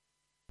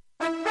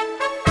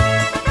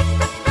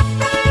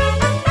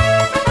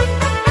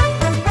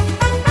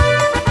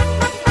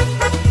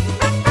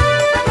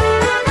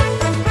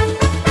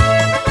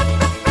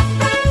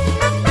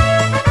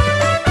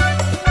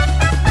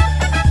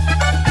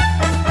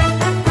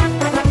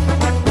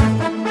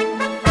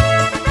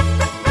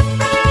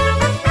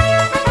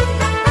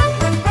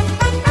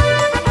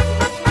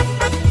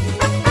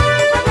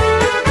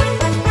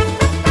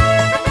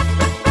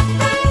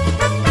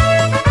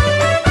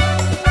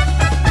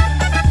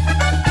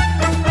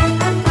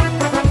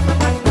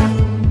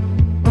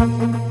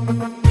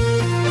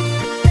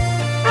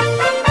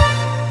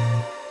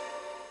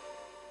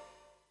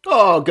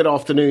Good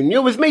afternoon.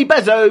 You're with me,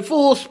 Bezo,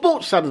 for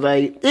Sports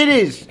Saturday. It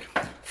is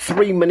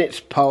 3 minutes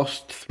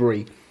past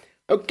 3.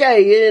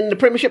 Okay, in the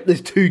Premiership,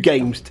 there's 2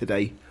 games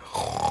today.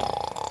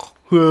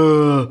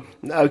 Chelsea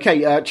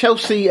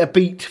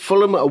beat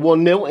Fulham at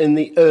 1-0 in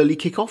the early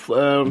kickoff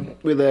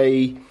with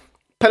a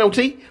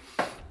penalty.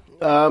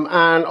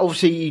 And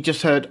obviously, you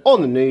just heard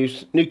on the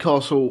news,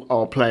 Newcastle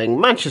are playing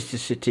Manchester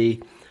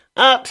City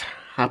at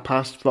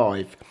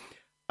 5:30.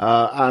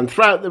 And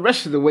throughout the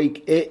rest of the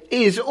week, it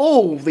is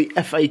all the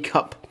FA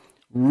Cup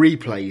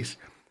replays.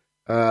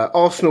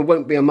 Arsenal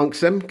won't be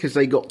amongst them because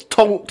they got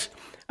tonked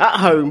at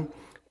home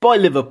by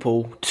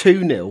Liverpool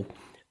 2-0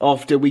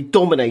 after we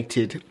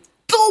dominated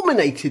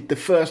the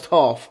first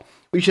half.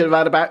 We should have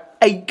had about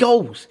 8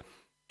 goals.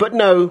 But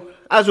no,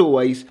 as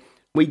always,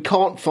 we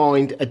can't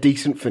find a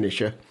decent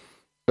finisher.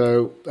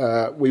 So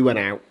we went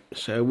out.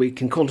 So we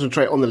can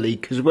concentrate on the league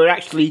because we're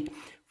actually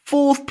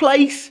 4th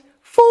place.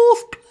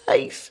 4th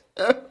place.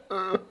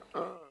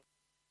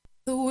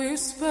 The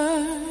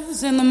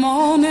whispers in the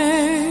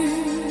morning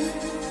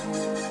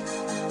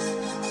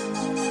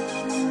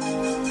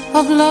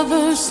of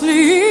lovers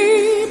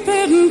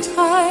sleeping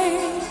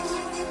tight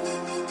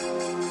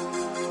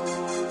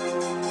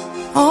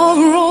are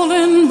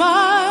rolling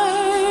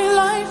by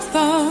like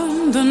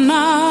thunder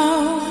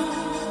now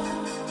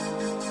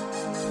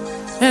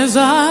as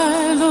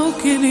I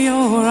look in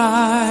your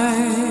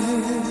eyes.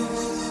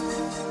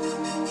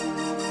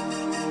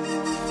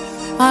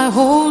 I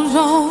hold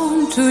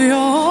on to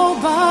your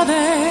body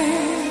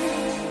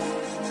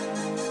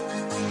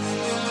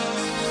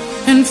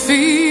and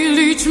feel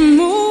each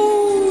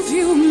move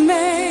you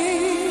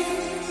make.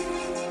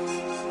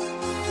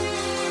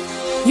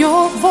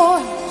 Your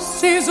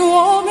voice is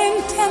warm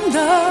and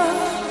tender,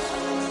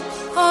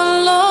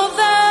 a love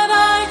that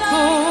I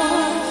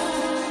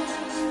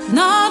could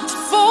not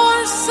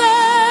forsake,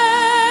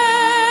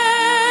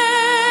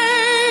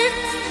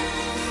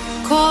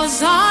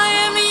 'cause I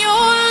am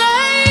your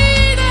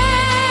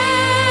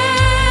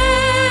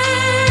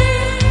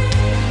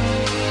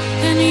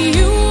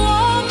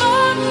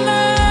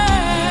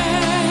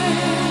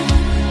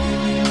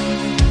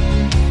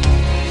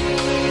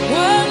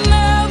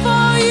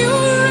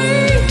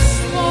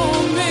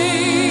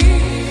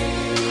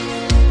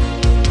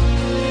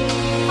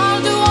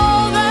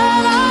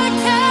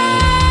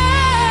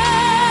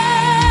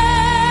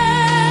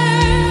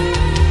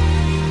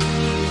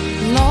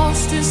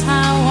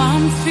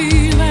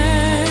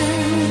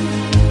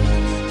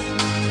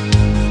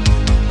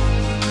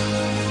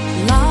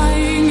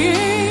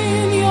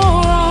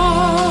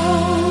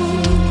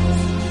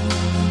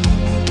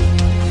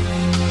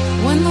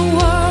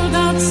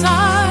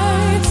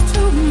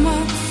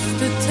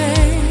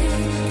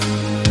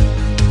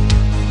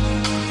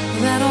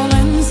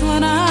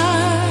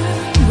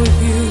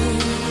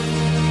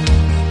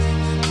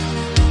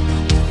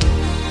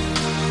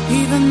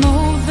even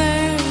though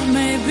there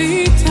may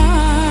be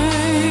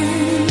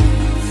times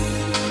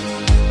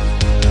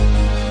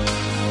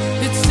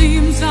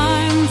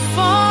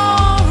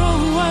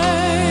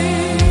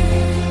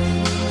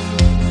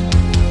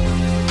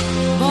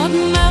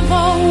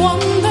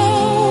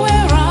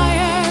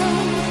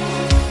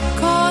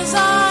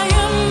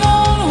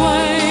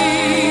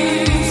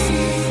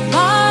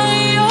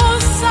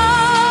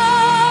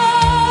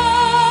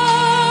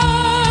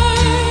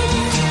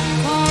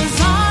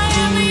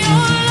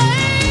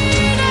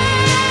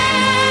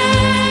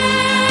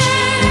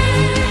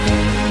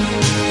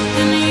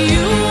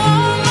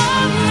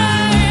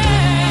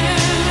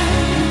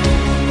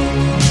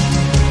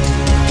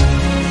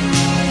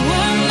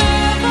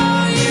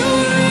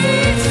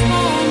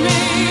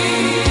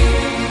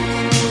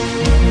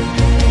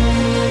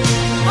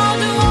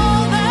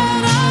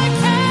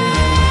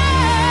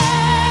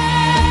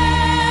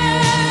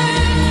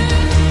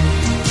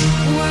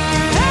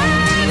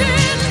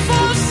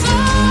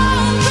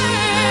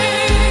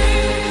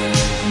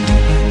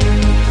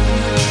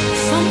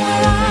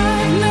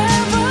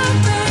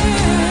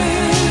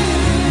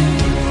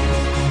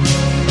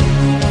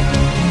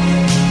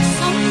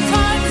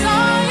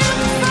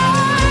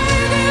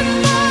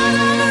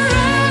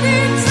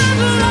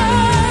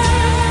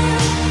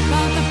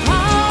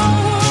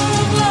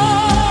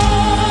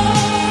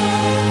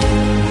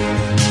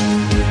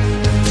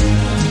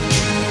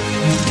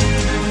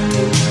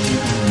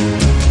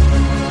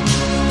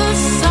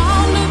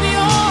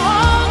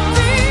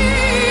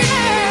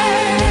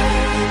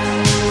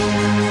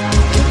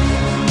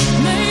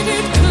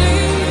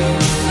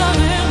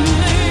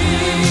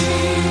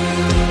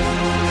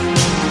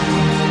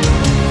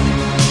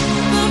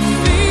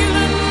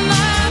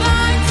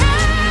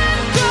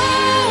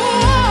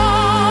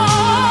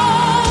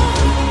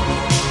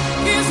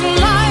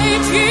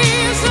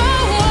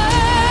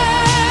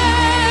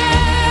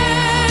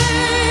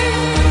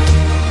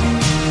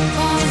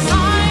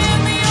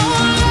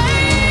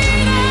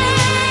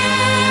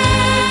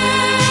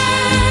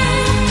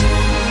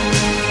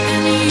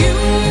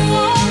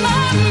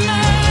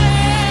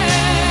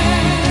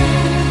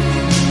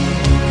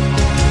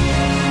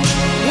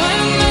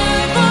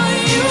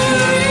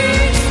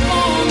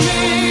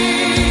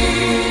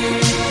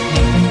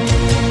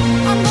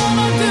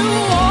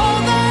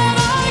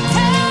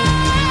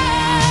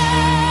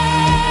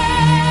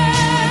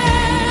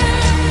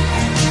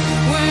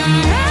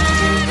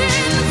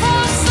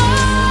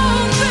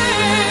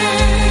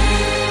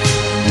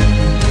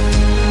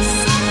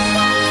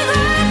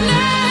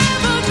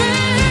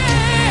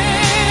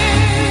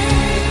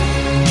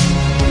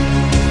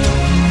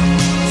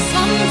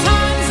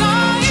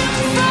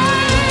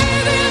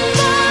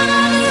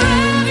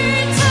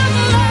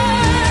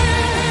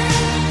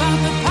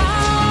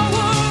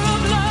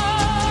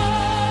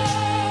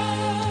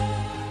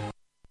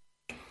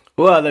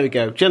Well, there we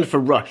go. Jennifer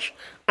Rush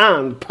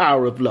and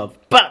Power of Love.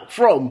 Back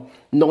from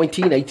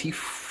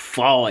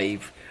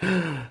 1985.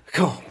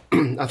 God,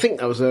 I think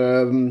that was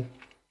a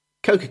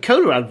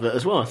Coca-Cola advert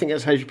as well. I think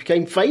that's how she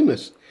became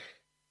famous.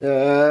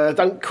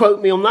 Don't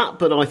quote me on that,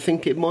 but I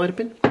think it might have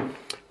been.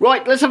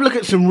 Right, let's have a look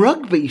at some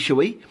rugby, shall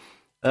we?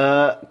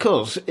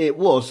 Because it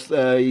was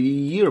the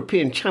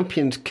European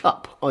Champions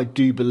Cup, I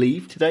do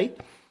believe, today.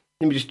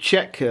 Let me just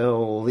check. The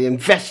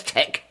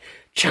Investec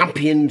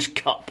Champions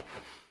Cup.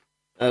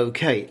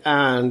 Okay,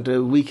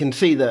 and we can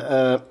see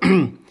that,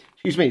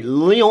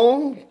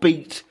 Lyon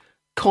beat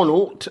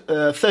Connaught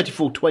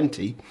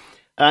 34-20,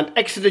 and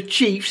Exeter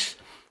Chiefs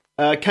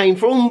came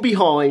from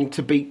behind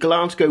to beat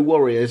Glasgow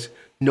Warriors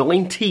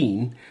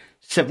 19-17.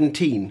 It's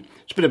a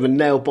bit of a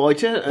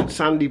nail-biter at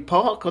Sandy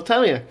Park, I'll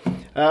tell you.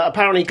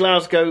 Apparently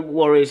Glasgow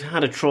Warriors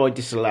had a try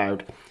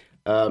disallowed,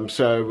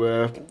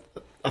 so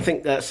I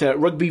think that's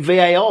rugby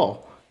VAR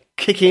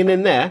kicking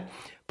in there,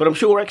 but I'm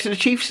sure Exeter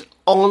Chiefs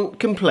aren't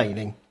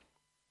complaining.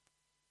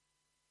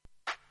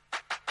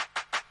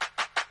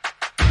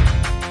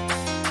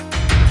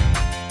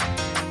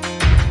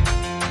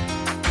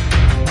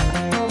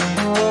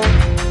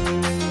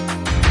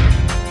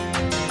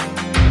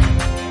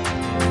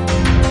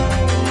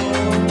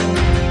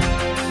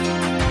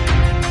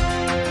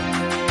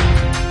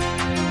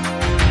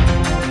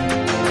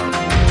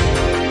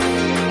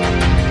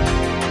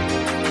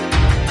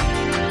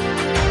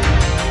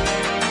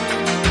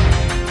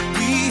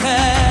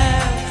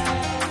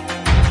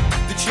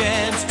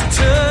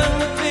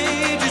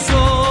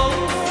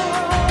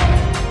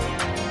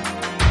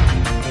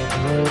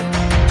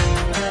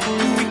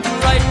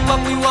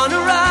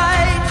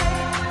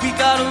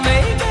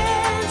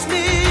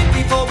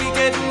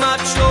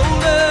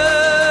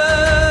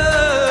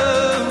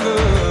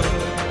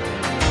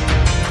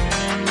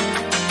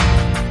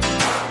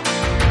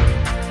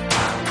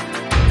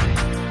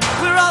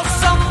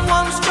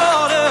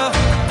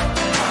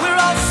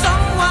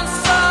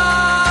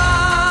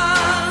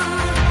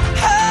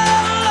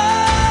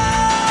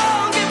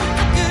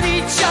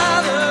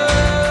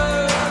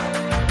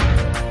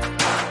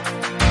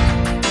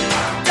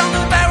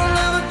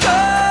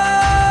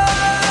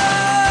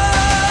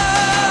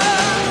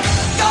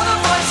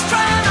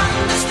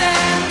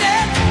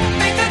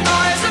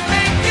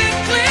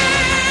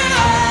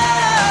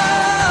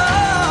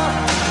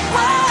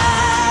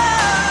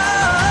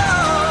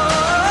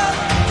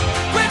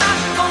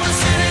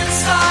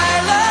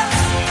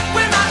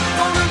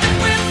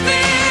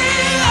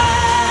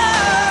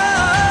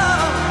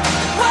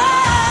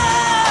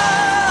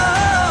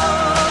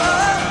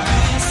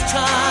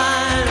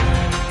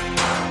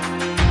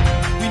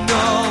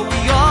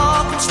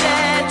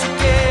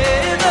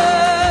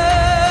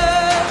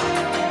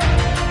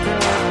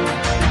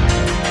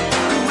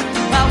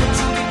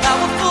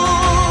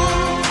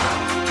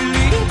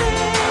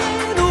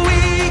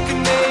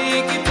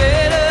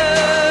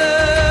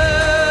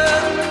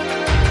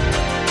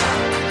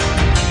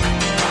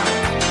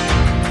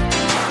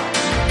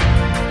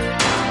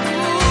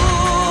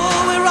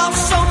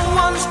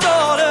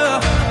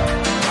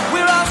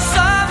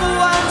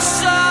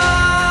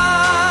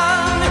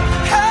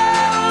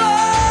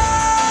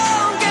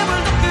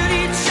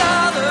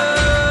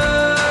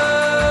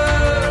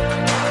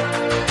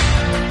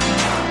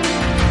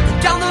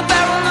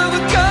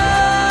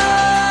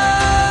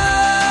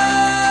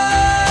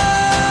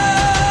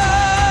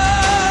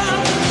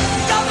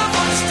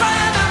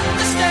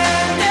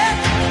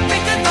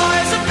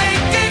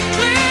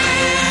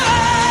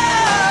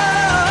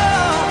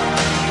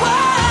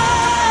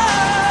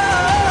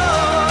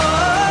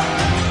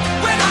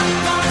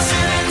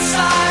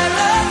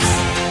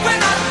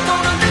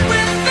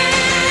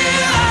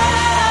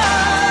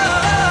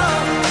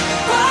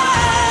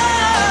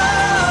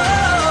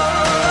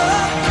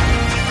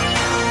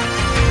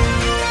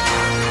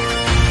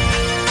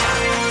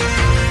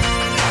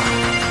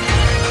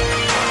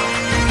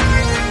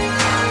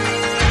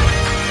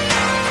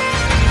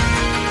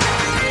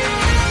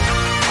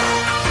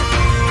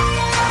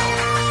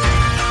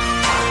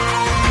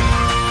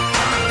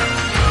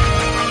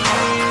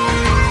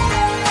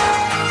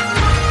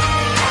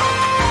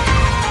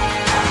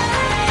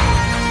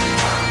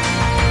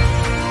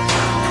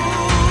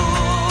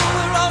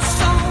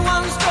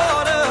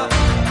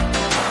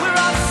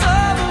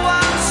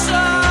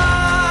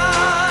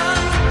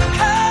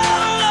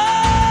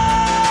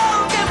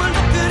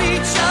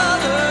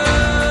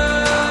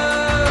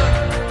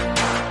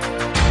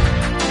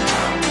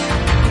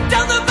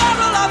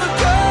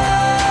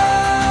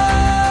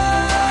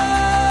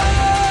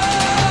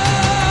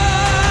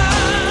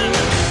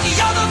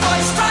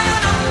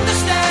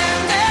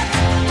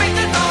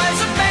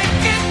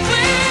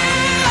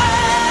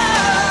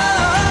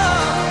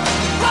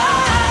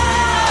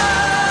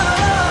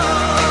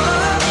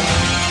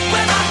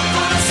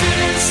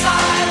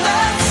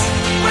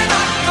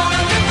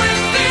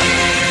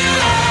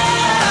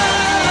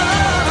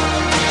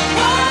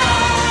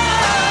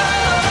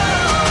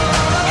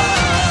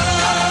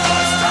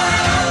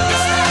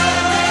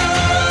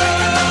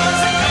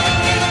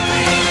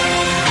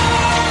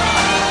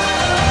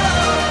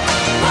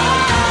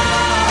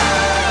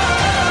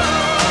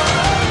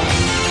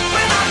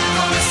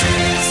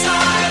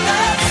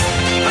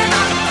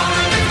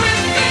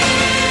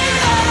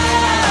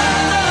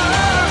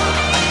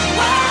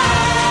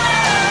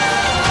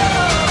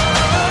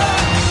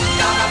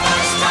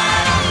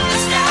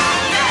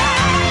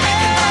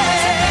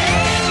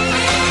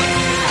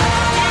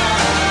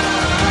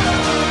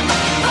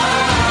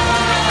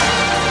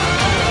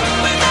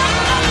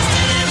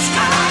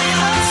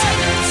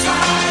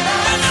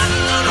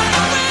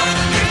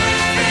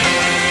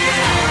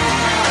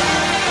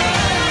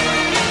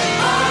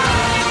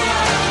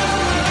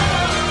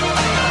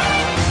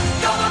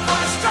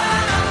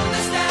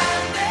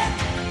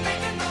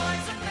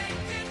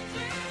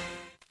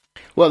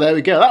 Well, there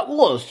we go. That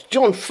was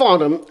John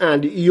Farnham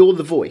and You're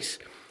the Voice.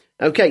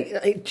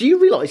 Okay, do you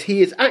realise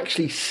he is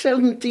actually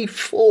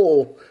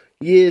 74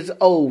 years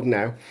old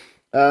now?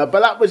 But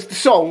that was the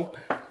song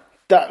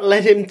that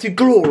led him to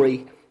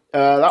glory.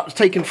 That was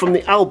taken from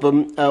the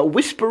album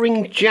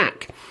Whispering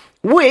Jack,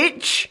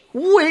 which,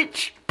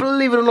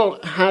 believe it or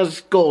not,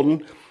 has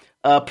gone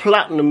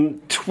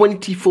platinum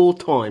 24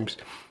 times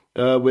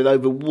with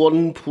over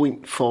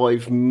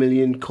 1.5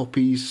 million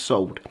copies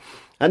sold.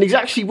 And he's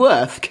actually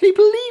worth, can you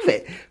believe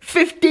it,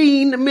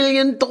 $15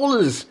 million.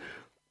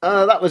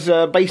 That was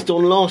based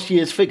on last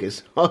year's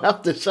figures, I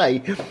have to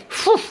say.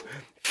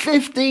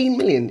 15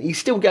 million. He's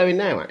still going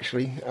now,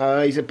 actually.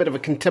 He's a bit of a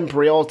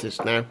contemporary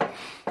artist now.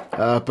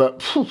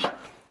 But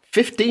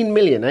 15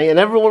 million, eh? And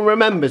everyone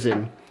remembers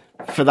him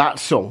for that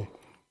song.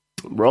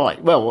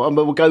 Right, well,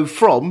 we'll go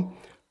from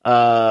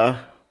John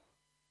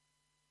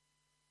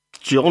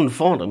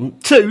Farnham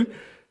to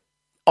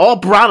R.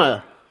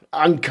 Branner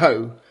and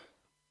Co.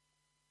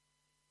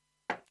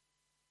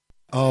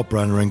 R.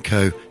 Branner &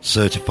 Co.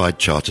 Certified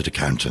Chartered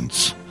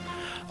Accountants.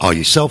 Are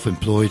you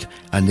self-employed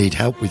and need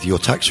help with your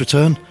tax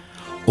return?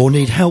 Or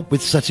need help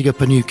with setting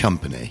up a new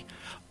company?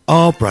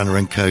 R.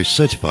 Branner & Co.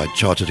 Certified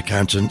Chartered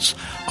Accountants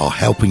are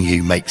helping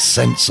you make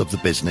sense of the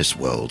business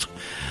world.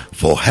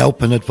 For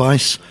help and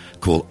advice,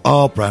 call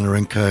R.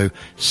 Branner & Co.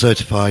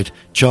 Certified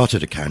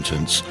Chartered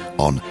Accountants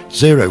on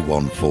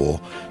 014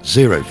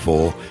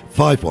 04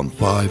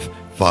 515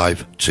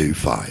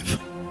 525.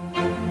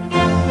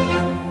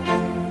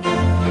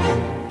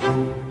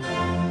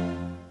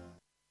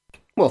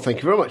 Well, thank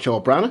you very much,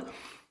 R. Branner.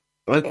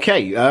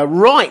 Okay,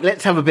 right,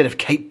 let's have a bit of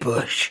Kate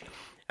Bush,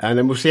 and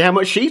then we'll see how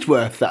much she's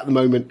worth at the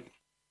moment.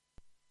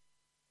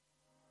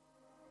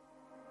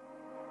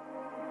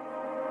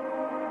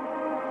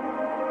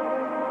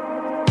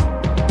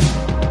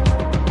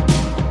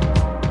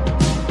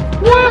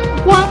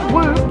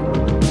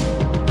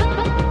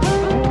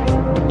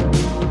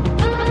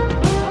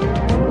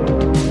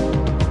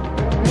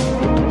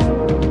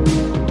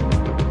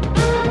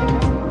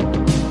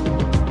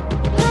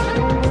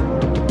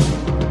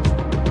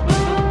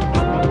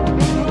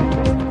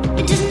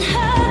 It doesn't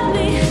hurt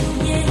me, yeah,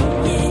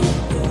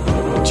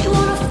 yeah. Do you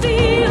wanna feel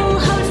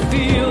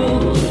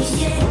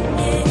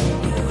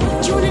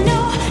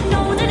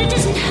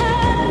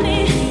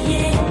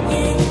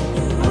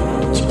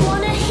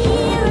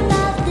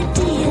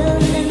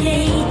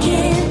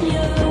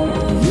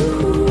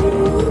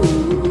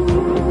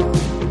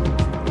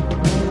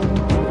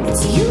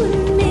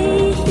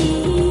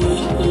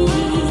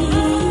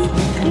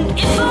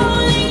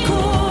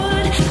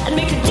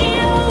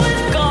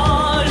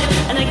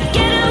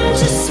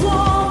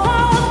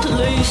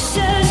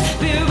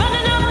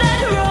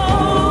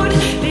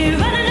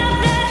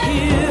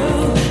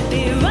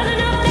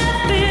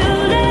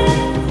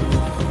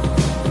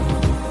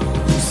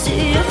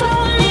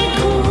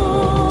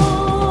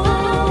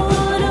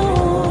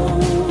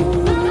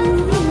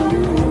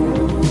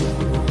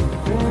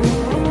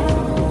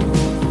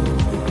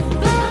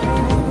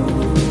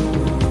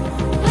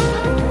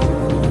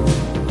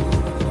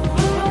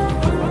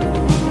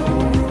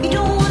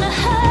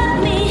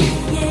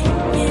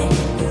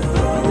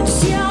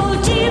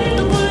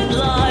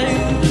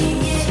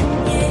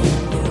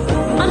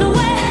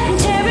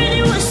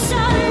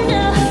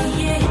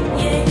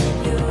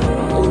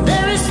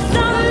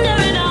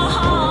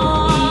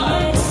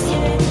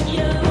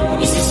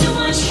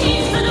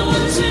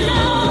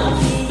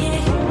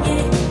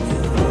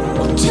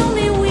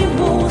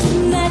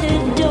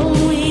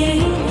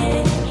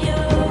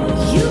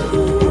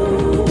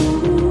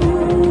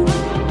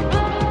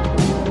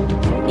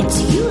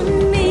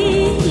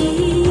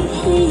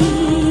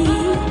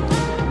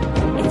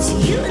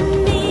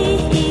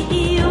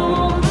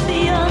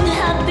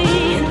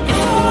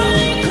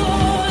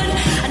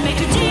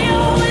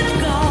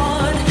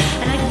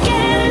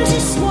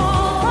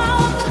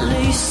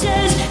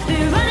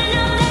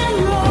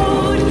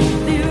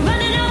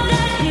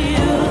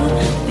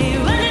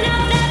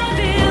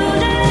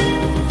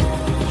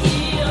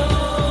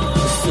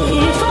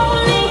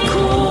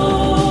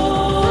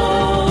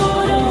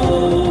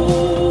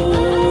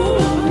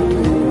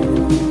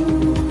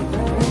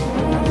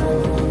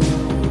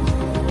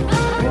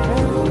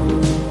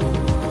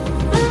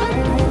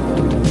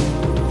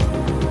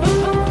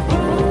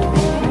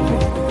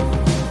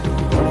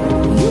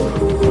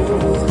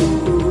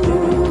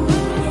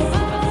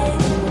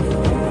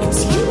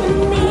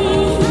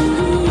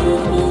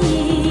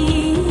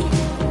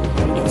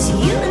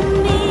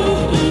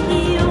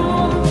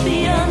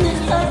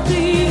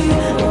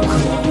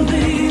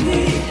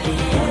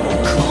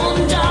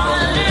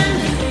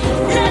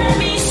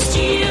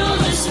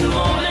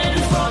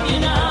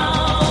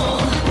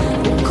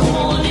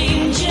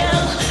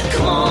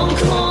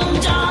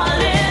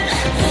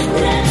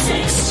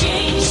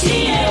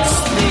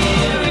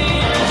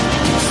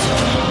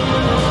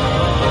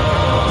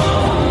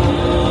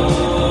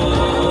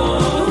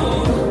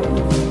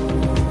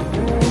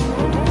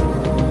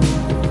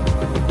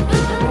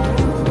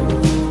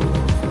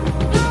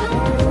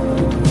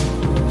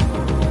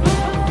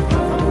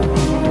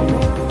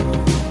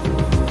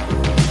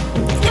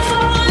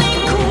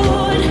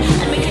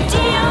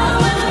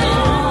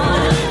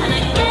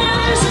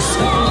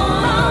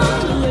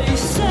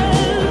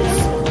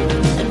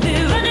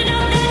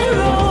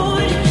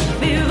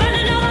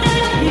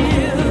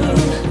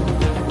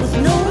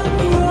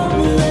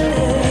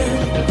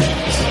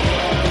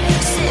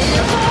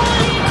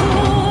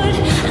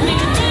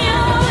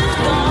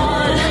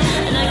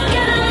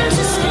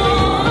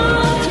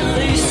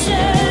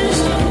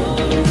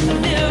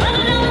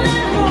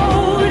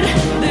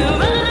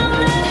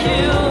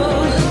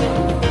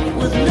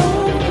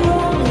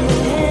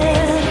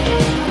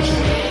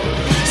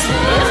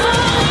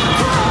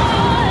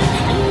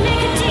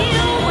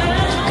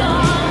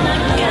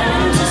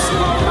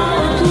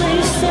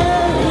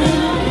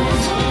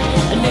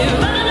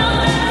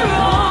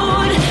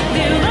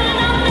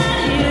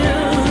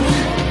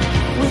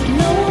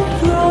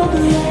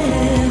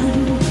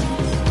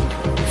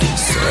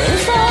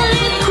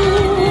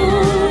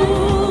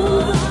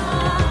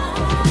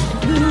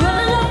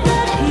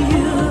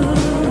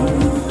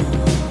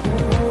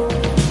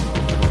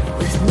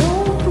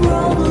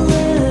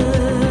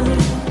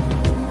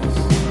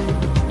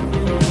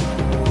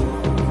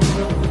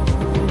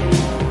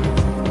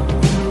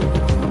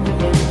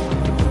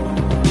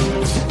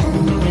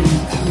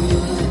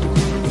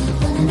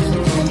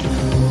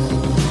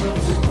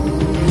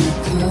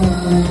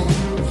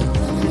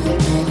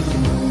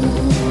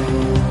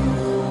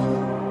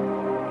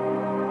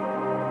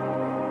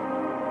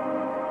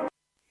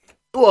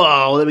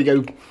Wow, there we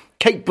go.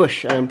 Kate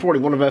Bush, probably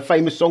one of her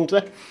famous songs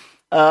there.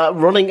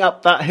 Running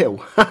Up That Hill.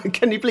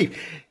 Can you believe?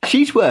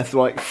 She's worth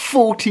like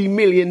 $40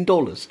 million.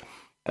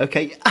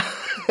 Okay.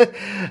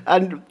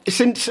 And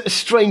since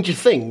Stranger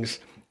Things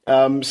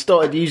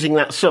started using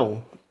that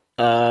song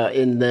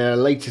in their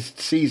latest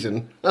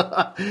season,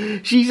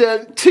 she's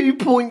earned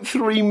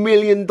 $2.3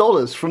 million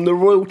from the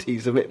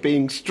royalties of it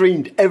being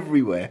streamed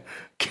everywhere.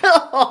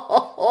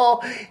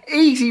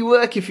 Easy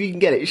work if you can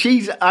get it.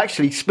 She's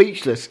actually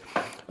speechless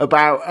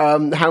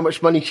about how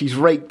much money she's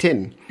raked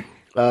in.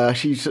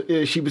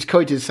 She was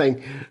quoted as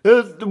saying,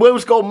 "The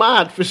world's gone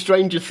mad for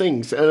Stranger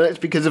Things, and that's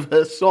because of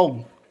her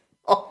song."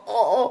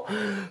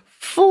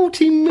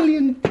 $40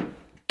 million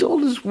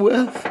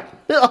worth.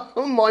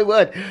 Oh my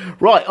word!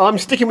 Right, I'm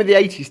sticking with the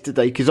 80s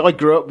today because I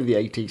grew up with the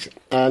 80s,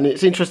 and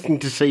it's interesting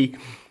to see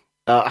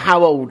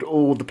how old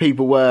all the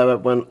people were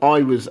when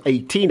I was a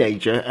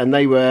teenager, and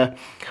they were,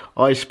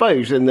 I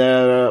suppose, in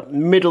their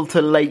middle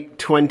to late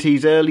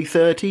 20s, early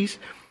 30s.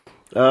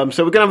 So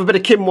we're going to have a bit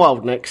of Kim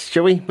Wilde next,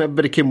 shall we? Have a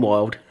bit of Kim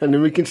Wilde, and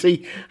then we can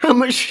see how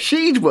much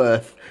she's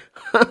worth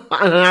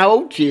and how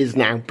old she is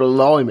now.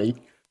 Blimey.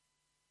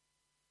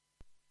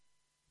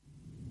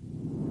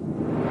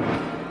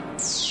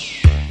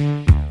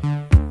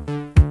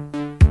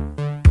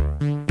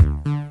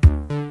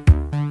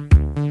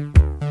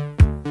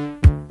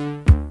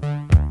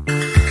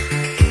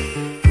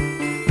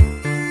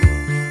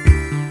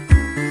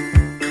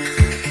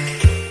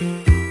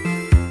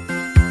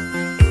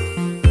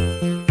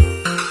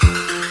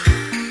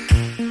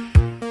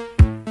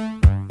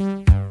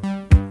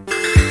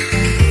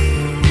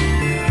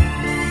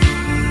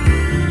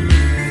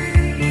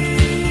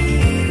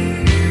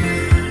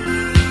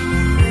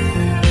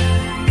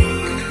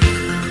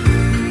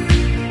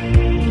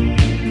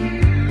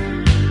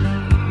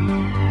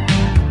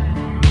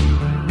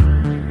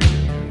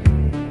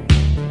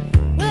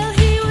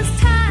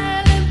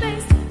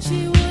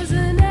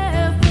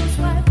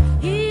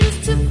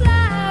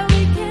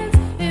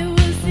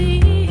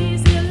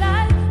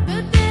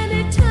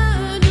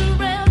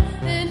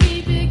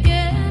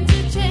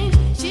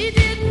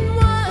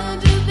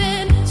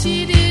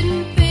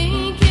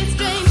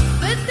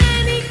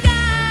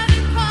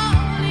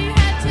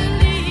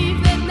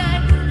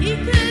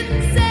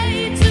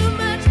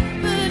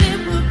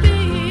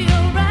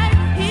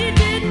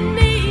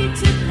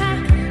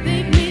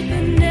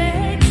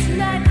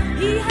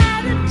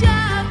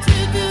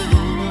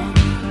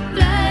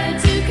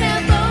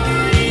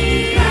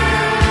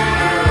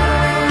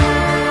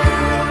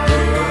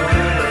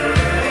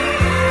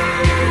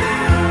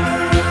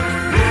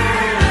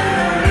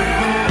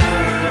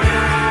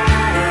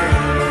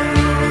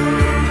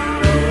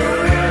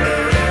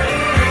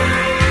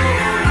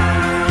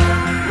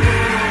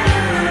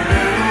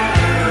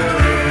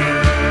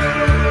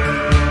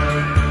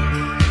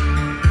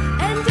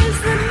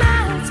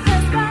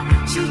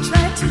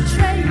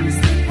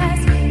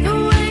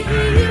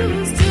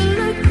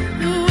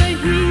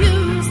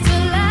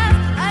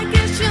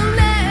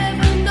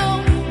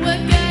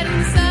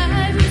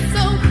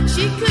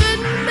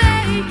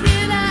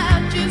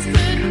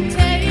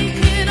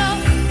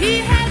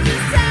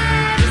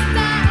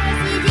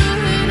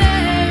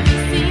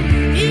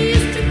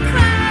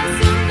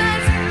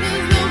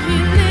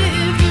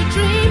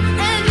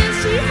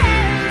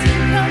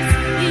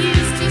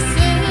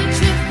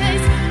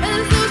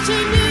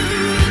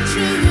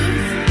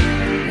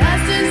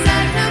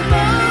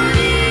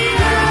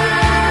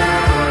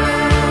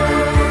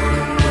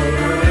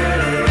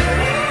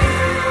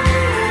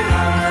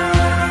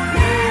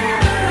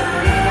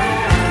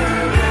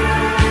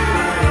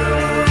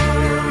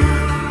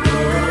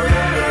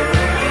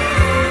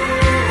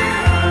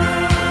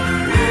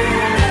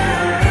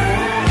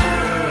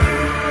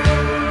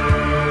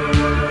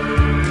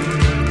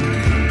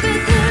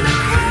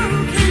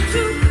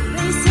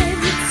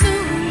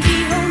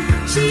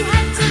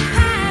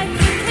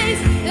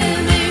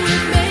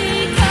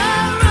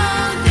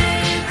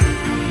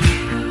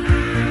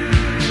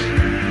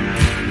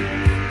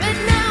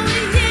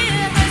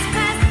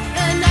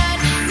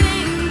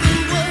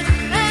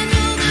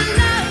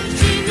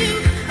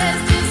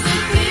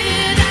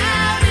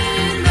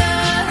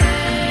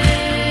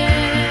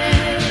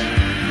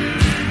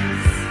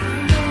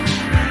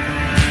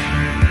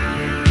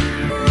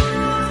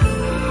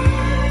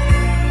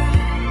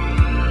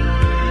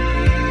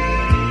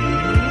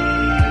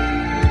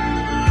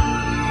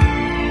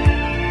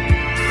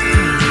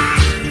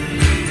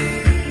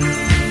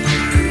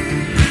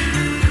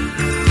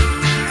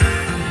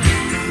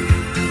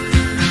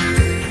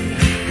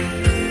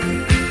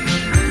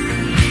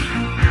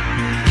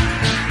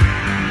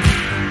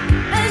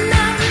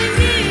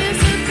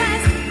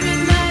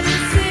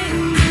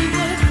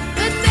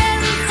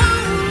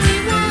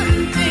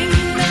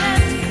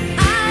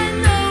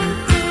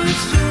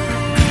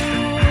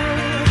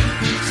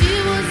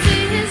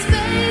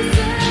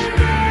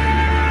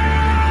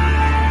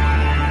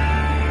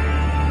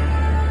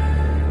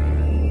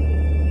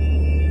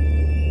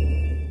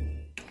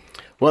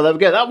 Well, there we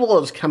go. That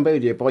was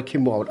Cambodia by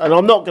Kim Wilde. And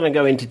I'm not going to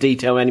go into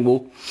detail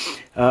anymore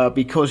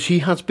because she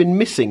has been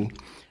missing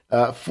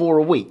for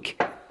a week.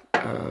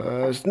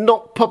 It's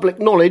not public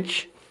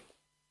knowledge.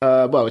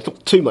 Well, it's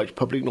not too much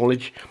public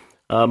knowledge.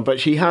 But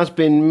she has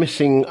been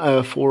missing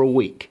for a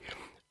week.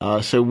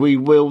 So we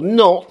will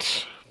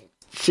not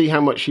see how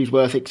much she's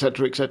worth,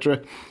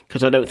 etc.,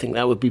 because I don't think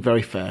that would be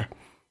very fair.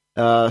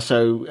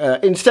 So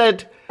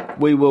instead,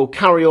 we will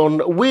carry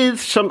on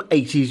with some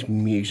 80s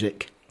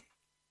music.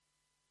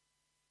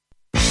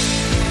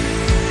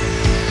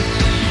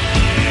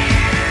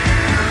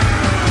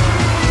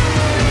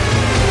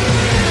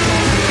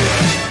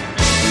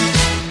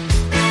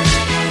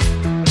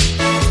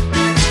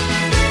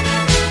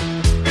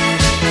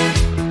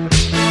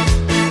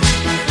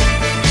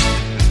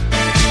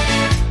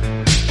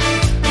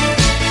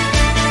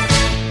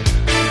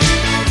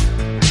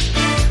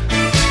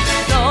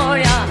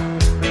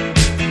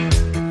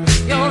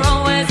 You're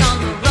always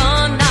on the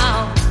run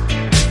now.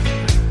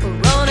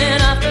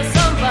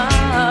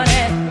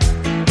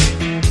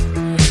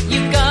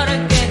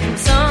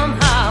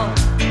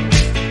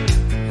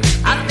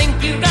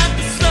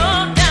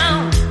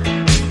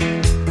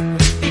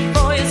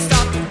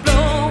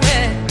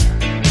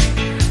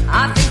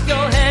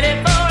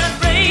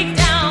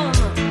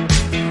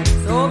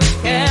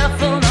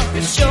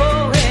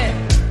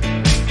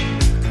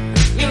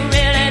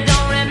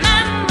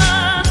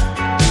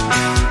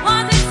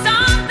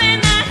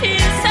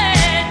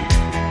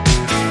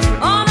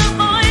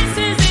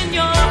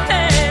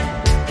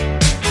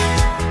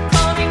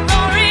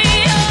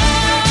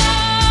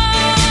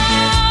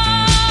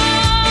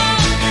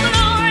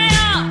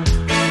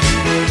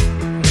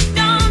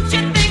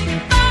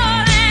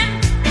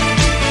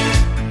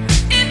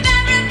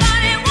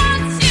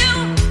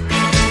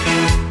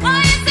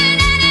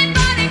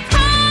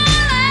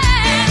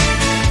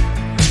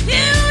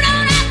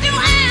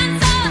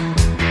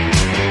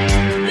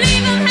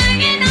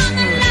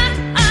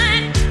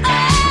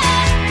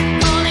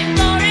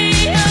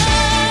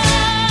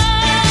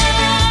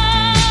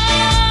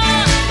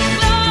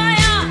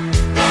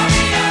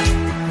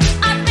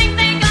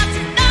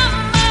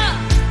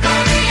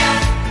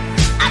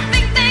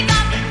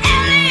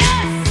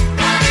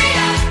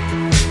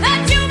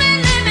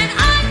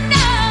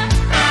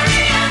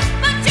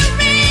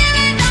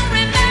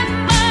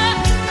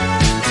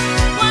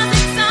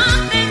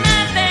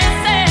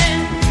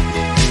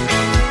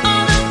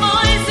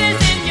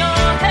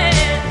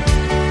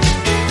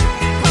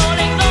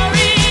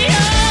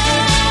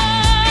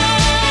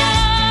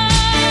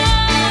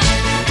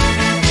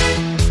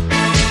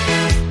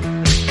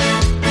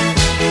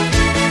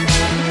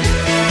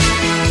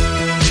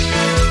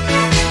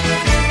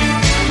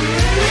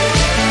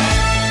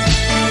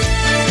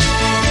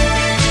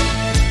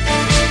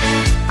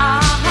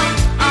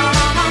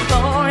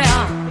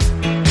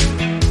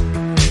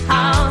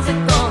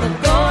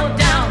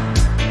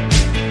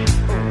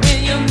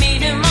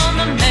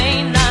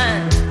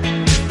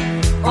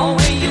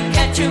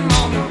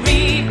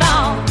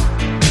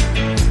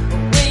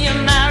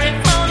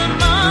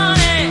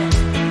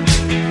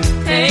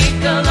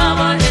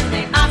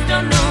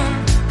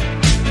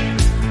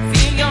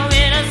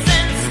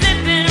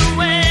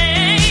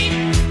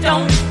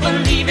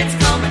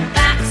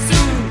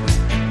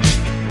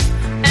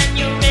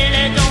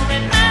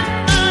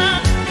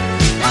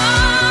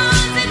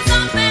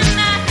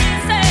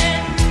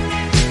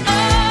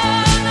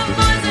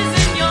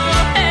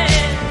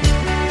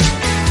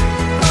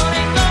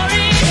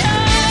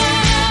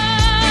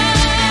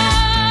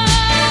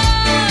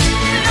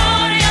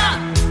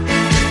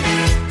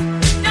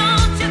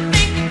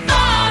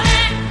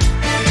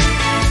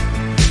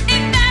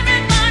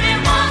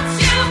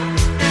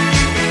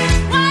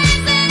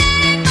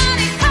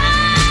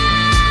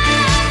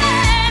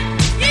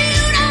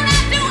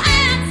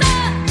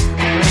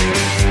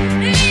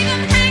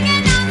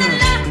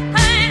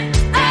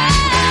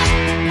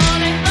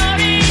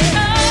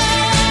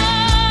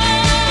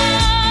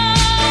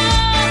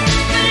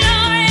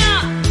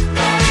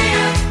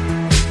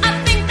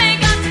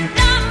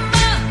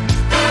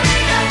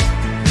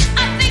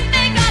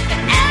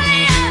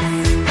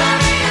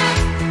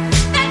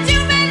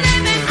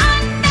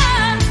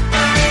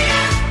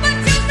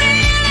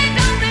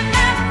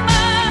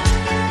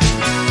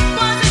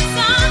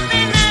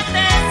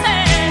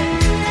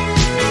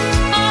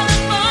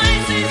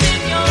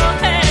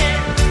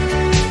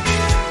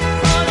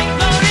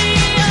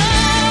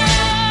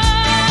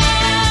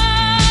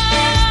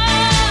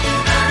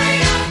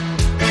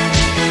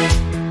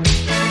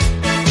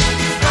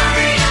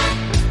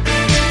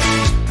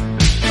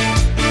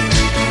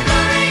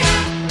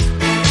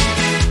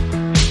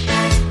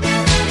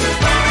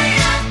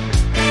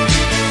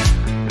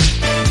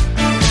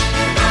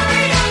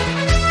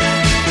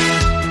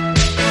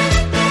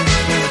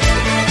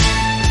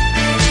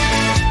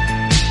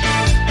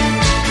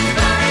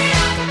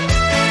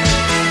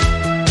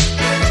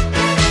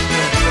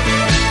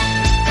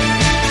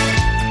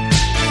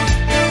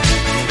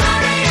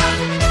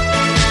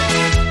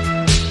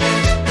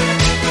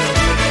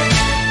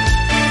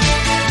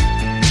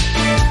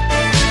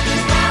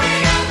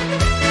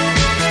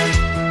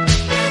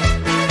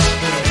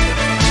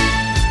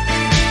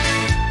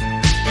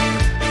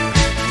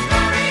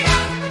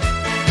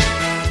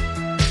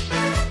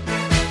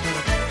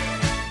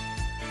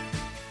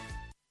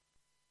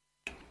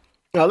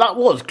 Now, that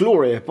was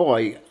Gloria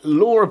by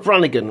Laura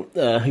Branigan,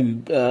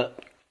 who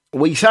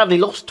we sadly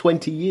lost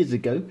 20 years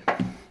ago.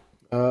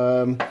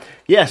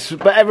 Yes,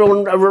 but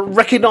everyone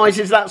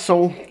recognises that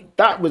song.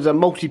 That was a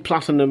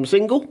multi-platinum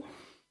single,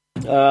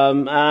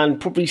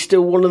 and probably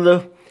still one of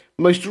the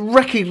most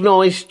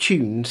recognised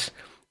tunes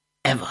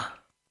ever.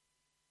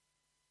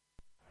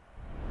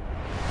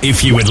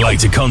 If you would like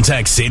to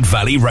contact Sid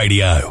Valley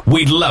Radio,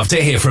 we'd love to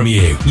hear from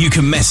you. You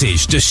can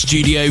message the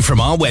studio from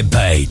our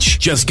webpage.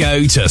 Just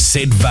go to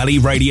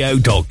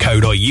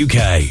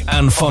sidvalleyradio.co.uk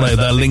and follow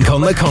the link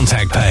on the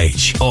contact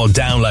page, or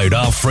download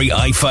our free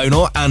iPhone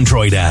or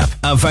Android app,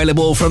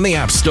 available from the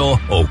App Store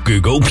or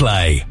Google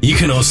Play. You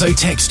can also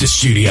text the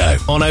studio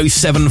on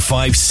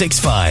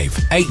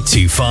 07565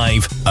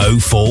 825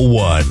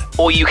 041,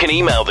 or you can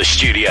email the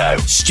studio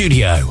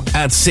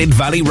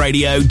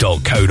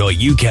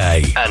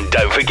 @sidvalleyradio.co.uk. And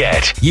don't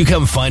forget, you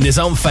can find us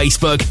on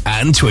Facebook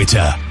and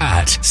Twitter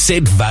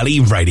 @Sid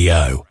Valley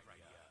Radio.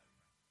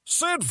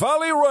 Sid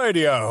Valley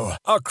Radio,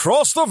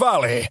 across the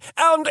valley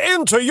and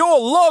into your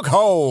log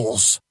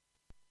holes.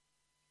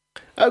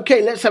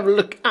 Okay, let's have a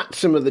look at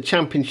some of the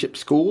championship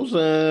scores.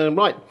 In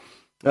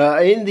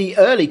the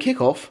early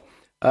kickoff,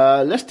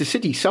 Leicester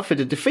City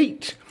suffered a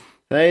defeat.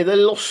 They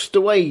lost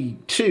away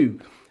to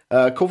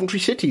Coventry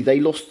City. They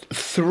lost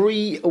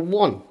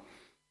 3-1.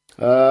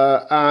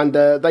 And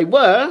they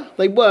were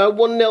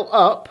 1-0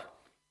 up,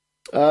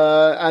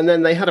 and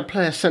then they had a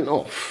player sent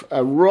off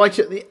right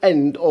at the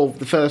end of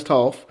the first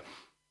half,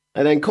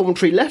 and then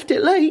Coventry left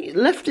it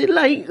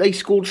late. They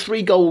scored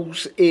 3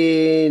 goals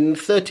in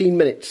 13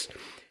 minutes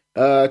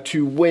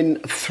to win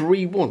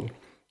 3-1.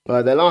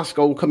 Their last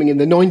goal coming in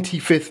the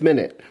 95th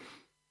minute,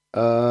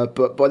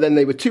 but by then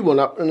they were 2-1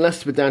 up, and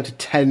Leicester were down to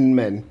 10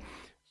 men.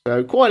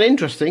 So quite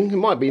interesting. It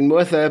might have been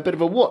worth a bit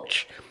of a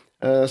watch.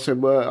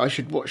 So I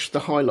should watch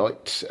the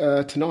highlights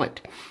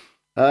tonight.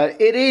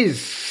 It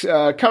is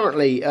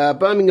currently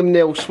Birmingham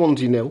 0,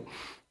 Swansea 0,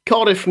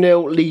 Cardiff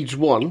 0, Leeds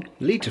 1.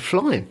 Leeds are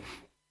flying.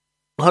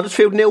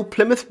 Huddersfield 0,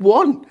 Plymouth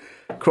 1.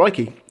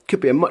 Crikey, could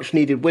be a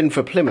much-needed win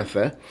for Plymouth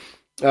there.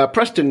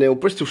 Preston 0,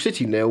 Bristol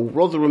City 0,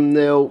 Rotherham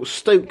 0,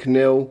 Stoke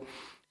 0,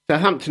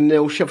 Southampton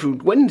 0,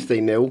 Sheffield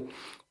Wednesday 0,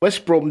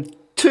 West Brom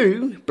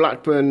 2,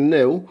 Blackburn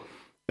 0.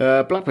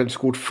 Blackburn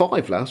scored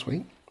 5 last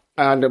week.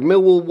 And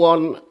Millwall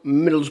 1,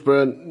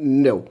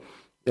 Middlesbrough 0.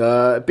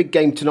 Big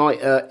game tonight.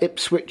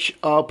 Ipswich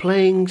are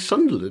playing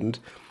Sunderland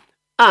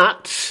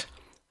at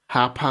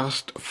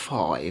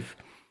 5:30.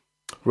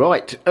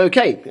 Right,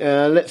 okay,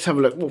 let's have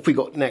a look. What have we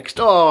got next?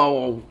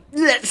 Oh,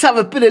 let's have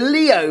a bit of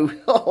Leo.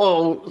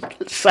 Oh,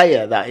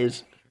 Sayer, that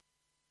is.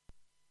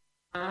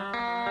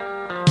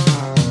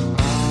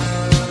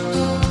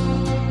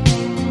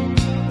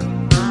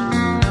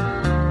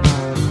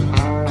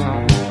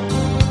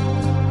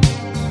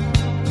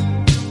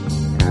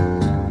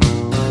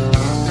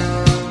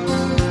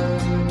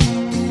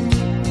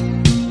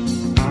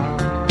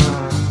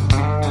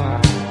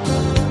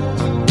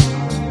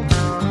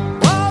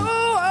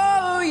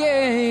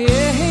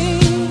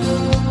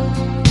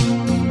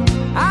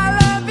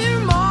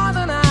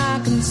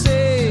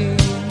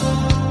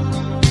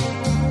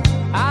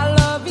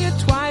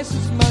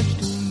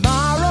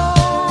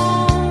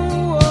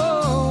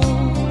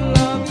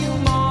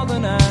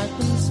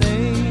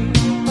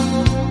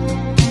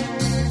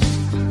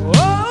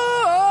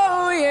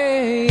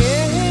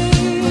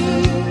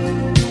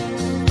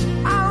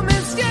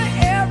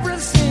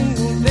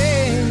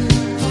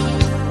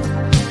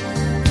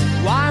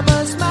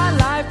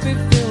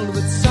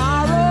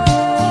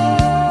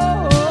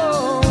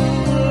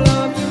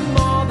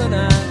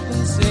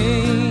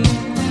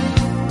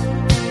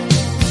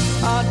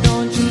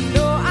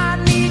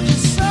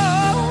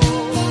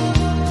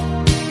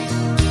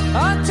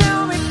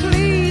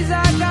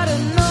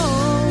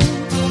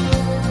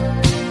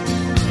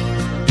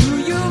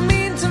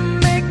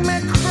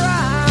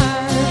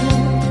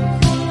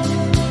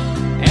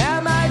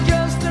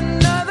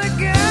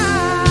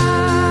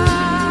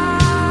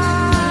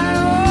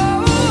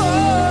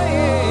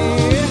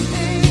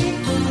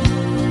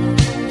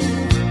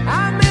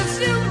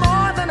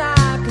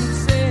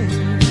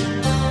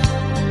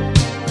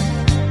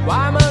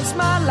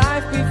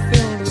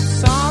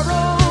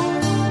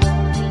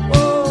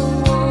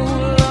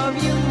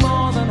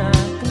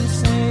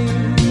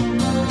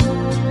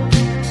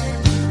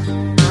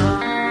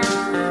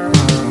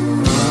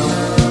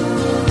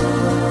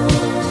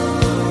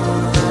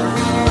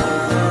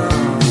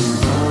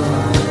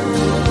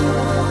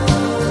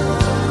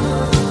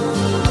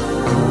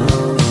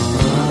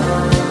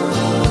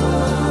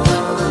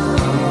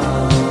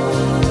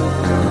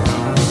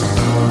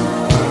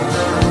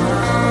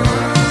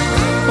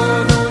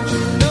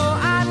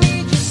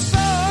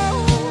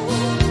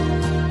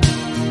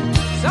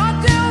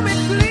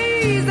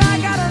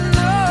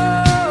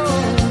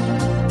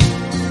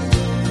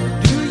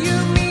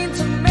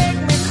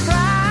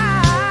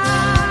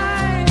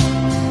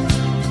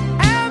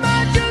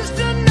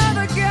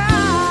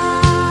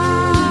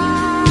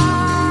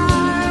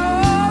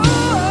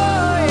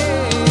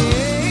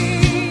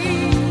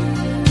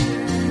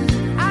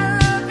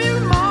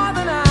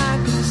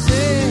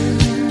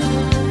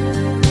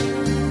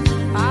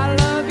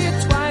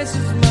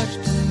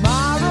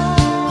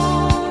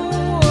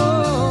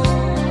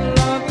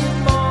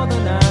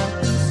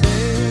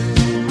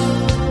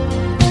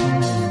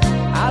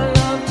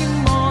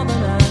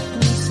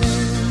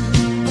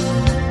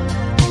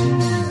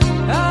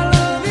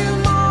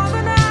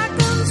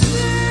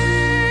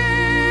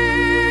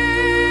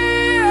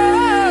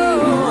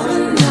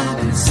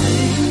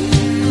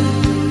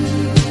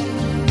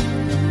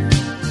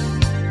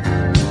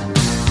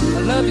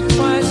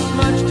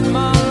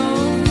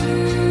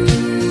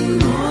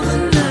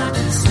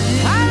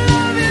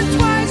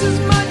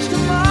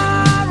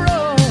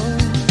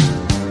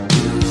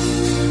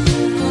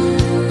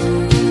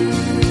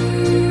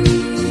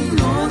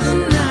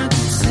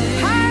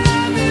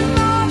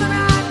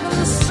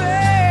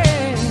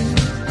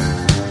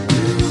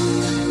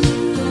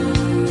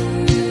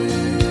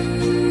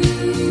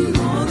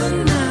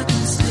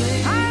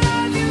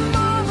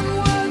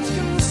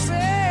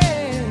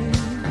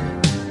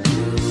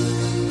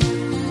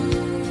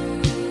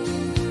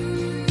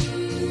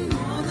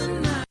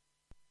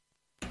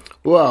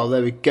 Well,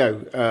 there we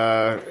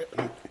go.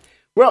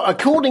 Well,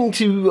 according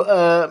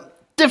to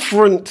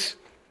different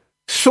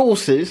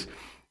sources,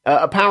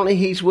 apparently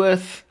he's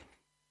worth...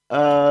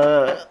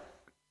 well,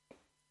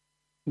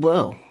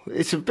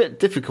 it's a bit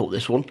difficult,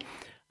 this one.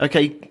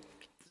 Okay,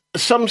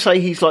 some say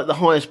he's like the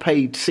highest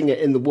paid singer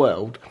in the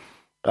world,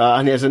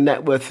 and he has a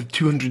net worth of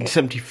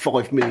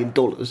 $275 million,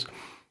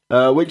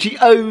 which he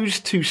owes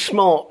to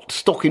smart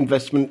stock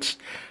investments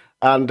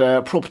and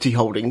property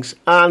holdings.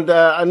 And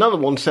another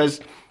one says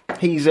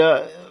he's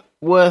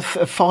worth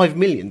 $5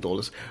 million.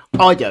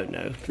 I don't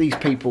know. These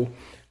people...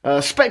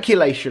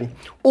 speculation.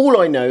 All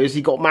I know is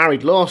he got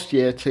married last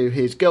year to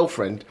his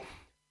girlfriend,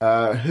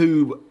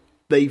 who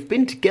they've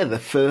been together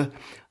for,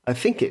 I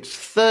think it's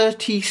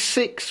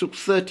 36 or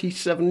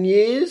 37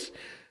 years.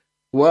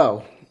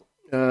 Well,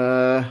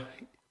 yeah,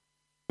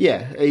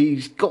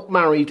 he's got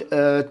married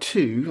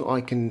to,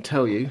 I can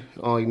tell you.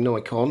 I know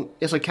I can't.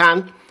 Yes, I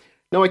can.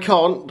 No, I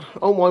can't.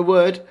 Oh, my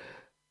word.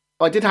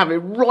 I did have it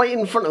right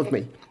in front of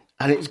me.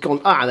 And it's gone.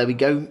 Ah, there we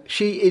go.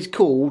 She is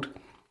called...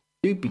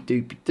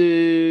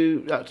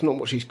 Doopy-doopy-doo. That's not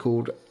what she's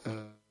called.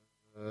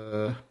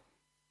 Oh,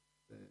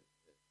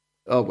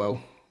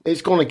 well.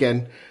 It's gone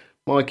again.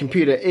 My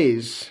computer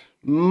is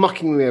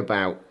mucking me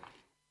about.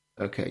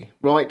 Okay.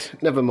 Right.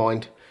 Never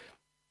mind.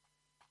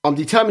 I'm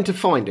determined to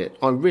find it.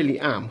 I really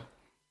am.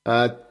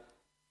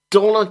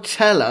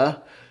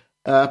 Donatella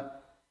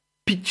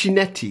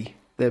Piccinetti.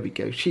 There we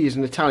go. She is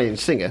an Italian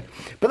singer.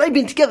 But they've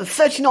been together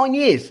 39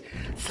 years.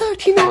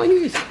 39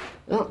 years.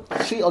 Oh,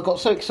 see, I got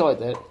so excited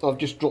there, I've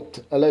just dropped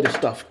a load of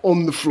stuff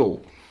on the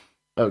floor.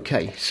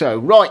 Okay, so,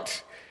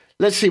 right.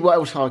 Let's see what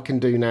else I can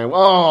do now.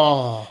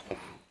 Oh,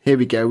 here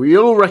we go. We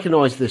all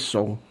recognise this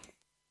song.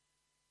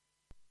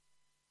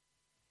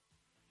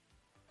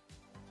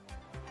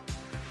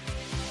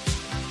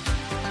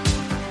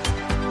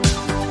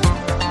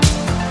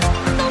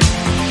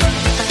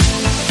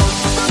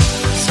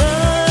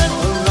 Turn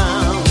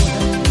around,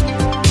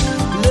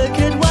 look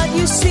at what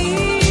you see.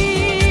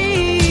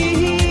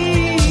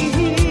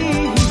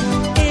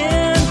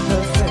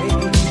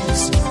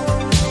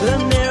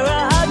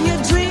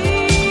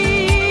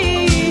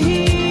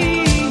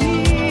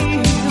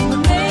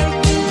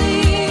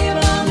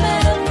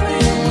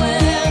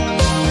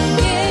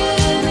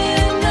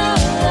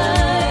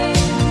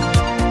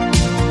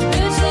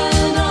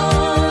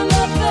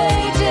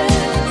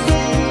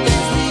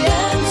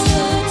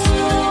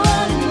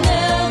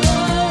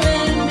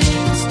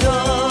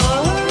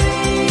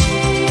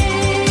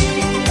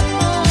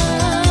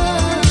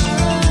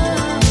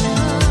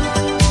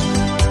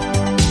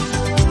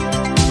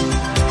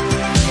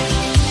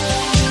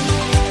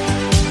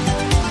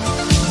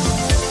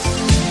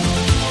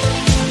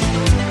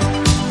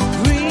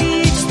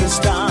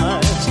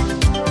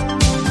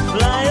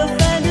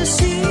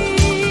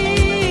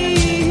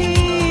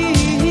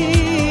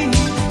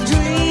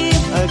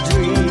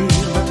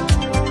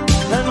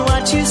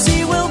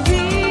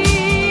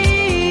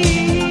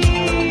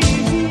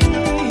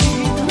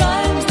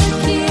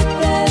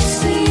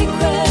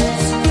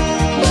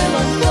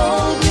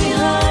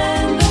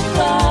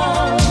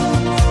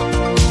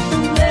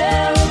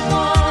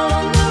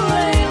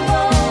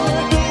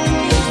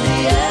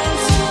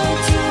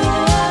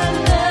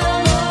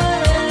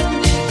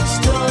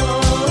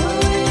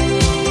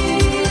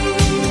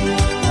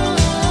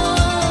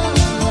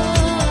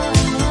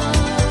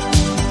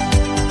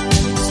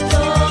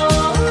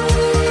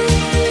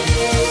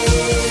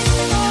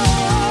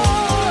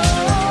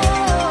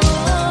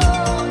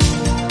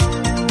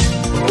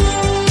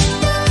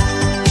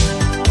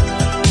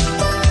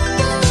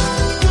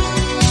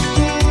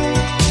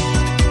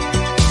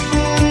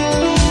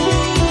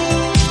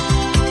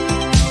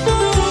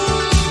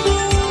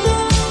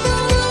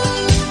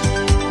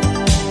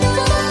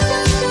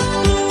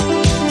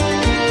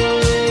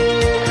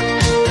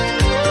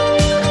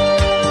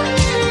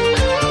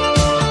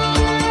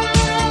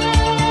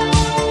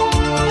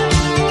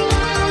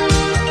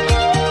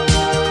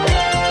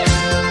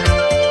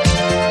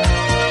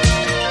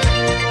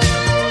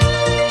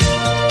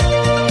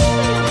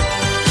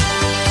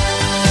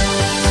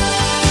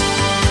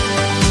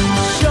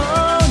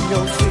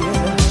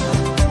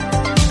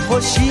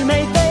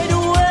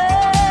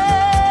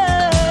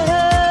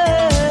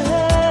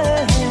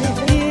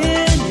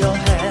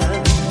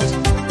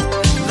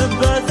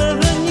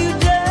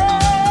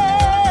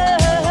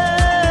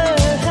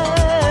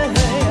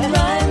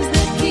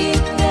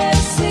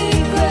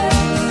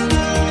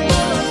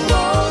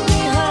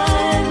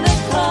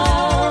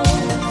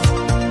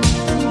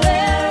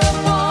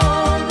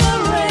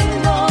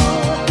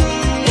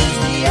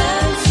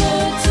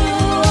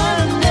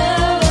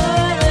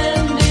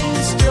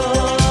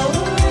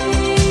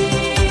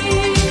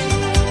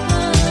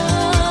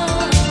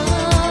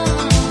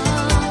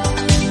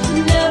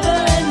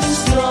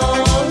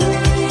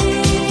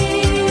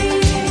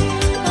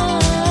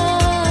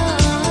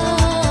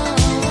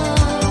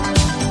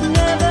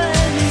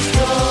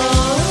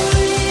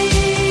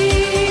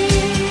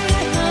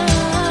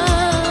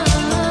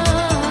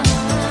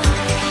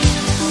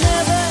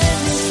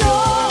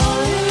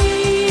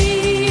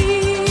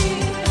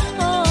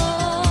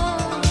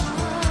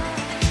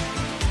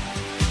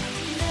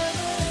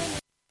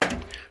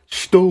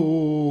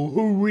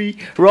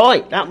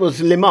 Right, that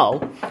was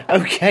Limahl.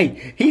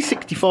 Okay, he's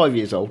 65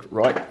 years old,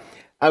 right?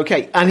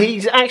 Okay, and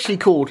he's actually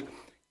called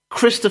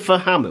Christopher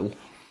Hamill.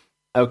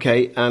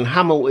 Okay, and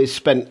Hamill is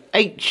spelled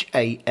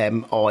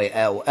Hamill.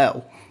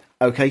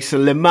 Okay, so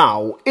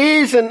Limahl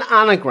is an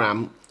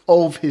anagram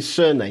of his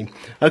surname.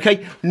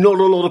 Okay, not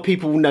a lot of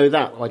people know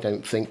that, I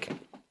don't think.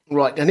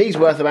 Right, and he's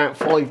worth about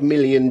 $5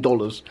 million.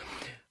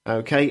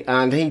 Okay,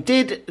 and he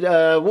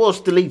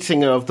was the lead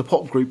singer of the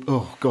pop group,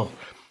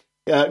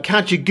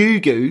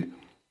 Kajagoogoo.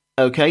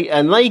 Okay,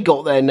 and they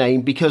got their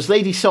name because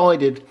they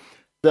decided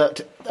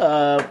that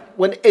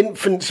when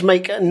infants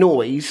make a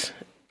noise,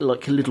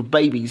 like little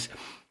babies,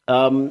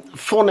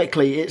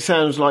 phonically it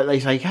sounds like they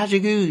say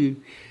Kajagoogoo.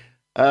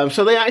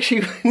 So they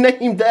actually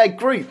named their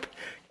group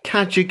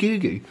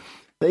Kajagoogoo.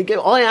 There you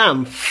go. I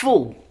am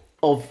full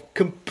of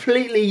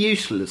completely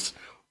useless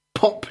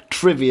pop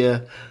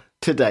trivia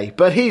today,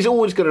 but he's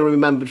always going to be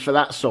remembered for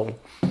that song.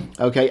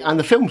 Okay, and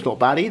the film's not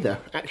bad either,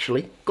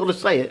 actually. Gotta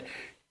say it.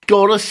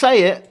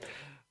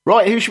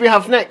 Right, who should we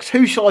have next?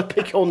 Who shall I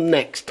pick on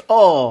next?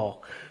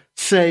 Oh,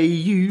 say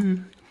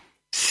you,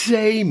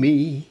 say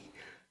me,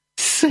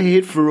 say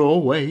it for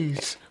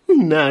always,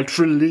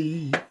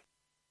 naturally.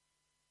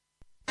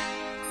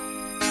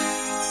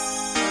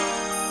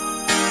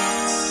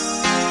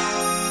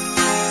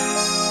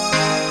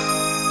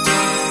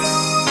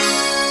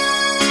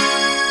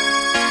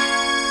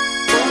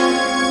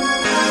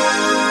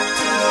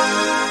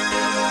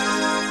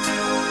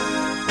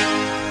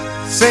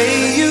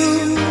 Say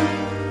you,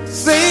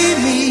 say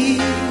me,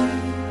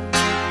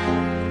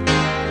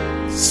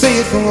 say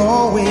it for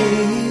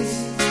always.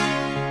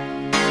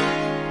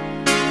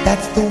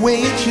 That's the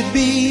way it should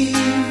be.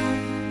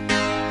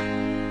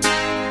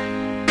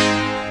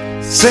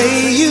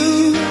 Say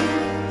you,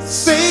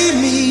 say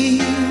me,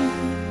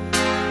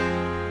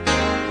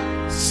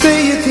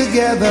 say it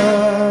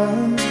together,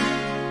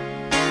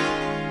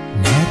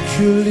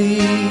 naturally.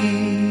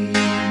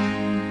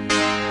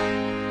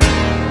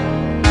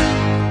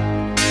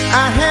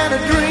 I had a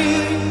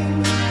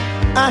dream,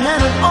 I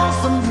had an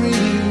awesome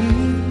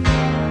dream.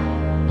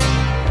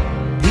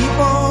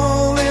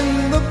 People in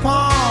the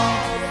park,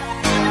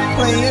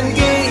 playing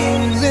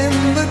games in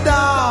the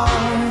dark.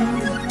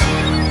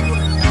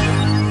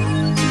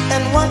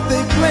 And what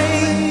they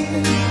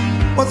played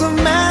was a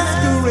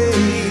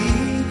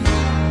masquerade.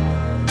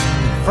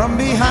 From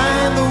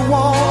behind the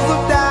walls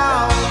of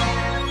doubt,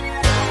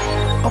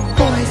 a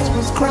voice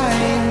was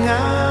crying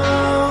out.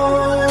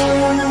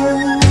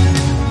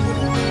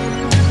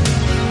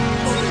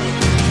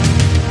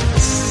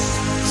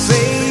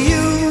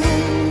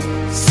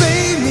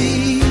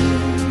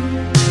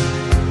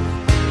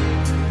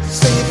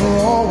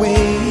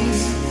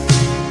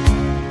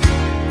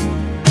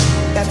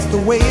 The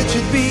way it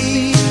should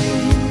be.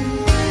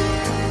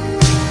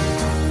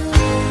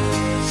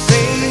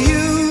 Say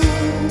you,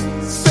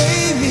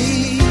 say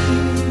me,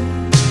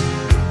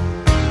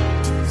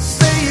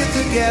 say it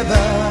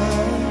together,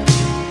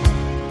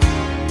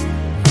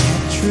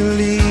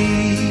 naturally.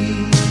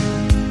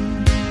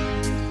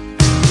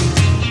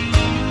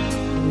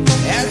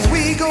 As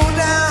we go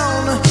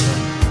down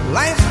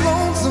life's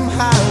lonesome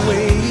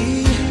highway,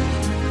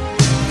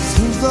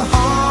 seems the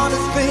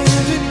hardest thing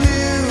to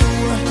do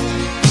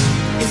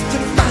is to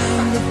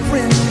find a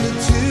friend or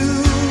two.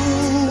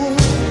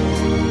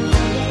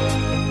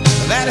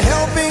 That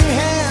helping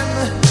hand,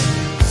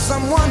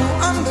 someone who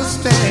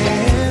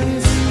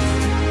understands.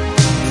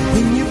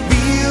 When you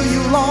feel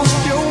you lost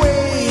your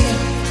way,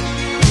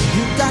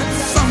 you got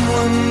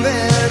someone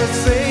there to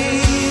say,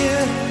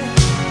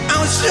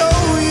 I'll show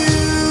you.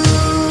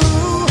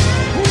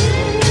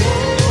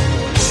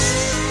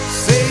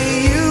 Say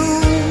you,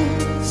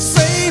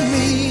 say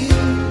me,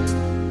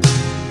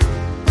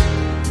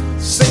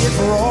 say it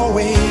for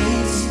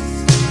always.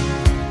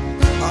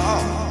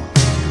 Oh,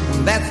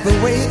 that's the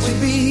way it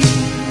should be.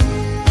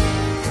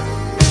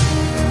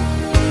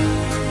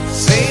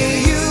 Say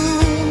you,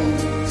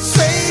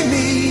 say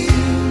me,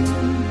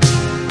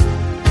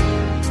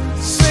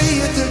 say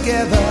it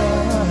together,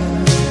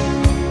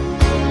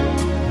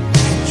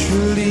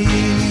 naturally.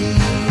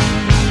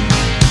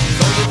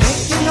 So you think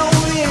you know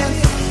the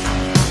answer?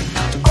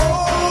 Oh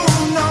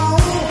no.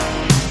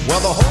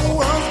 Well, the whole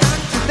world's got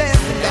to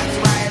dance, and that's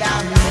right,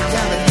 I'm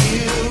telling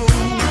you.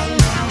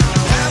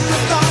 Time to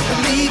start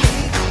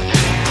believing.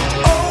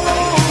 Oh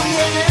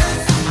yes,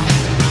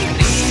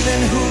 believe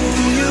in who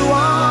you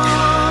are.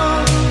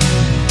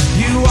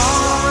 You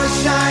are a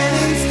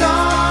shining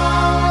star.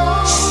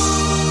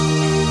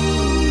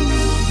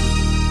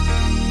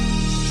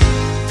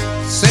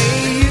 Say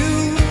you,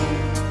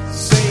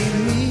 say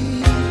me,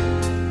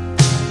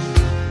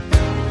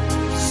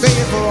 say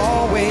it for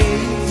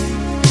always.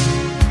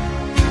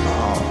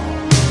 Oh,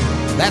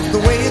 that's the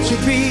way it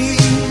should be.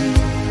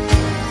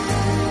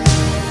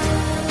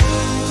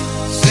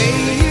 Say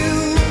you,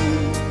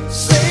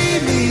 say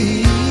me,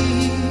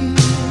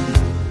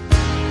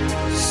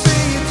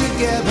 say it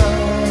together,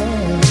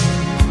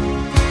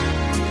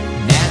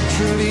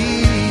 naturally.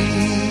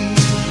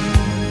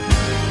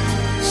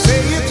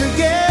 Say it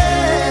together,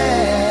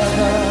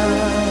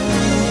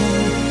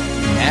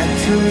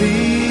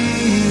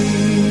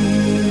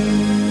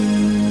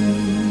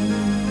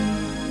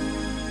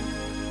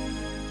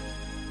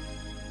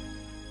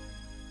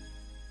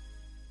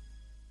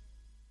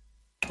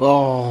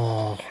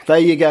 Oh, there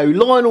you go.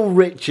 Lionel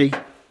Richie,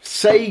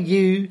 Say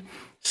You,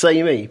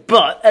 Say Me.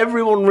 But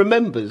everyone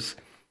remembers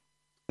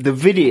the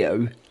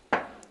video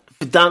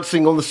for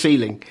Dancing on the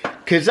Ceiling,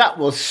 because that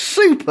was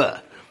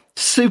super,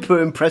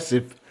 super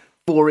impressive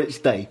for its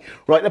day.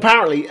 Right,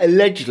 apparently,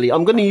 allegedly,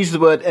 I'm going to use the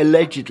word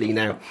allegedly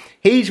now,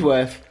 he's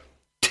worth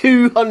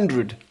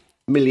 $200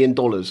 million.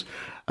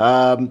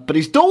 But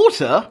his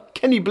daughter,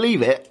 can you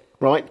believe it,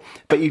 right?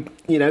 But, you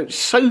know,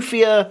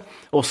 Sophia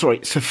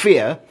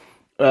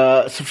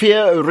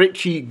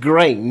Ritchie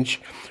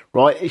Grange,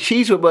 right?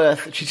 She's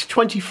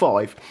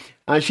 25,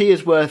 and she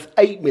is worth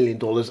 $8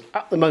 million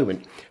at the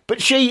moment.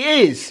 But she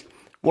is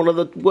one of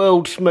the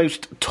world's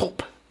most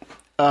top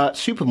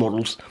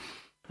supermodels.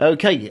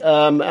 Okay,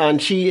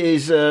 and she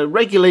is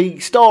regularly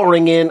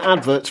starring in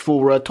adverts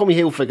for Tommy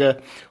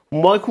Hilfiger,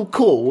 Michael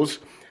Kors,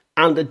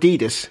 and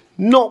Adidas.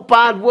 Not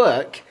bad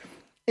work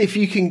if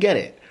you can get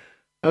it.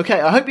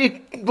 Okay, I hope you're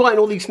writing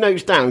all these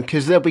notes down,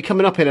 because they'll be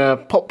coming up in a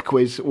pop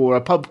quiz or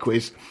a pub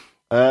quiz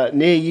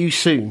near you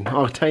soon.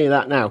 I'll tell you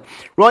that now.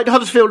 Right,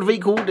 Huddersfield have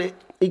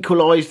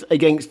equalised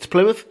against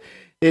Plymouth.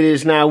 It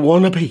is now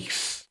 1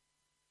 apiece.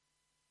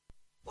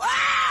 Wow,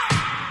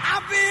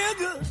 I feel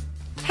good.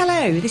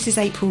 Hello, this is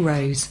April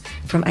Rose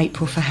from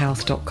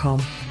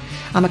aprilforhealth.com.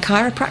 I'm a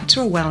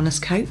chiropractor, a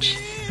wellness coach,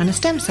 and a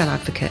stem cell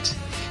advocate.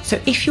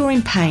 So if you're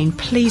in pain,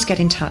 please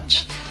get in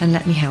touch and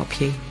let me help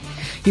you.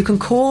 You can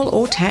call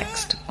or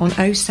text on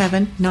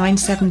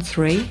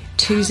 07973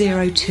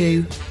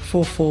 202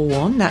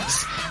 441.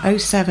 That's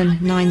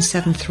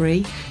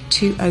 07973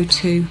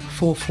 202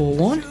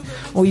 441.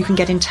 Or you can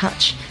get in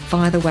touch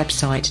via the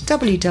website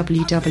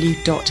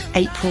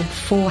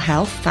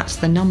www.april4health, that's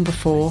the number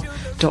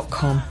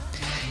 4.com.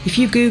 If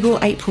you Google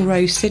April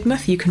Rose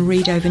Sidmouth, you can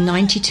read over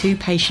 92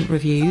 patient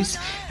reviews.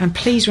 And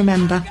please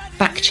remember,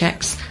 back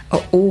checks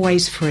are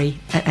always free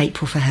at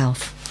April for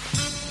Health.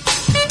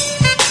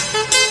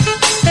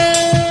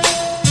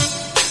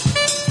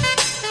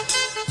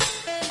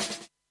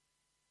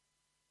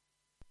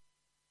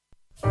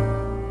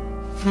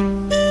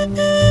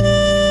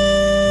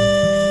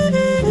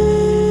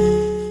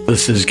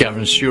 This is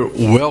Gavin Stewart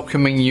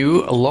welcoming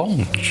you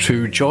along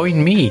to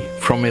join me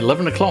from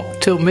 11 o'clock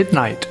till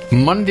midnight,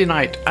 Monday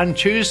night and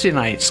Tuesday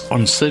nights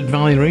on Sid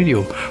Valley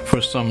Radio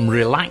for some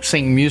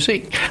relaxing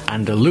music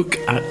and a look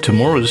at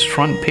tomorrow's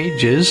front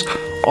pages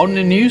on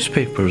the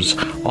newspapers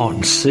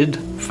on Sid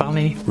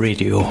Valley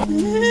Radio.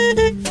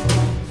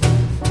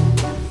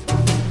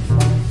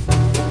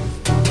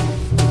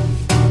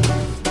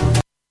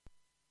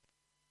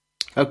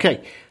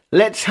 Okay,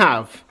 let's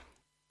have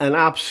an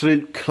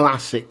absolute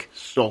classic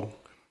song.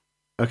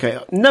 Okay,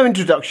 no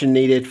introduction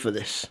needed for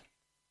this.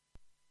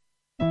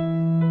 I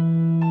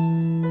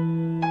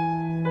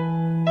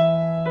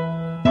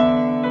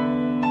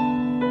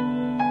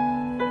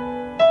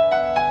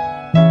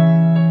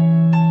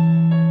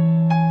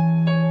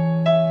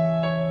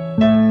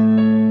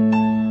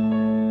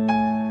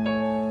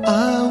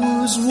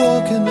was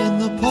walking in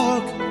the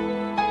park,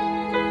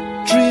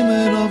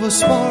 dreaming of a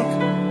spark,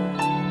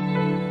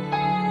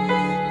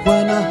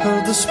 when I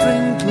heard the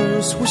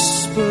sprinklers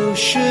whisper,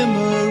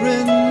 shimmer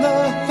in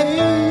the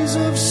haze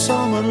of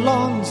summer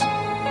lawns.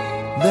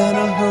 Then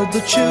I heard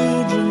the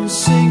children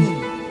singing,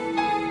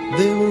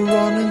 they were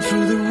running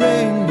through the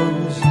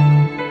rainbows.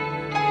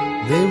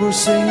 They were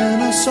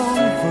singing a song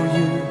for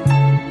you.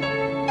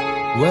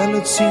 Well,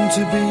 it seemed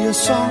to be a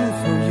song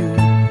for you,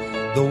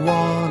 the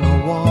one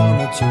I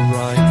wanted to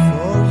write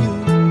for you.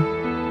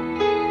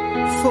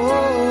 For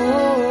you.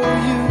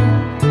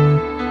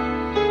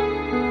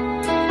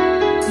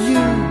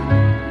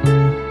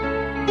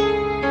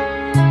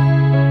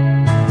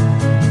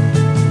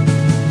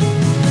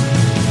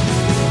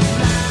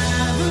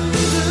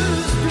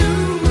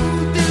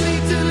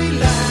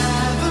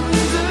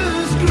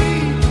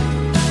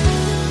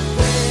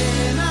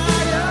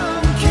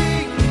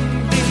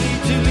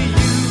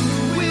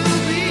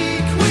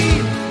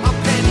 A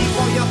penny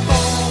for your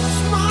thoughts,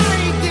 my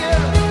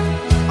dear.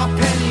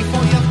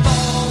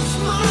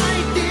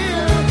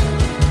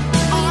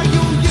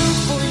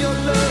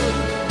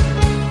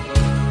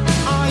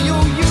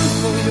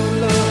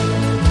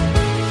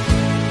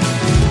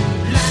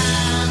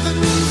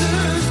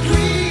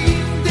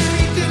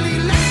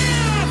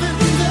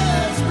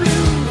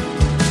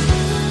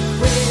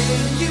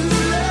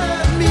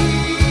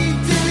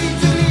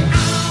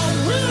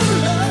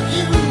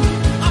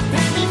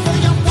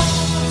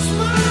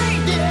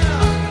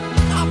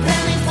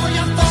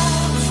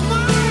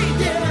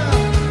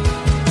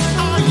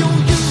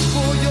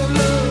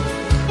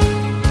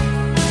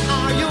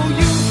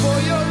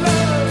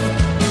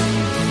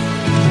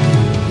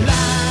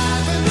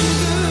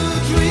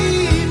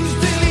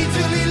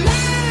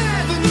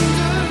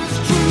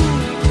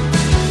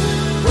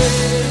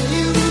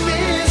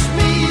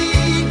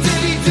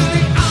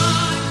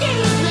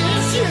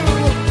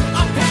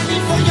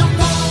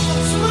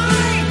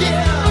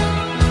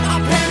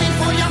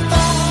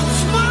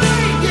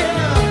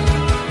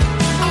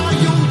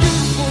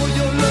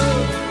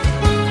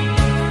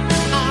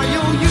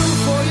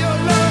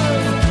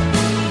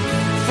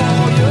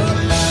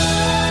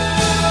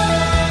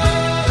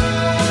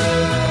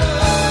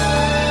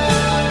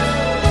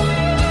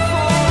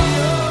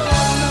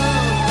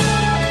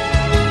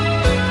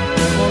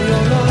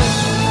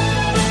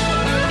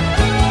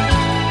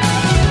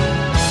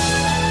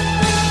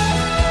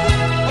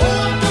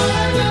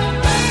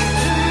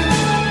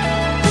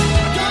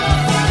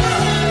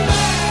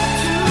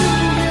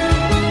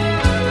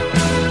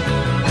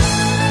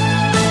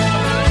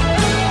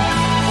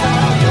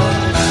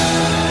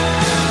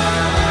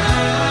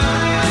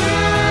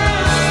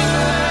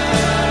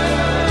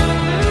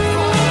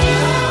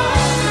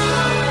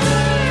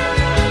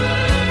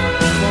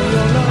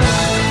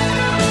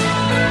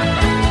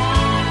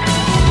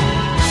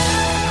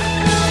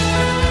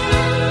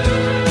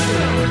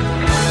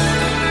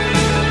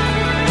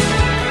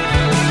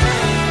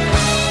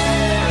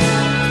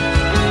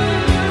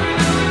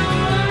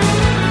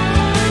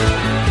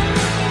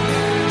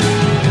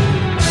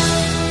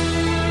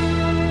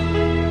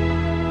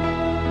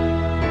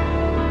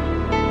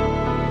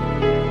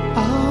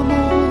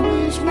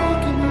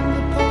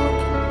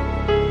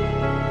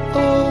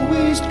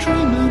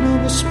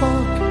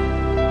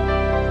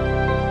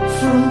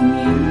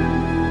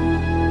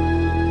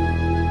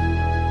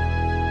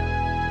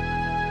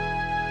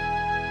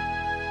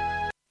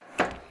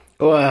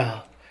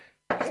 Wow.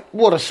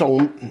 What a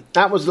song.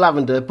 That was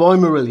Lavender by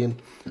Marillion.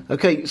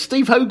 Okay,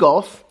 Steve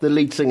Hogarth, the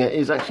lead singer,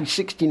 is actually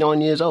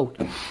 69 years old.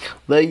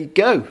 There you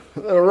go.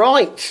 All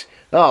right.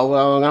 Oh,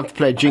 well, I'm going to have to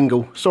play a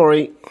jingle.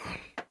 Sorry.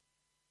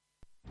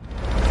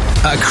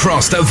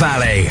 Across the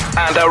valley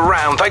and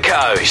around the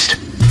coast.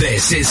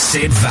 This is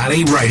Sid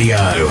Valley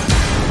Radio.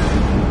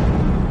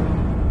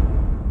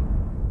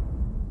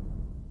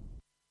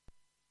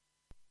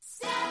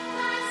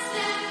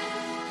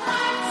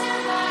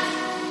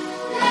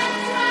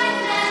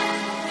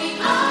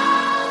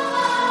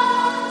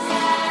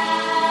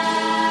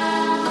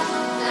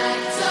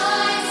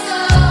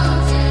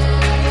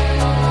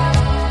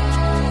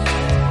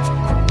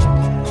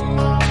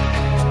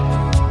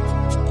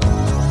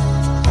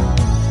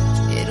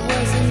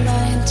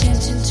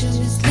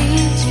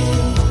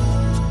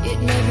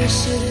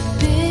 Should have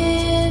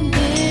been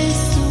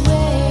this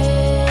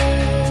way.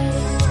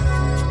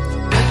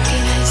 What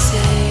can I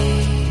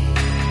say?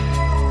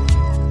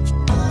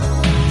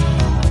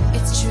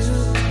 It's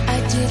true, I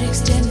did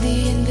extend the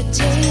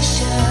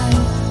invitation.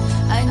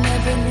 I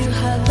never knew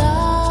how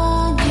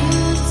long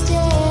you'd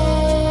stay.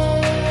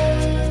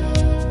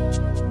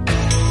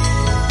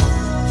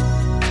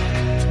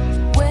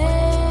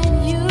 When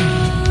you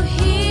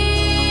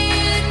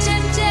hear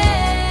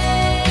temptation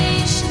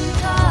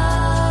come,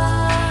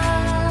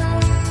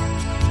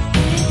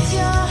 it's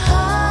your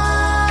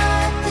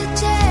heart that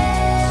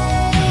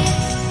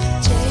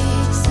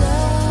takes the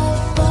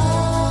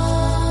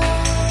fall.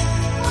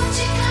 Won't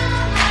you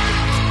come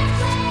back and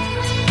play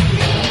with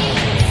me?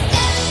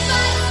 Step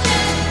by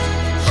step,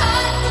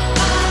 heart to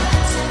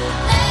heart,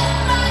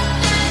 left, right,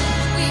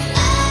 left, we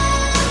all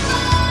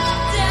fall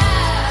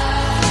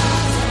down.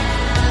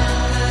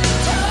 The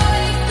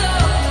toy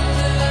soldier.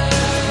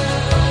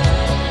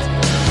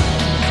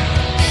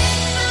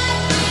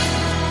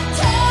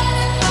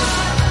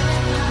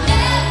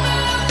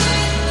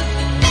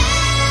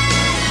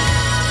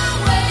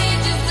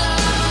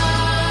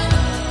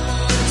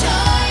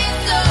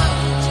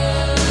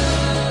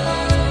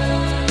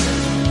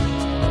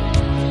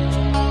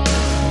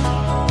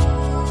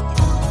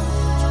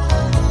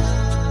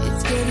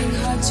 It's getting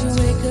hard to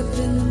wake up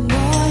in the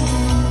morning.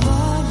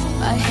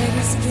 My head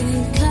is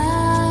spinning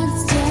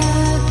constantly.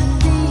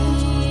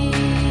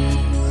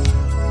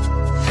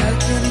 How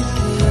can it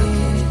be?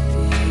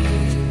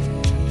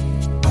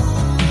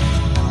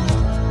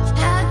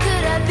 How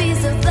could I be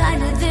so blind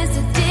to this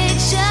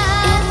addiction?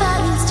 If I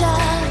don't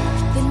stop,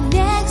 the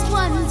next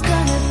one's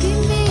gonna be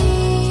me.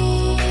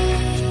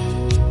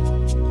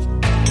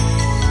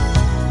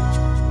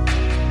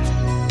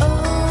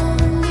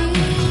 Only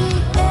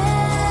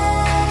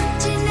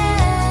emptiness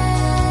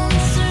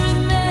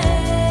remains.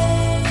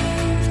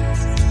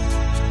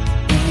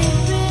 It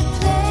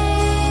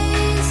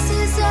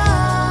replaces all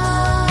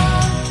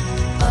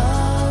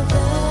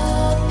the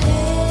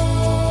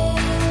pain.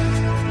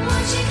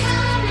 Won't you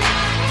come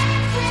out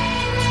and play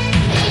with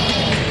me?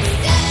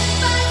 Step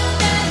by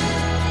step,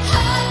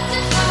 heart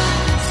to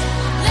heart,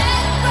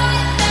 left,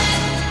 right,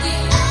 left, we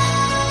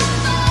all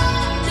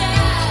fall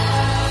down.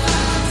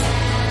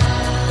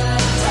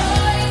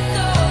 Toy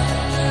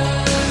soldier,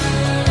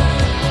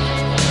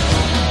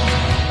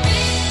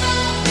 big by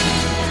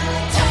big,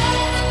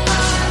 torn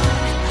apart,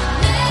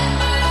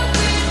 never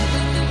win,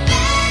 the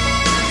battle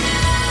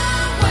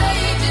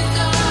wages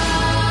on.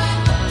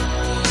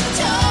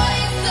 Toy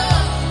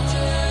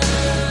soldier.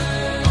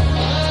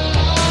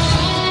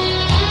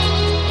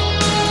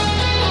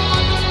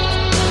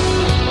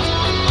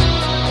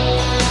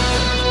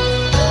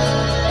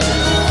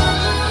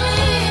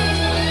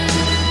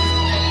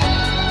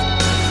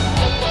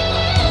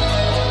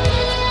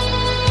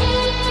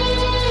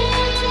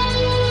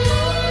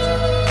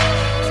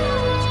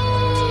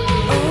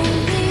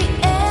 Only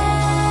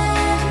emptiness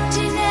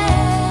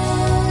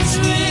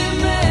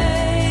remains.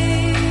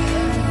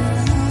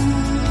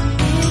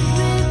 It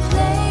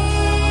replaces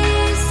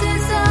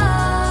all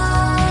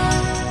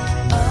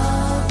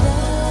the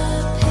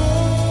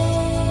pain.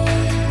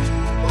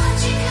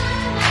 Won't you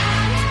come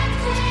out and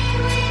play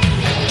with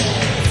me?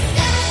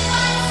 Step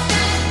by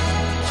step,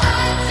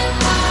 heart to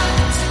heart,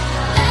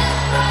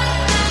 left, right,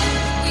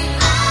 left, we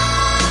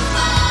all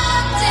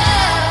fall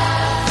down.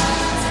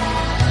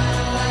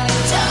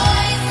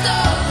 Toy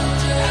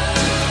soldier,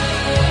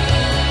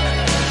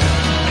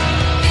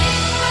 big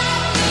by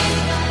big,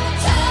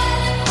 torn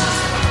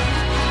apart,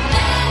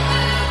 never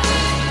win,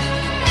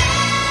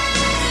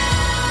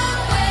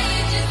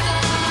 wages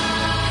on.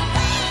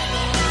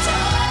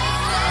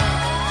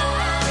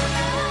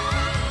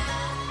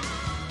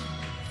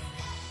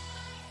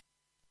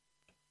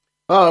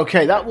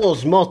 Okay, that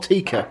was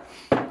Martika.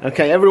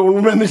 Okay, everyone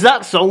remembers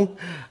that song.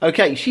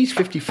 Okay, she's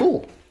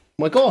 54.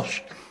 My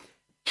gosh.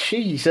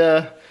 She's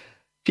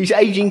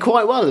aging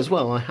quite well as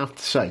well, I have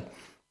to say.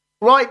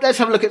 Right, let's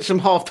have a look at some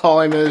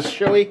half-timers,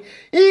 shall we?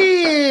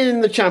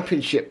 In the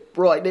Championship.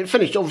 Right, it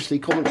finished, obviously,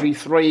 Coventry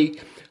 3,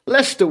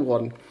 Leicester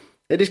 1.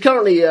 It is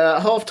currently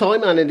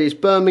half-time, and it is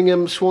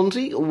Birmingham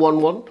Swansea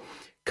 1-1.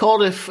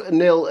 Cardiff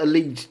 0,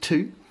 Leeds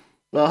 2.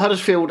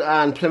 Huddersfield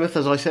and Plymouth,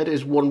 as I said,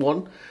 is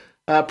 1-1.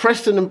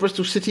 Preston and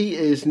Bristol City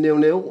is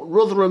 0-0.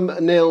 Rotherham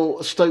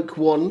 0, Stoke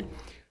 1.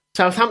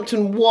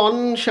 Southampton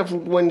 1,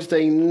 Sheffield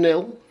Wednesday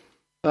 0.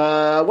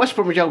 West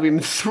Bromwich Albion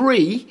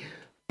 3,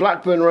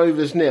 Blackburn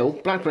Rovers 0.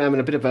 Blackburn having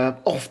a bit of an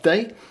off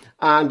day.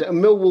 And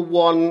Millwall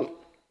 1,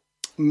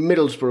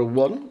 Middlesbrough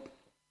 1.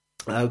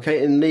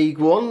 Okay, in League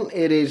 1,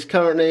 it is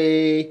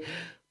currently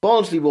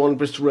Barnsley 1,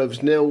 Bristol Rovers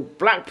 0.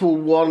 Blackpool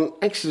 1,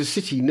 Exeter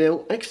City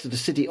 0. Exeter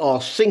City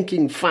are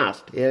sinking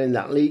fast here in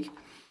that league.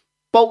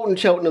 Bolton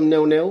Cheltenham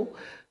 0-0.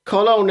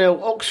 Carlisle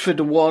 0, Oxford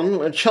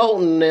 1.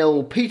 Charlton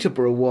 0,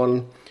 Peterborough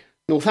 1.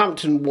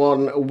 Northampton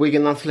 1,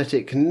 Wigan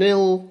Athletic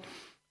 0.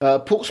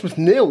 Portsmouth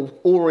 0,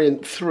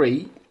 Orient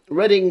 3.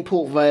 Reading,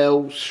 Port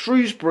Vale,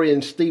 Shrewsbury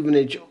and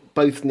Stevenage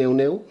both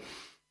 0-0.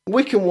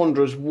 Wycombe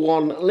Wanderers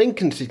 1,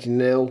 Lincoln City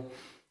 0.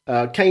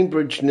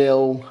 Cambridge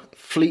 0,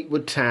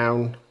 Fleetwood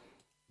Town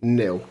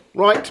 0.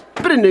 Right,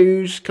 bit of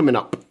news coming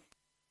up.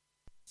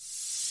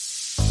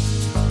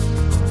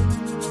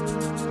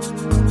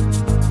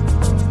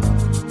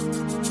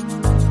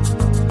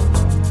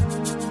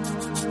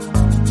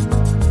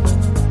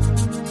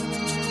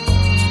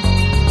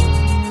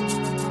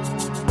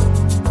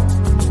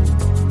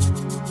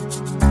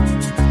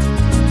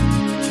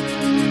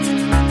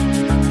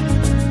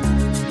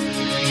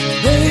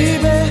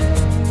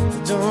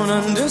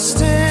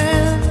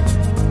 Understand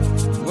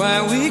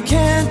why we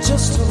can't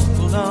just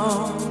hold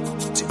on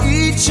to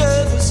each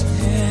other's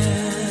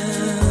hands.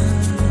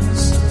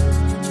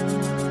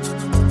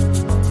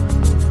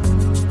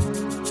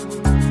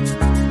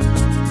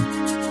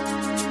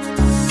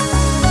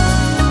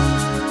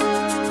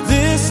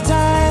 This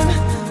time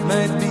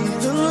might be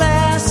the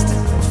last I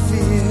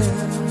fear,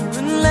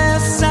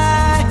 unless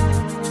I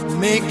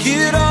make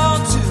it all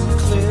too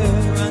clear.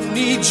 I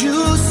need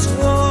you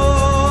so.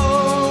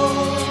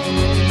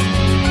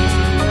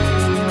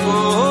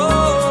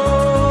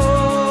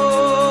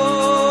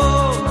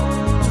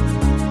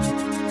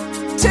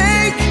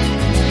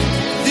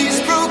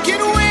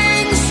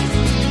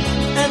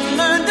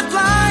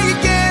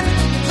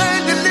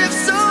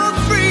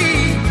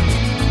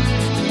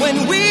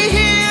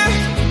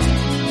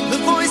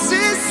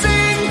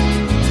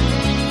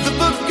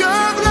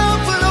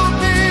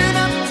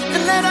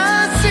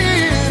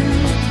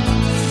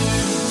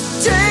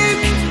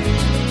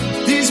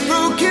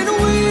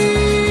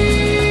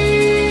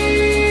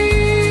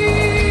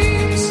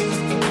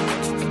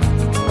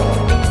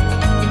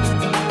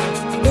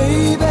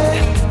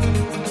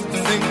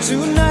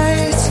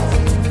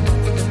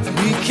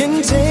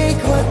 Can take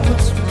what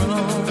was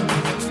wrong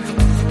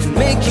and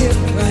make it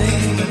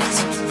right.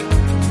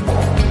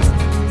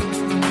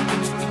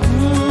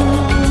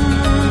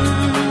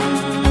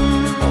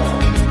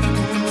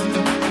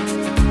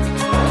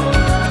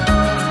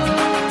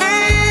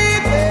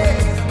 Baby,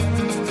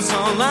 that's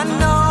all I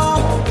know.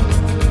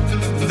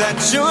 That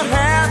you're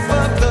half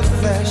of the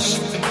flesh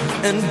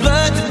and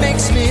blood that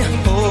makes me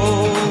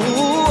whole.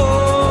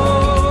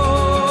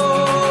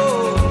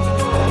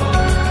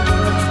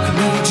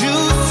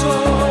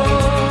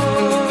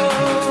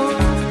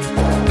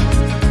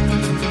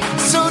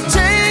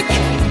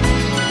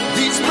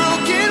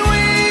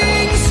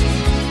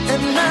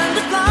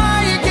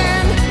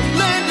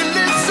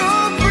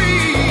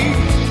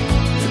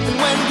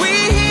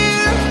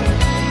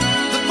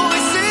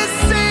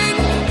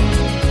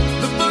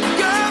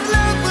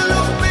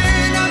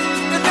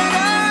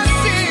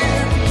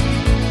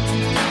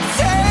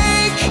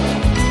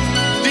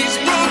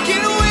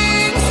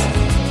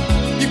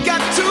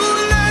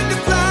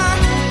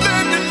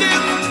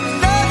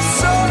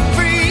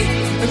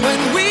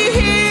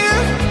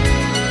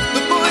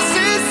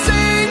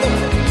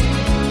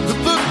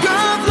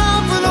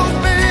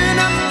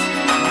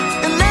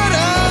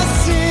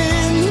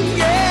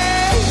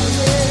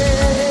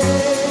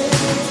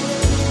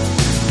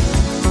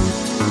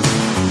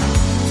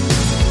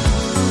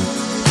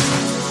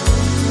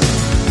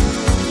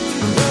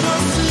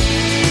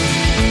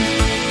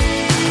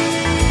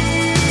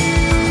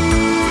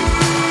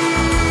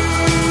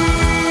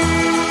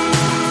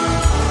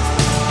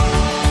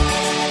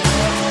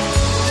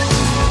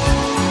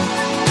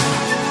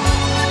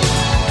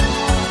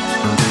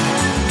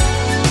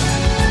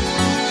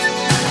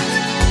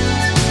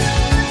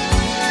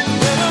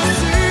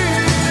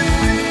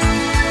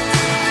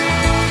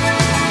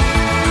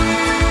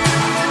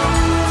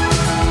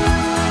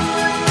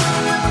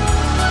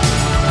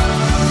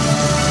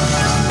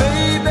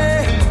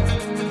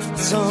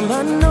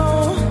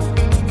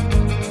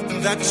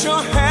 That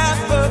you're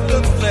half of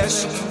the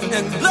flesh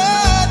and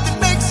blood that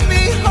makes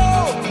me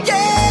whole.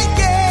 Yeah,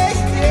 yeah,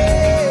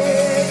 yeah.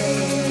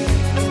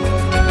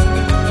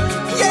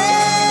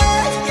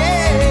 Yeah,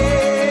 yeah.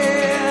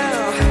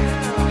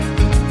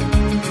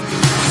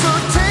 So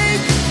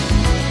take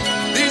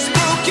these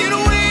broken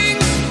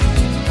wings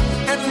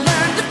and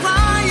learn to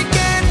fly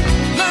again.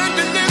 Learn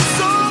to live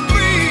so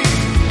free.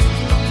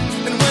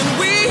 And when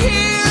we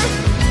hear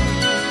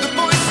the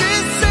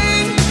voices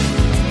sing,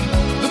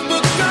 the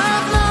book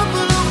of love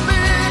will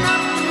open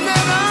up and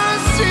let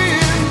us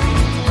in.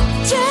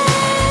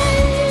 Take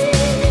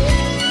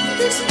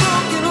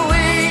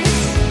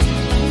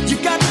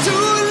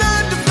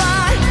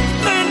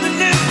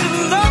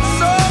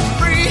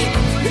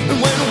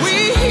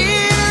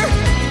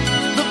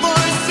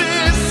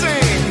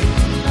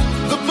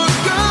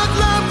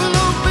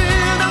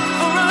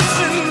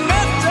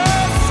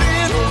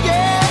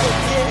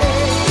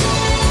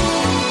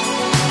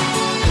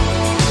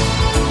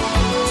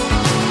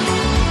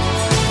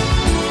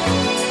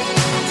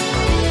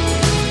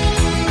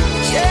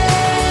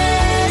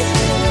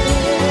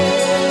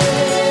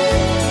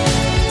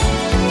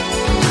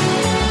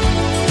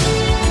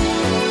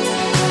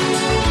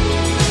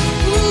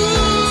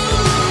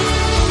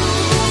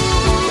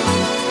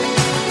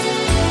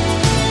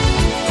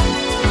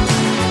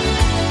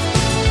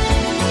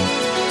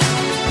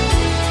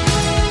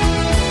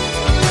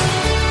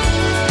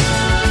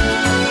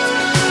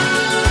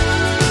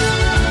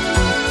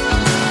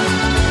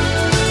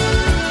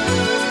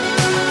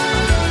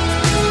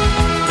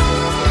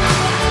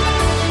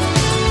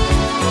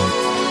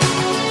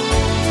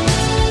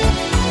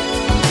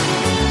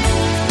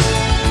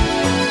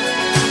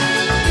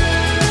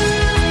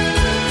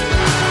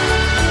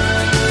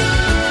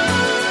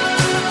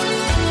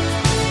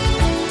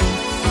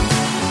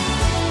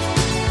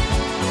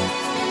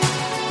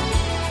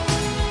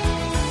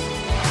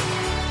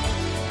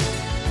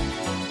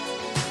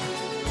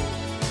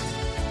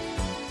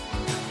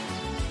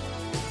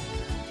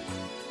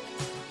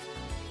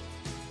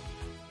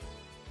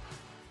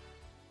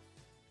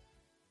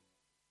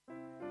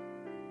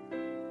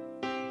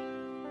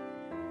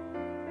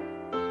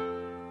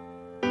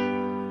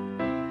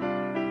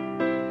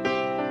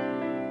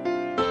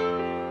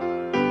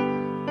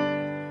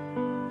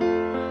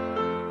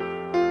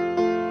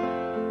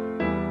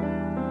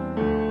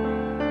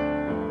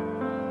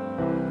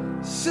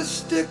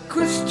Sister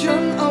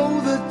Christian,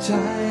 oh, the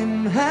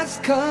time has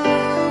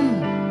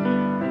come,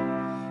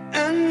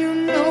 and you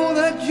know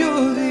that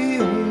you're the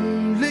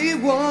only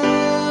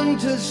one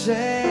to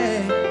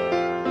say,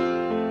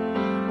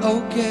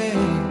 okay.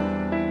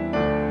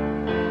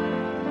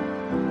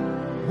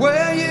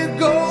 Where you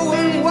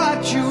going,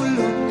 what you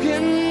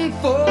looking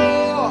for?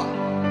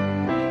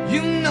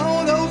 You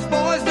know those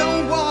boys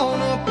don't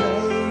wanna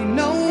play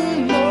no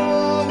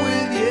more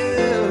with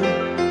you.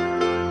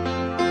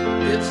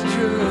 It's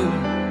true.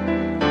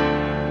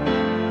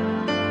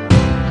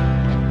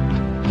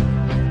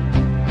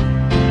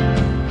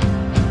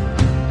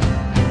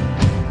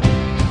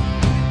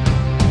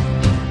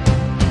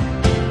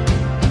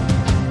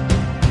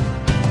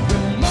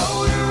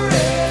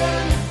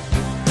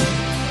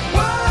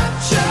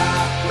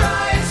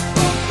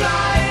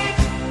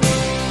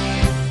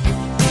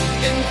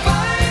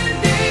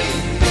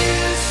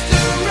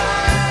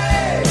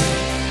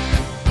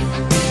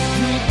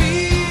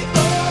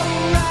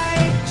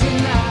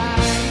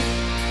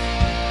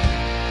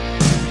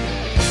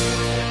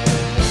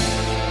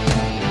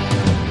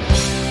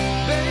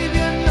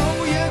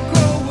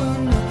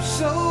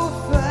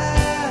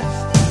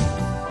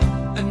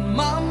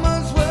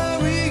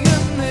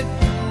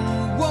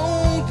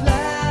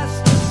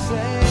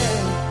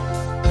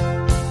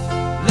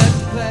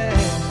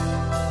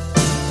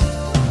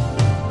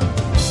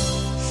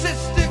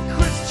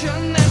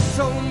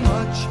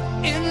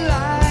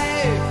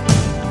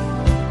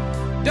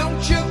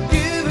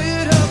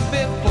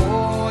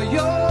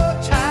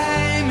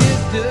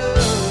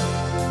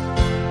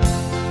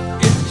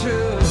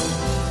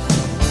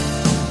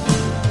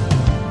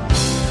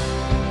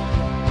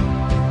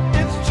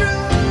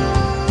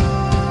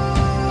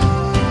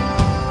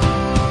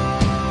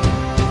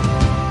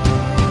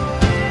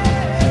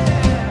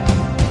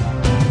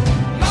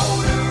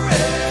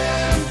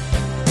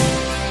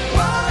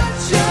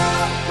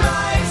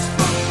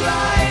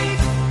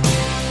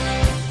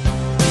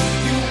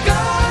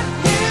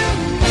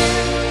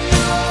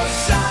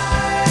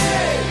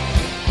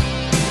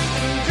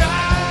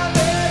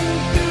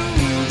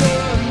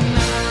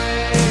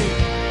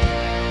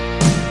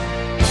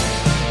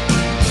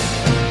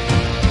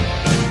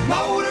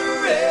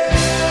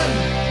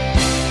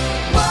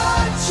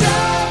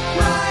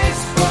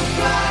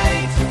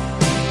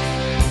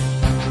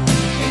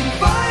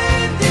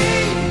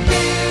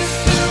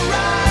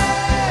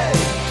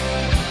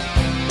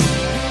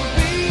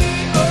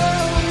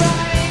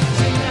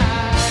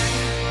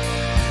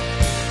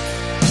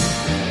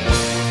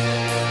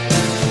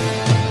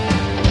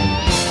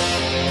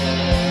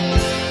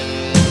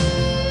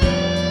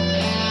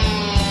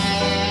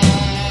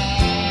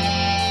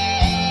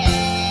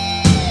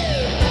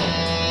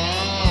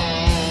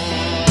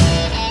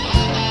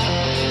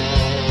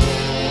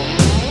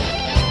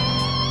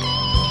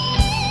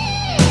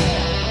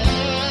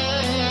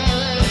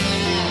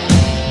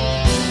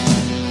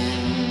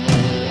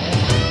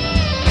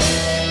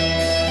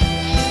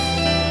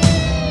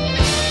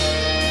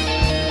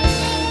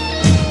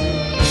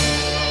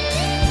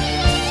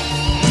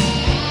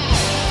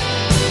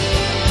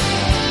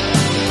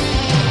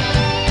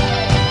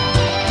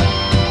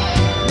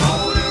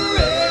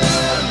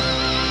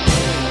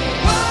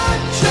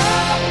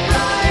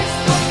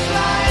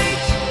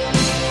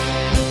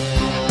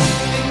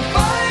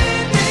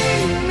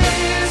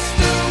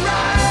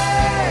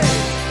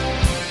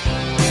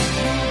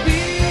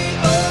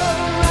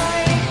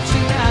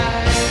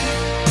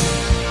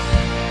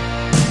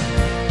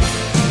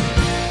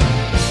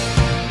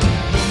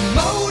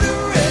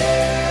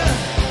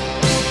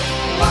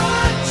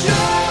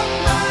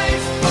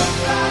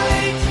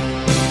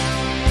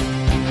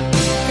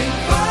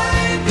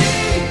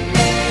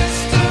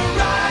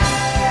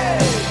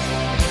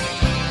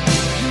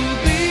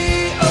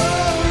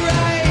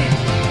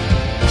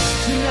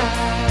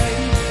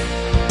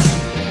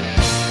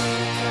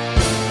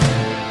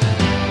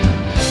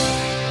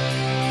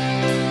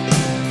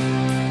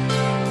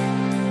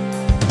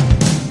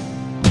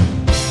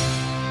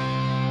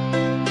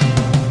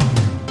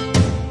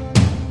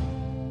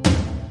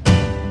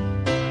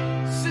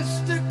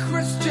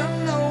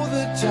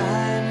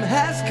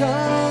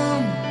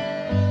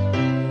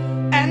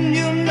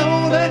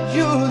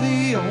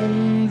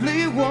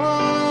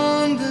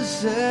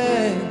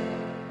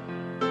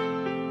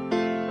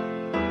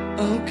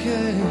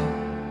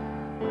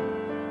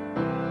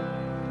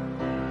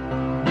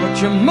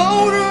 You're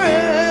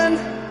motoring,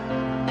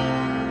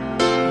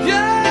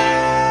 yeah,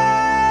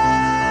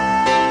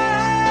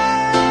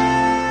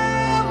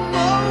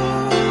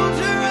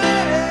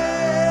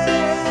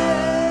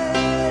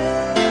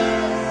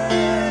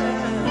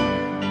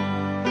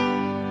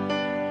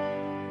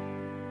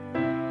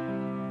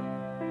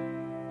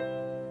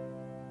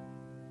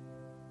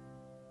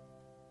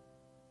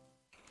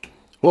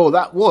 Well,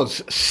 that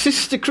was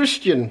Sister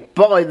Christian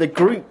by the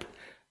group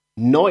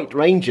Night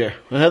Ranger.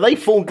 They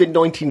formed in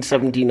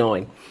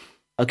 1979.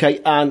 Okay,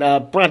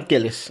 and Brad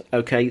Gillis,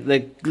 okay,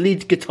 the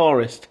lead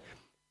guitarist.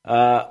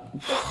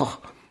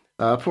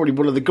 Probably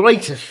one of the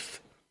greatest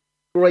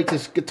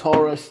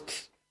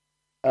guitarists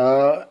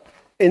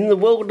in the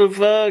world of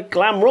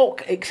glam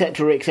rock,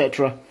 etc.,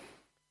 etc.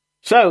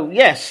 So,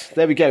 yes,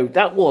 there we go.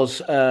 That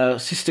was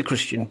Sister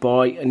Christian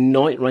by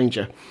Night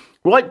Ranger.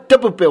 Right,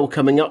 double bill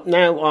coming up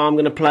now. I'm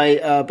going to play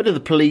a bit of The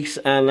Police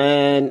and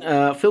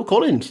then Phil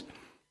Collins.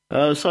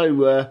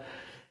 So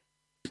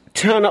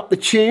turn up the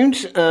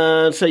tunes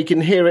so you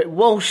can hear it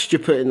whilst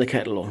you're putting the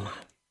kettle on.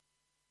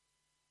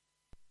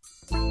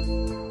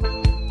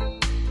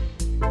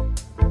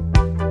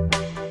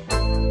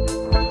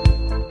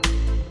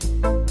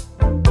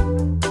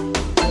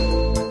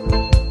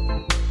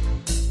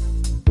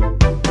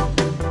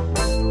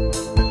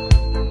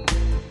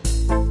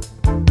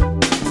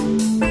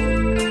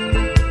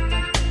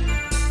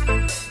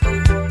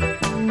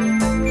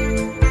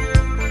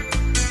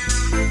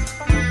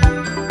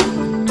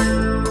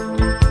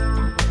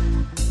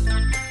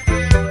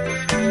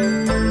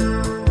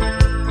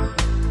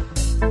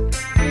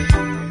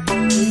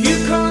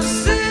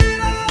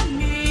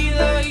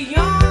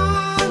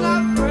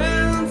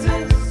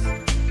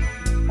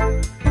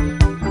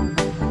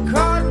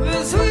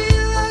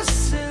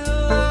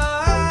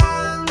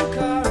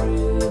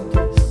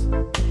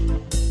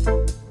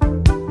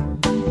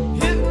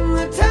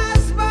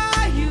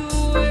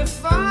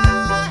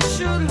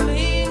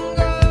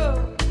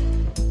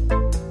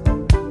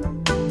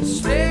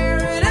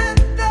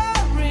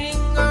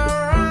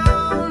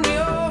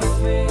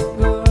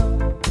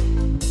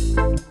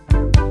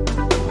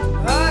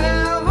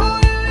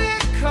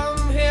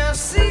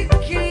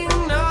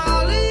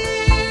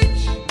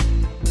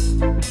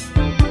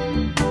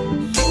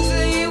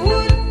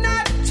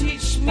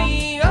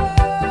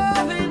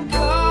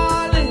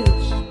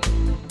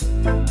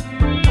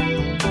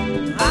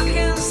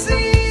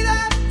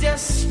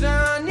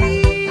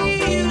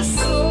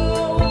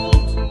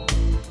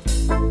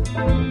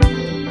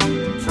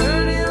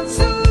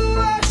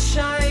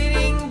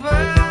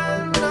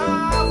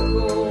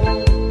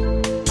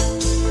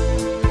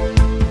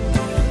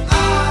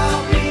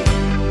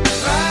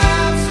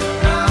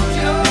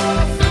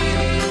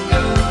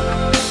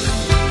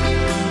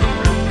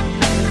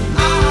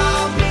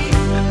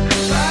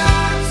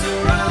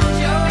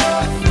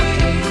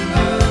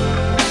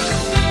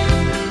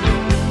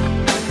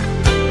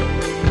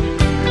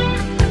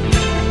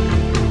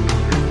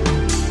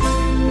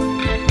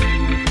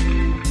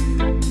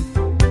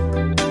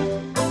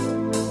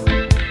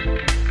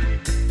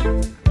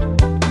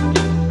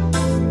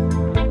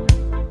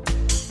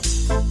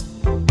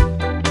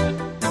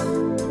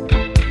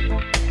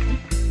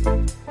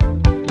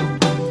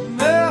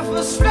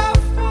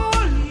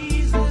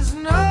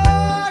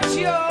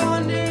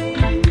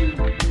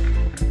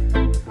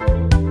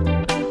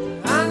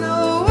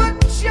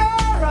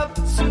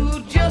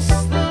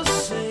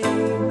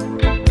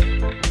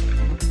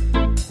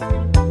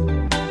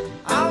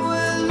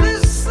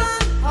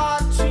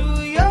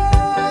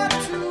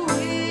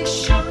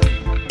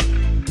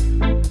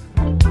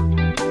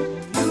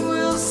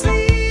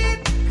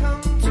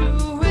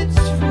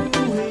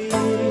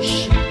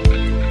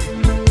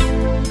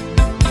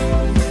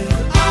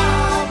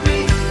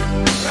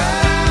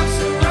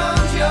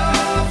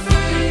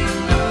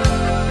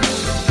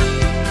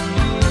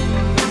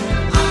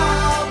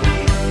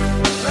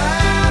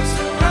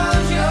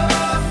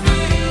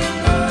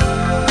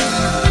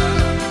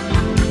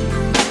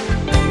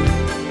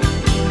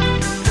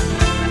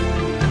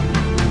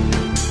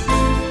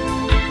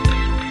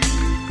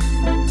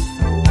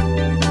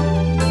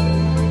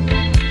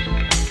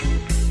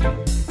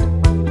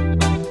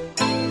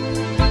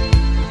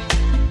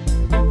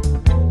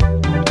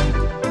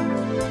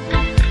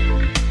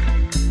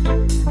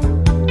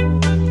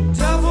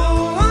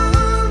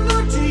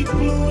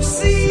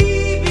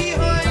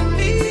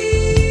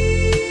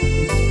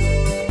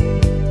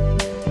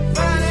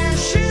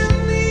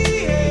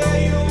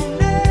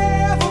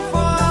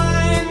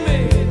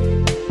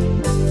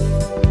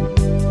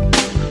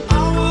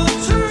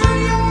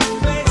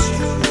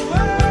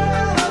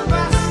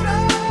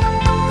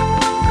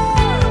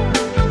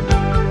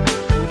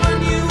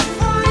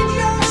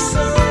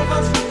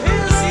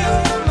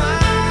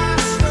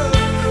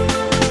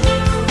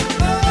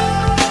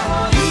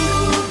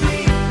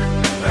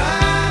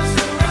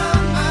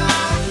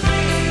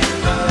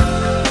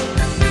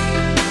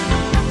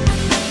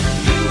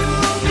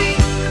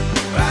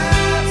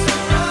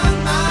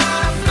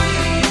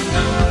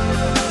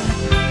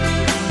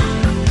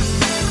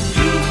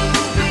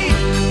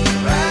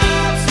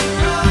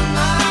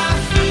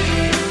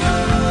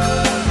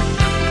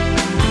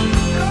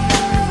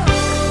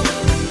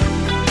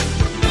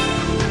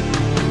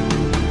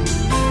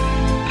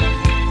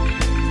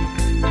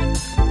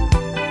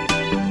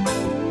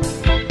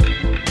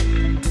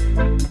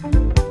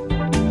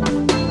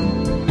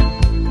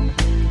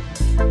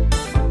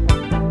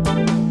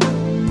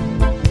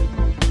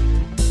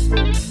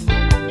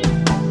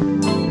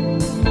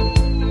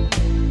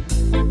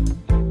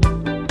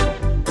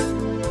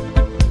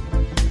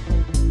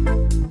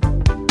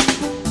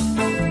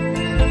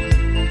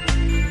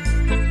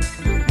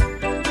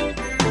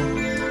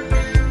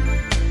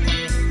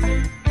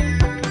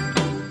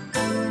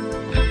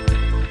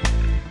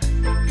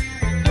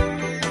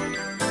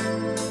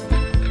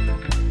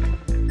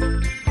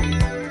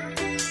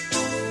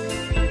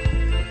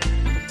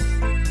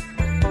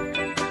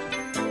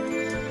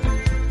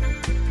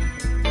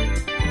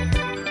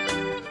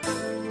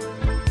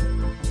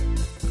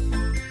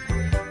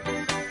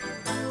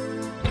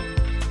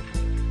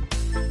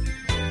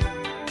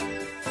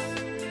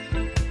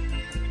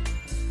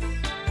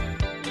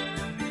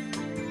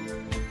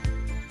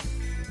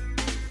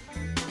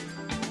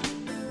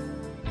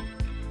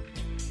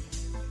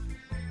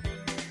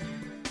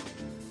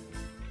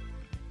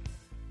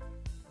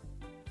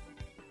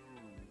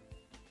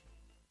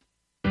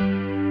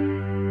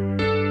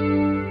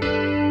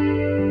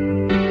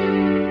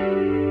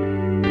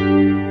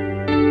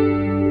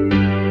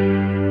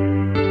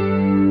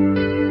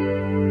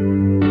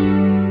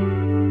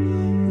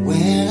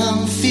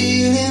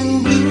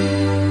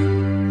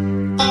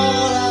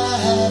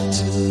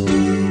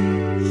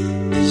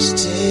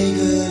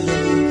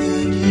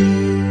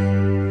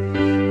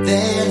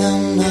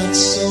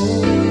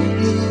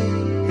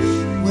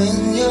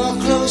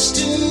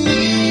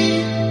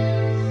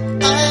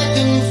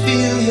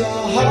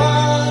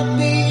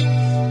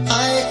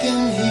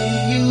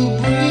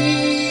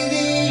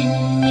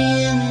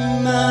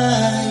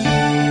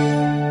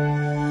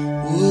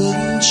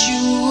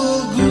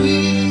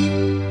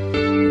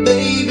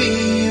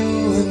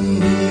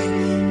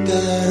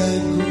 a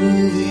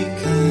groovy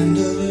kind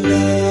of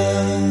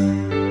love.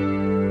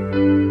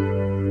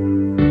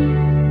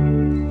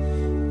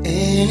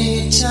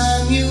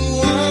 Anytime you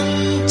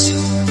want to,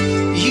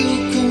 you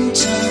can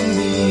turn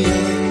me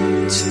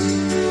on to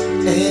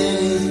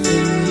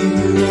anything you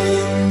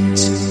want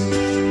to,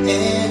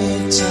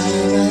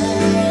 anytime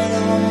at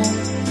all.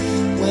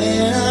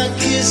 When I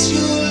kiss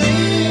your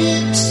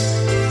lips,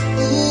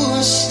 ooh, I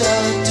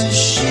start to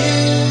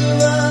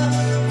shiver.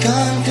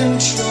 Can't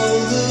control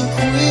the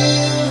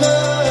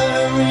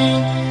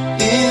quivering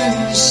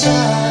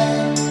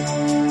inside.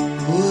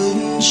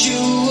 Wouldn't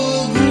you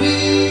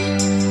agree,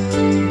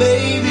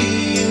 baby?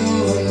 You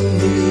and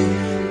me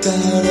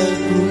got a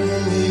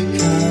groovy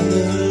kind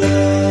of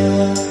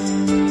love.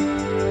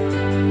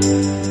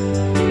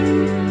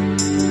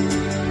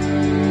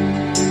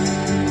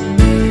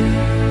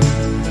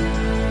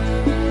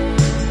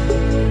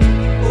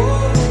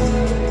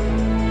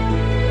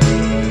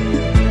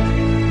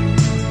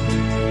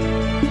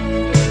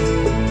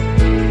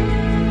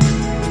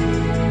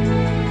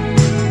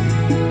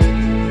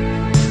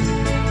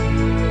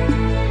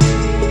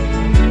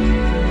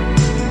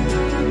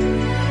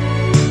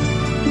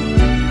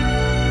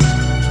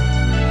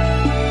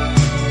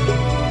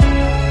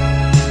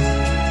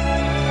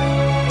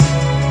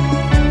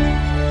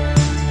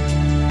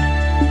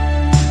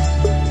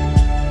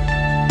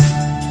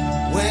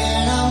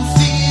 When I'm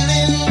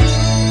feeling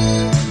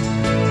blue,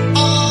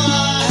 all I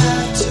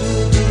have to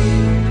do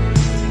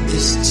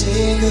is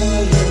take a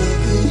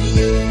look at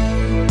you.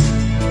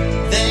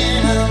 Then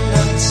I'm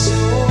not so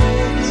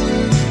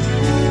blue.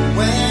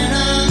 When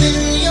I'm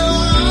in your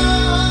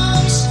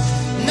arms,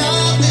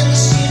 nothing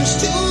seems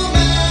to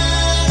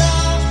matter.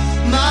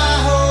 My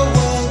whole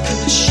world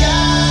could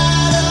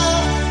shatter.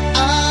 I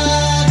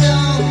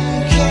don't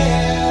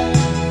care.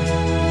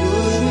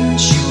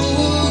 Wouldn't you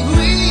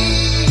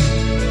agree?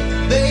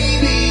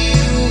 Baby,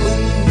 you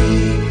and me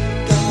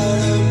got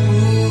a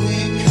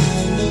groovy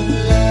kind of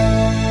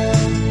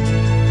love.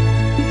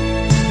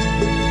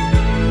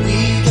 We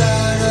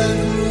got a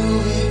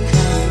groovy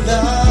kind of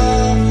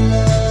love.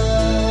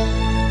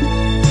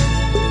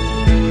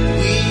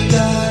 We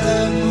got a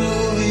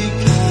groovy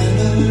kind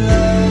of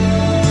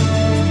love.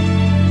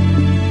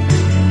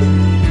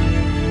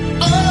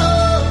 Oh,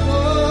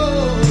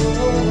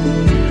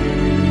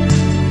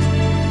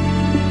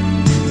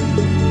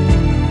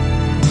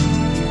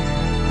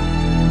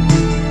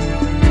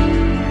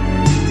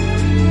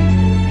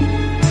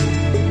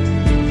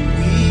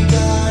 we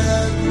got a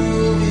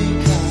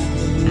groovy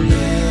kind of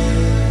love.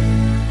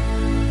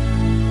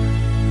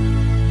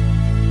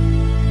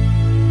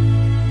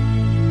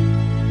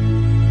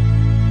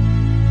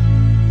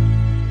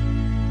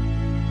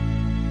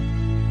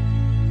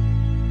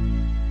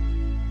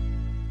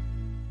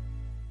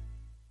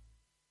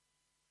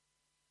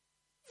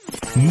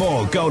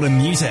 More golden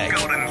music.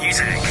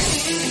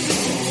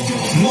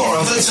 More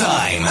of the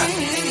time.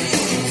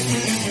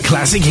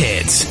 Classic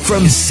hits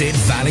from Sid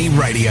Valley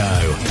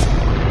Radio.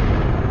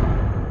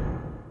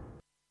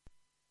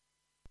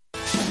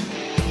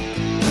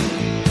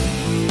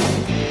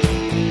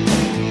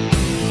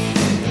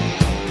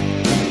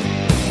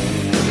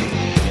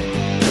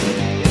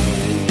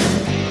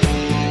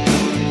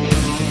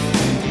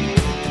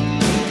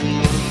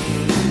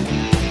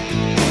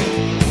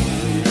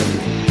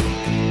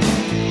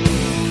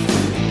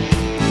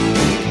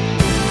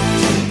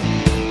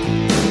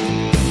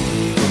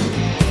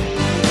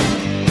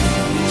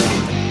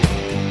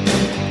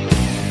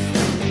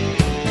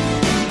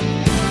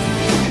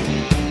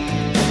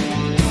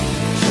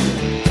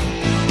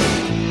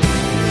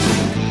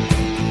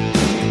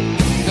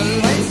 The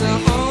lights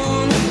are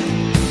on,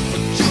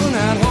 but you're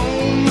not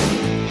home.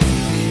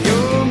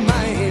 You're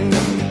mine,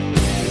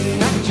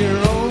 not your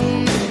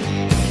own.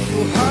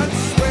 Your heart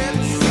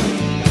sweats,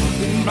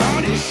 your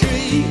body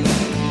shakes.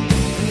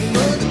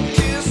 Another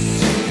kiss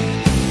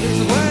is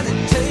what it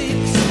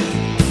takes.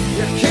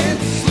 You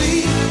can't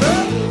sleep,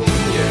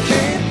 you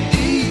can't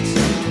eat.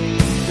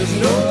 There's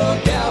no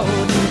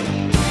doubt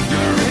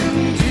you're in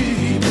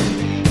deep.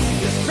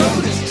 Your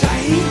throat is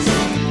tight,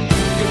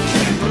 you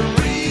can't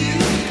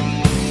breathe.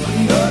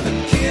 Another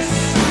kiss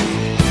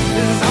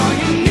is all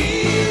you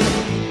need.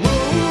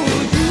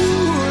 Would you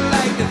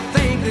like to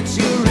think that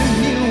you're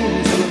immune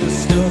to the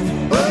stuff?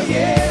 Oh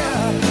yeah.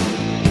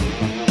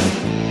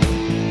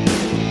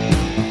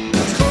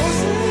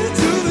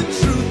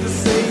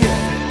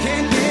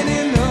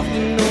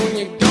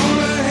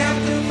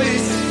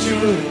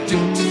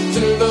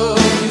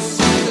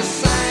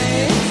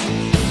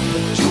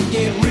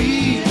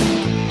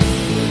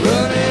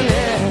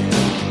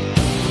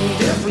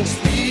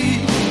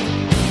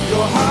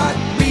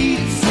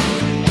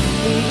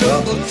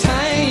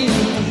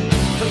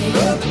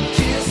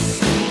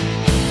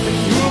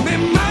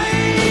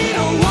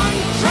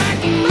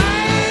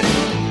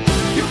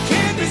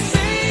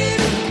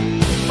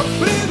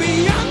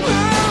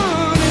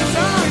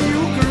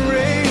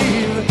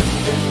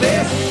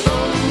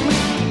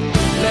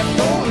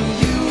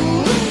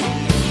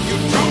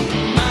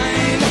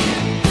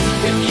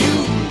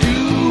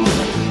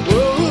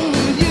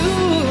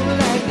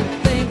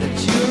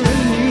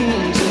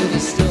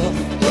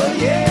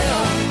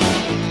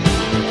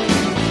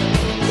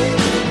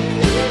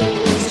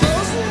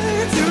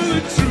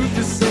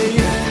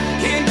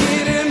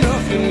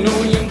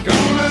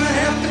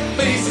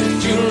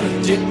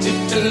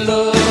 to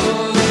love.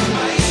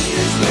 Might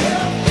as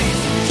well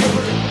face it,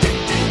 you're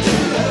addicted to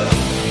love.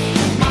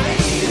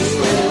 Might as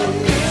well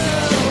face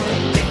it, you're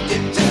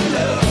addicted to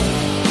love.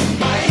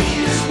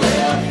 Might as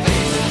well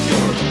face it,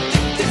 you're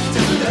addicted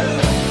to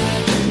love.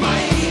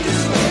 Might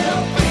as well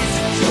face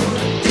it, you're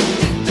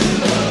addicted to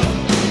love.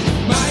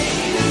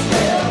 Might as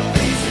well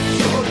face it,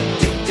 you're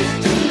addicted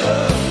to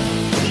love.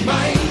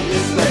 Might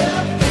as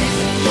well face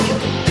it, you're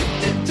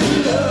addicted to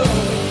love.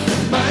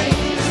 Might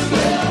as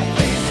well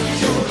face it,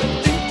 you're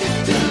addicted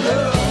to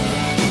love.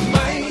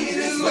 Might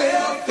as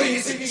well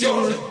face it,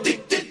 you're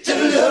addicted to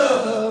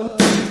love.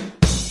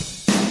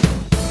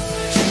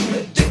 You're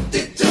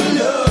addicted to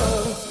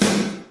love.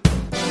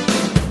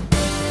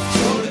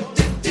 You're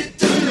addicted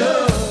to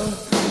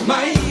love.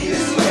 Might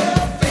as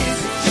well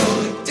face it,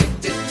 you're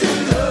addicted to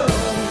love.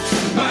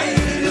 Might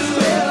as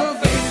well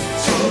face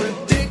it, you're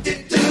addicted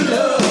to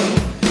love.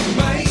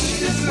 Might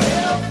as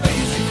well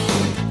face it.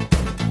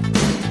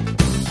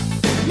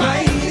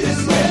 Might as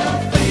well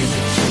face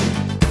it.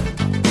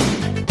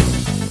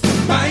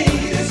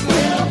 Might as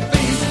well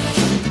face it.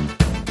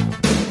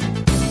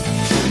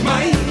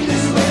 Might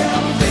as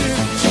well face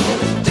it, you're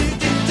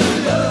addicted to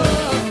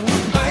love.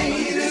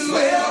 Might as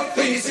well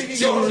face it,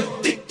 you're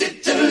addicted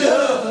to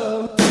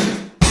love.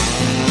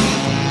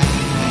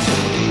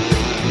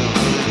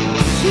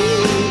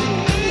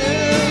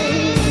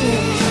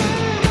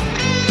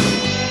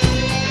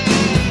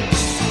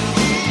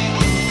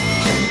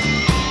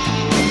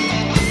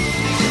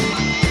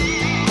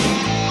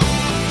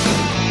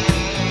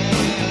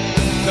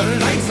 The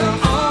lights are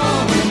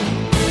on,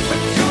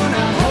 but you're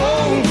not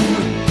home.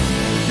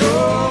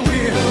 Your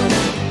will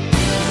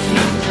is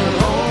not your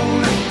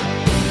own.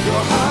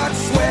 Your heart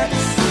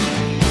sweats,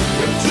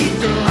 your teeth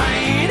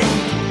grind.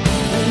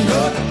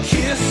 Another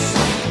kiss,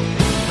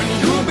 and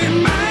you'll be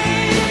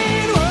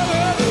mine.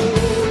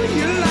 Whoa,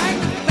 you like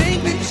to think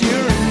that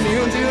you're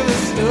immune to the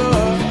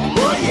stuff.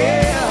 Oh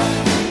yeah.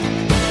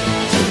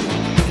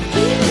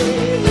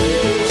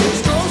 Just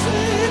closer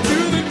to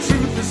the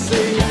truth to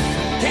say,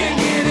 can't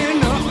get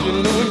enough. You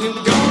know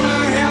you're gonna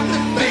have to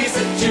face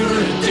it. You're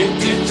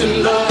addicted to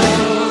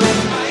love.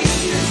 Might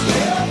as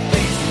well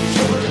face it.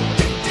 You're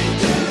addicted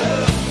to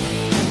love.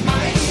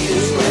 Might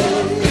as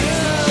well face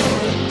it.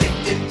 You're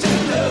addicted to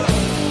love.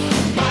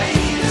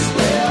 Might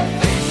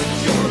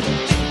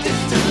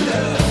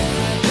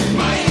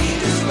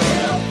as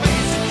well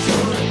face it.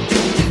 You're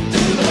addicted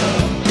to love.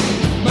 Might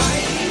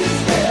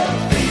as well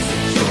face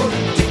it. You're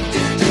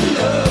addicted to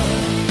love.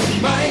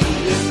 Might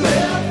as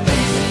well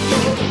face it.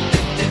 You're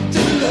addicted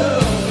to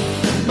love.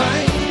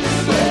 Might as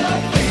well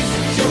face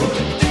it. You're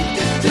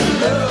addicted to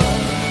love.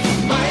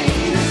 Might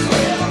as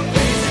well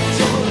face it.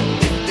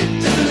 You're addicted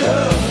to love.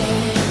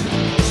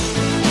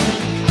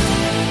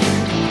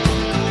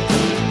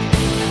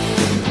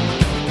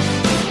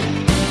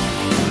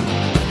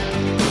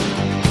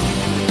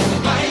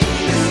 Might as well face it. You're addicted to love. Might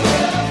as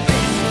well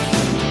face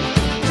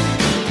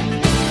it.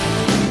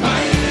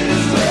 Might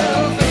as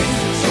well face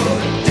it. You're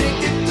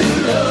addicted to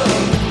love.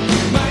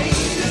 Might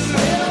as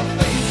well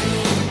face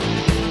it.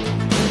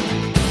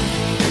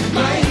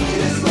 Might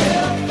as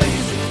well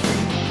face it.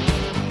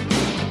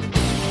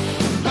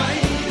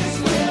 Might as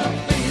well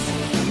face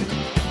it.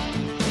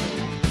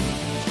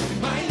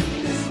 Might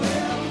as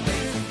well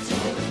face it.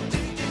 You're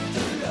addicted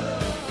to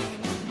love.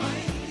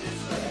 Might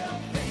as well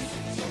face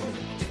it. You're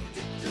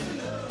addicted to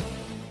love.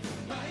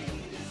 Might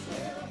as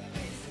well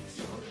face it.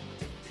 You're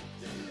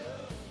addicted to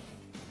love.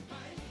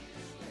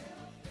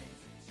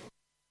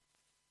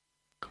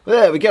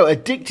 There we go.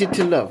 Addicted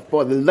to Love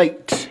by the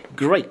late,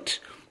 great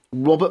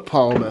Robert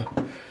Palmer.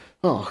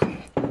 Oh,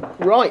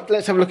 right.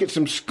 Let's have a look at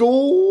some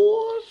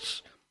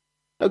scores.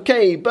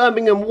 Okay,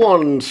 Birmingham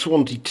 1,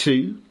 Swansea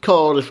 2,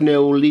 Cardiff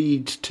 0,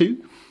 Leeds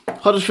 2,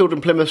 Huddersfield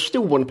and Plymouth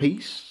still one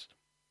piece,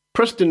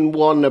 Preston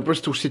 1,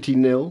 Bristol City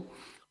 0,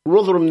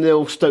 Rotherham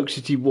 0, Stoke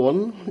City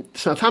 1,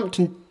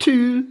 Southampton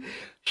 2,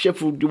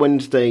 Sheffield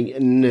Wednesday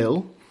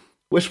 0,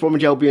 West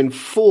Bromwich Albion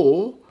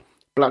 4,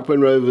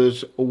 Blackburn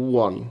Rovers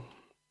 1,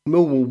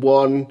 Millwall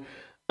 1,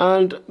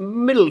 and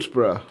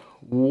Middlesbrough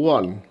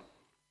 1.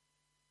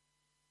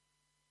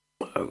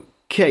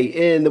 Okay,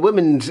 in the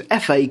Women's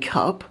FA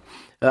Cup,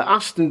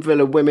 Aston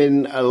Villa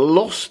women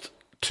lost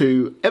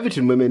to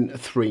Everton women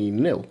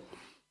 3-0.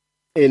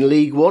 In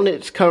League One,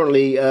 it's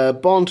currently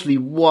Barnsley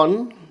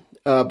 1,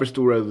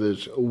 Bristol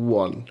Rovers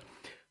 1.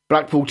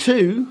 Blackpool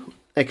 2,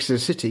 Exeter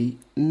City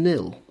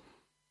 0.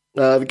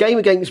 The game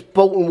against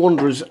Bolton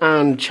Wanderers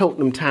and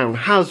Cheltenham Town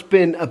has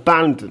been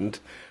abandoned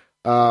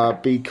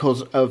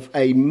because of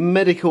a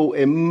medical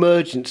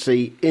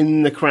emergency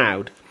in the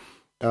crowd.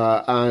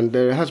 And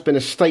there has been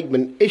a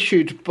statement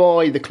issued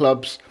by the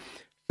clubs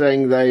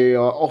saying they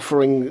are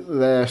offering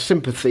their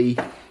sympathy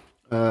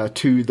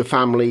to the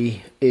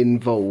family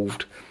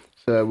involved.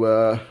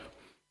 So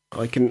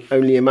I can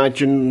only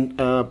imagine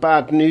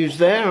bad news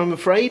there, I'm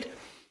afraid.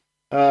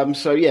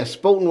 So yes,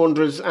 Bolton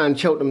Wanderers and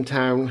Cheltenham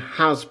Town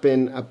has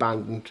been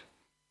abandoned.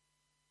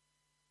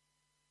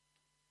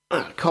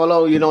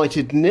 Carlisle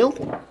United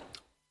 0,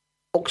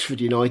 Oxford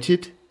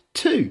United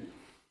 2.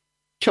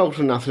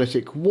 Charlton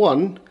Athletic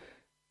 1,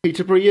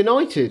 Peterborough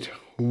United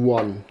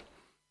 1,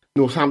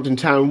 Northampton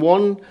Town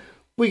 1,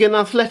 Wigan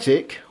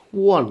Athletic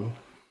 1,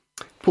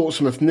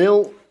 Portsmouth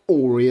 0,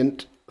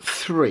 Orient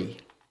 3.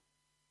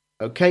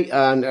 Okay,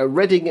 and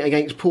Reading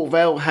against Port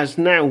Vale has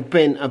now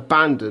been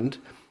abandoned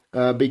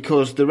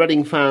because the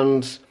Reading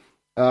fans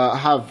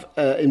have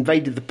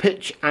invaded the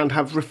pitch and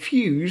have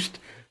refused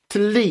to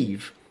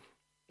leave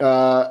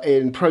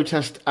in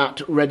protest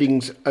at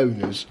Reading's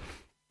owners.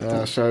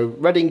 So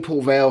Reading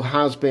Port Vale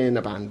has been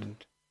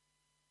abandoned.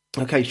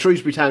 Okay,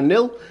 Shrewsbury Town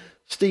 0,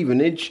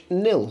 Stevenage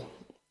 0,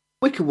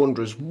 Wicker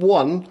Wanderers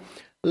 1,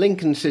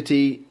 Lincoln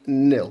City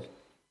 0,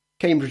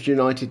 Cambridge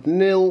United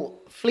 0,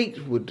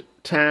 Fleetwood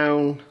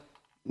Town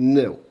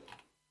 0.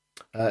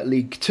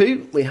 League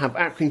 2, we have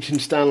Accrington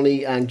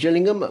Stanley and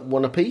Gillingham at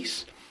 1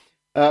 apiece.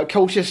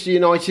 Colchester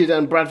United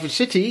and Bradford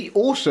City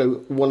also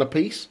 1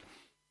 apiece.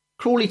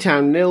 Crawley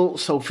Town 0,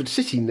 Salford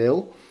City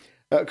 0.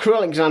 Crewe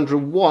Alexandra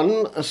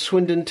 1,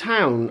 Swindon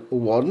Town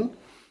 1.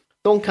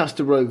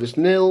 Doncaster Rovers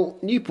 0,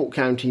 Newport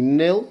County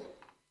 0.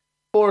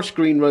 Forest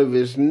Green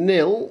Rovers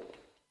 0,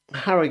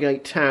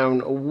 Harrogate Town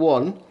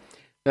 1.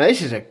 Now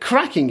this is a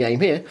cracking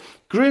game here.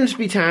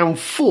 Grimsby Town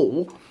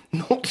 4,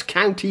 Notts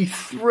County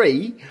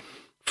 3.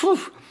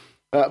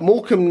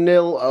 Morecambe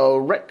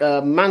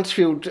 0,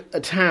 Mansfield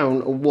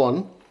Town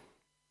 1.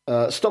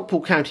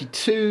 Stockport County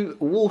 2,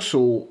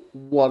 Walsall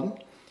 1.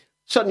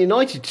 Sutton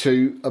United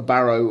 2,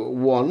 Barrow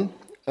 1.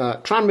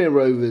 Tranmere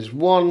Rovers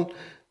 1.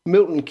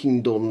 Milton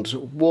Keynes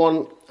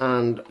 1.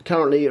 And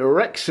currently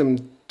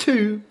Wrexham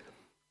 2,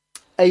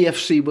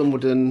 AFC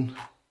Wimbledon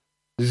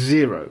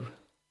 0.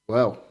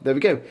 Well, there we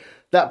go.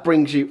 That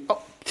brings you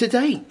up to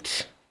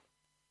date.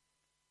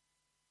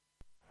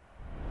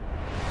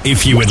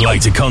 If you would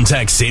like to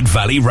contact Sid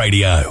Valley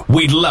Radio,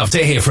 we'd love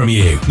to hear from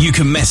you. You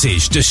can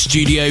message the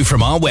studio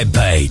from our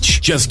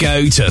webpage. Just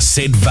go to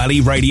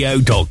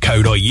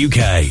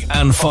sidvalleyradio.co.uk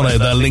and follow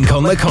the link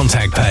on the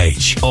contact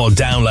page, or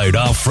download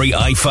our free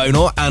iPhone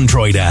or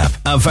Android app,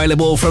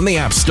 available from the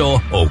App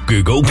Store or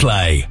Google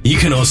Play. You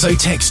can also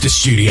text the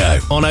studio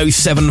on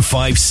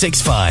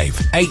 07565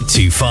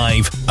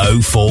 825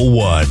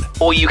 041,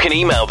 or you can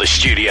email the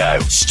studio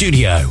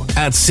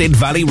at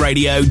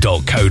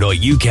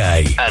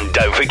sidvalleyradio.co.uk. And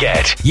don't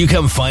forget, you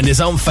can find us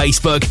on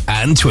Facebook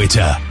and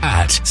Twitter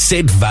at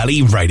Sid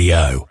Valley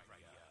Radio.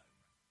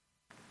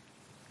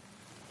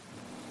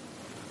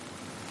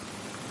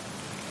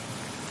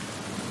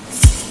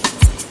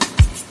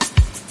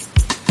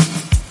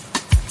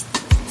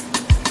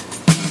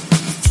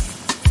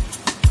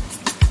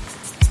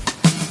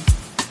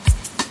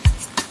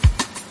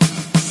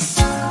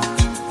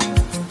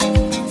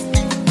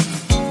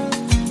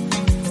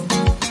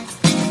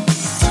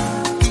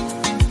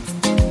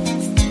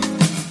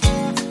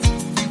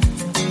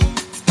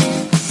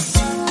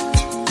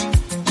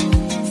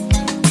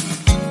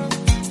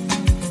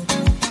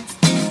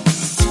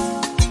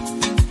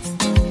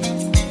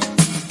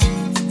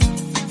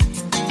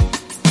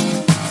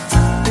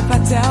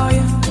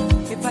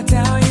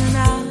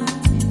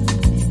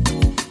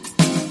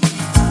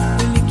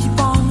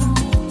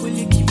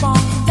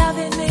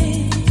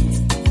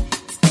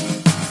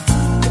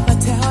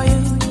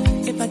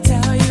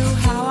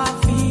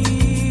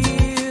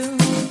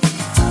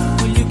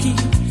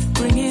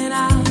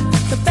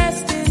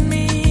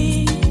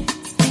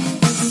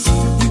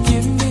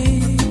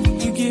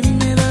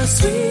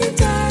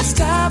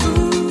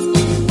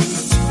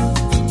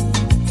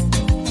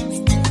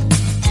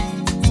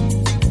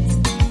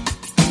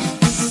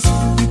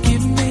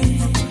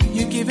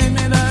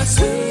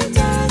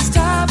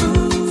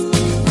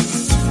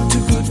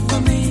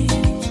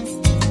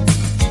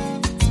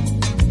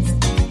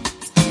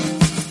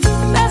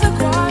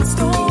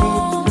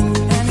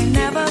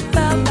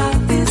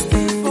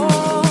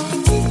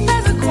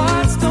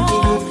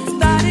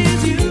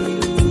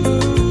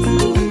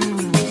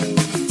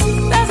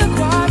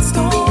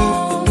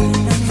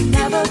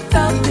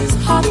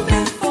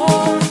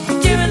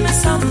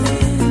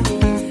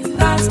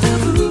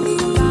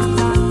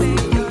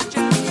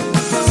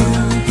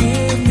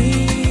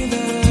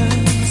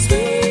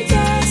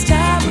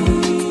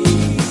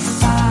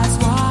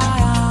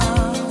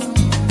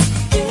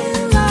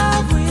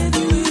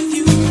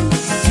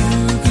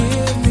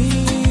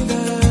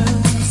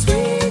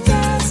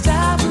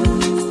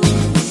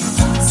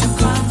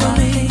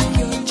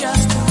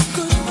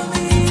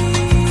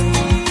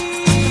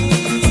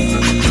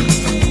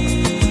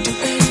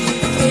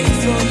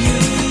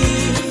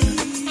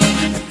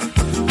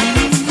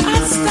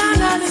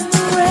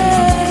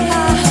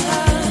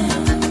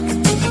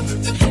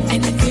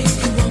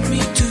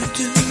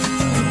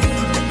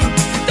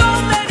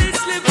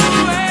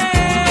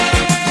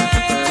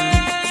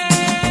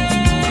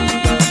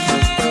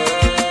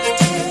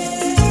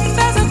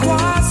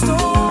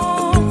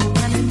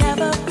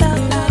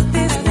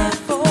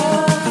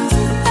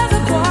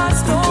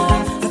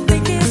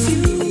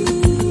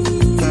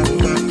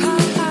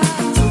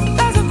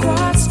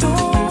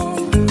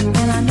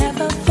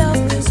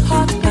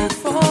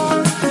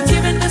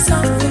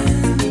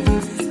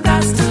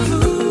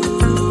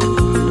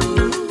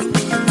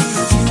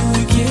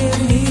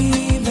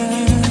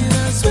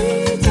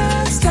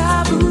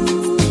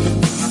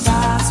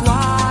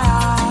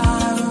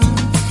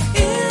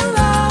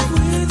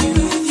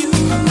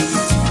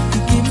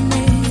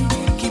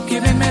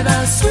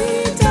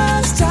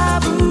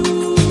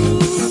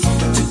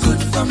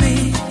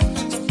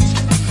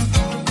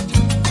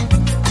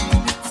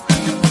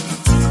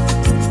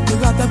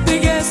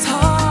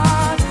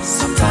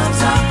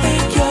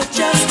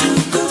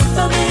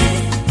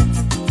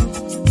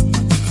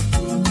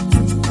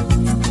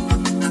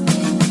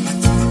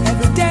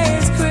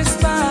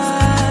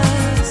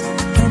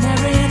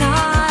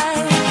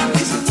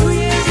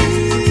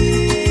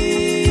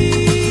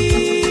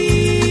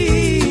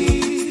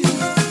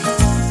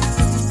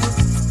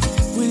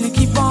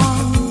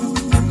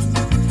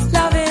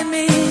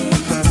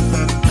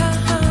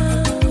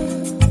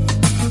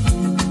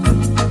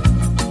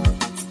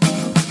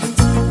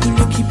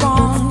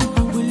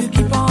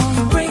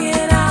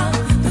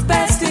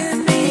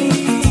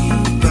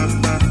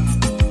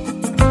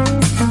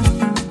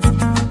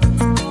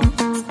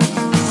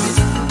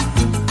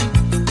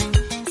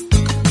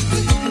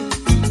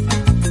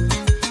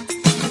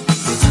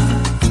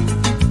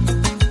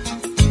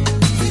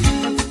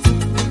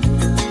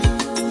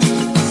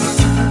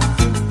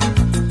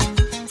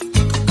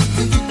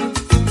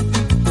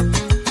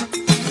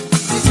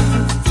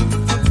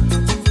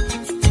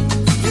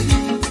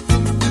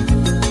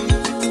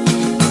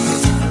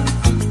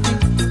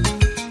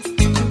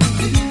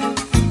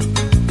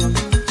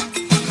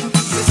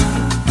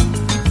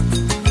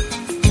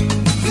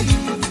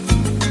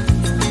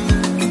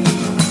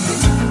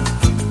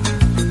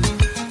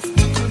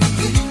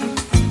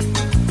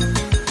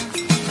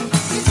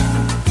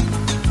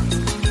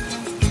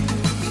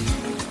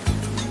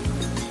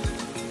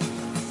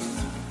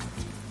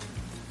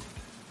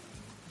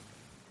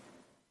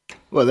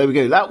 Well, there we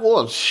go. That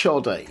was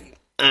Sade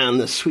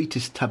and The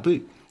Sweetest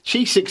Taboo.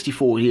 She's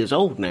 64 years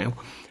old now,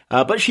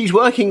 but she's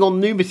working on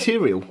new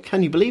material.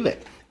 Can you believe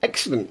it?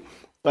 Excellent.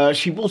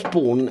 She was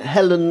born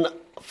Helen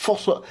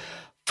Folashade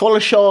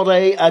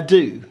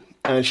Adu,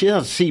 and she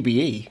has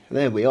CBE.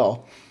 There we are.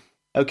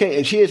 Okay,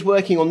 and she is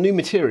working on new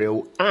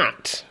material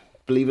at,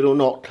 believe it or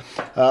not,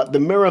 the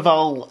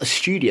Miraval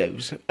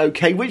Studios,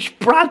 okay, which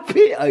Brad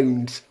Pitt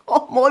owns.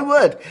 Oh, my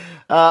word.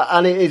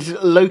 And it is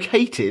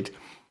located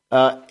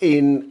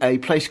in a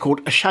place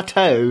called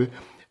Chateau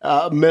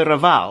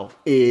Miraval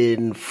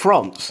in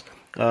France,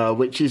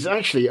 which is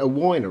actually a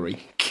winery.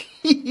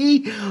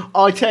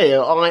 I tell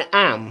you, I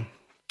am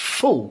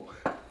full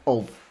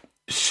of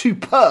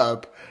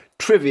superb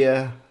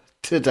trivia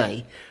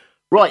today.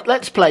 Right,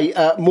 let's play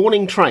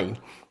Morning Train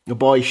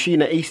by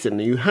Sheena Easton,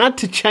 who had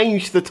to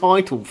change the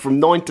title from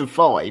 9 to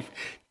 5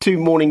 to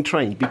Morning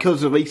Train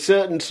because of a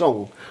certain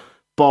song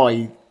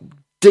by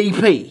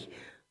DP.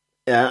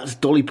 That's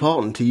Dolly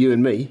Parton to you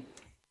and me.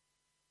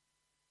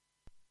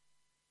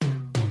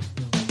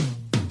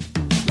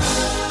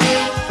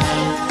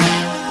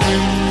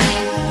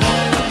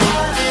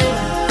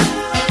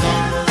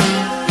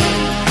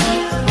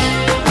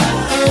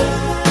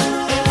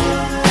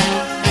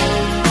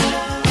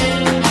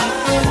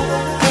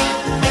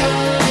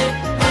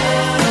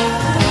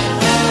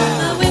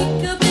 I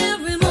wake up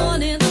every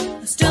morning,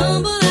 I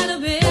stumble out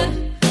of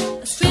bed,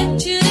 I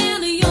stretch it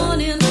and a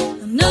yawning,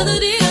 another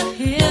day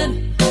ahead.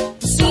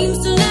 It seems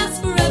to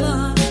last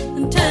forever,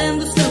 and time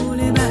goes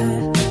slowly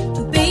by.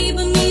 The babe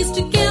and me's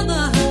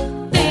together,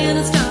 then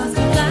the stars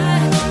can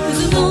fly.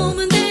 'Cause the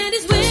moment that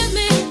he's with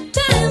me,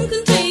 time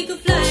can take a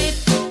flight.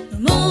 The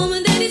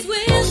moment that he's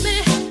with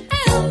me,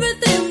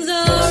 everything's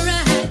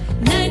alright.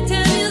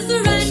 Nighttime is the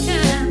right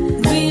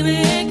time, we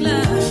make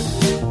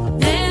love.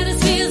 That is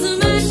feels of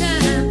my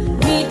time,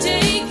 we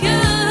take off.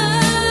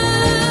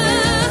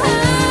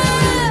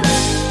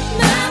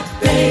 My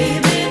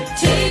baby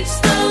takes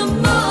the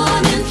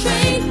morning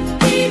train.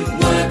 He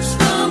works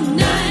from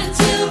 9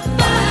 till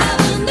 5,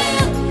 and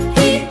then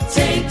he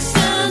takes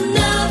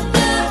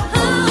another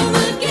home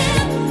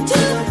again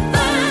to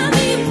find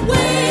me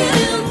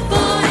waiting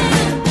for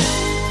him.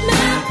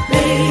 My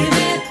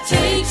baby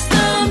takes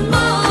the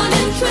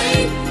morning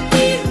train.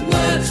 He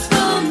works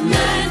from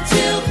 9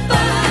 till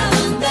 5,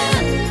 and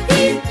then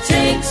he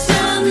takes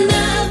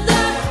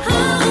another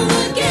home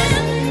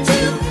again to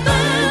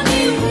find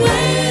me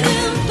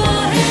waiting for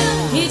him.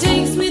 He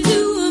takes me to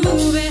a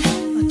movie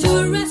or to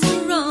a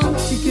restaurant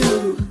to go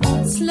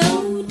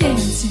slow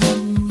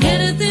dancing,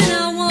 anything I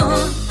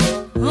want.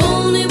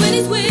 Only when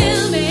he's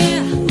with me,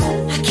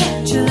 I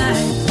catch a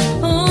light.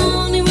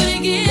 Only when he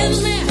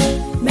gives me,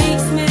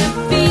 makes me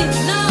feel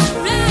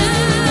alright.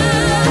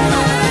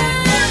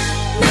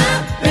 My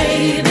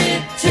baby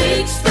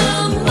takes the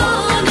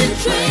morning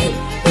train.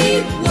 He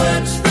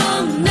works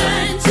from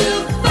 9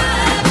 till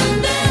 5, and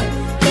then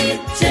he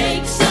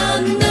takes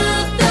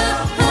another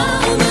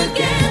home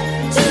again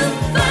to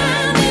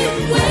find me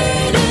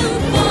waiting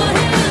for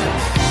him.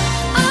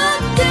 All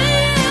day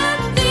I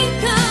think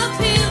of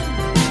him,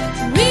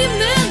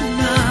 dreaming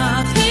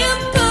of him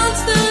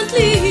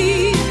constantly.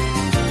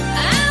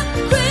 I'm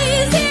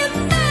crazy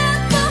mad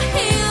for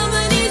him,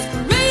 and he's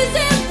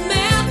crazy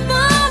mad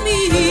for me.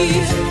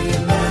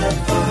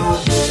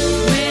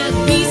 When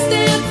he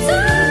steps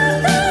on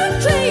the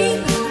train,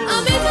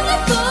 I'm into the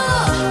for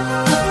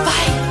a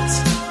fight.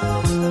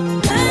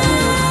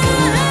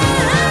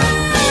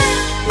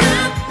 My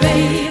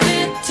baby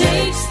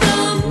takes the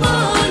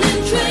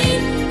morning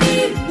train. He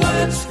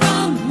works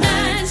from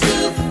 9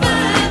 till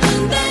 5,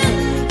 and then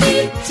he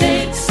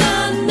takes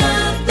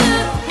another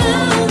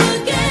home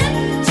again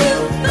to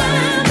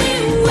find me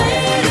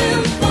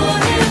waiting for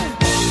him.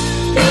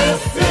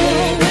 He's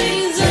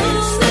always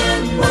on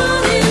that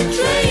morning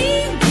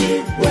train. He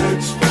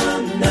works from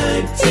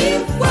 9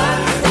 till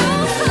 5, so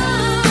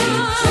hard.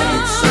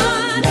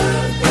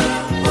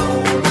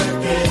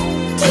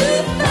 To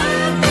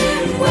find me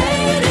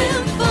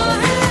waiting for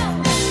him.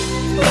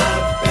 My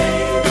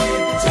baby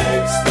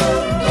takes the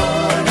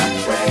morning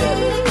train.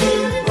 He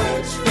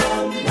works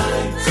from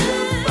 9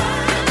 till 5.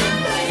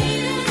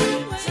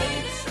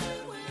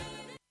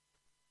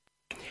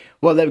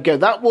 Well, there we go.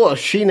 That was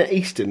Sheena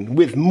Easton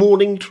with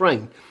Morning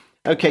Train.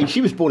 Okay,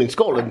 she was born in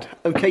Scotland.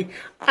 Okay,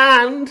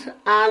 and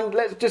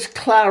let's just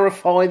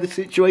clarify the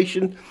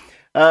situation.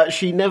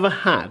 She never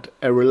had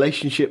a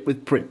relationship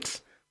with Prince.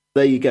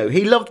 There you go.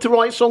 He loved to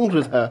write songs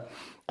with her,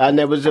 and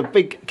there was a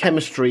big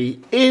chemistry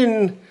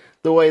in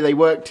the way they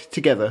worked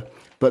together,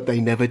 but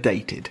they never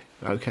dated.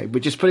 Okay,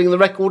 we're just putting the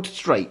record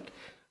straight.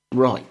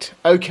 Right.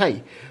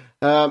 Okay.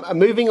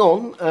 Moving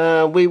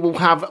on, we will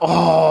have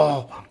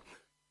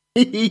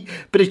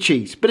bit of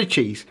cheese.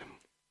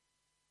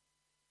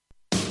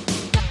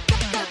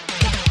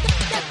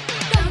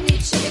 Don't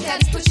need sugar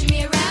daddies pushing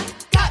me around.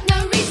 Got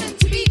no reason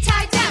to be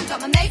tied down. Got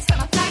my mates, got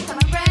my flag, got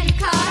my brand new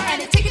car,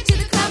 and a ticket to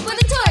the club where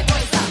the toy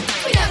boys are.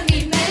 We don't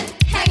need men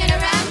hanging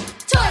around.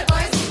 Toy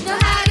boys know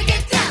how to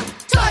get down.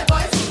 Toy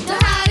boys know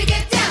how to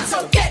get down.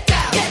 So get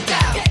down, get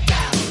down, get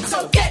down.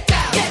 So get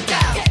down, get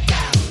down.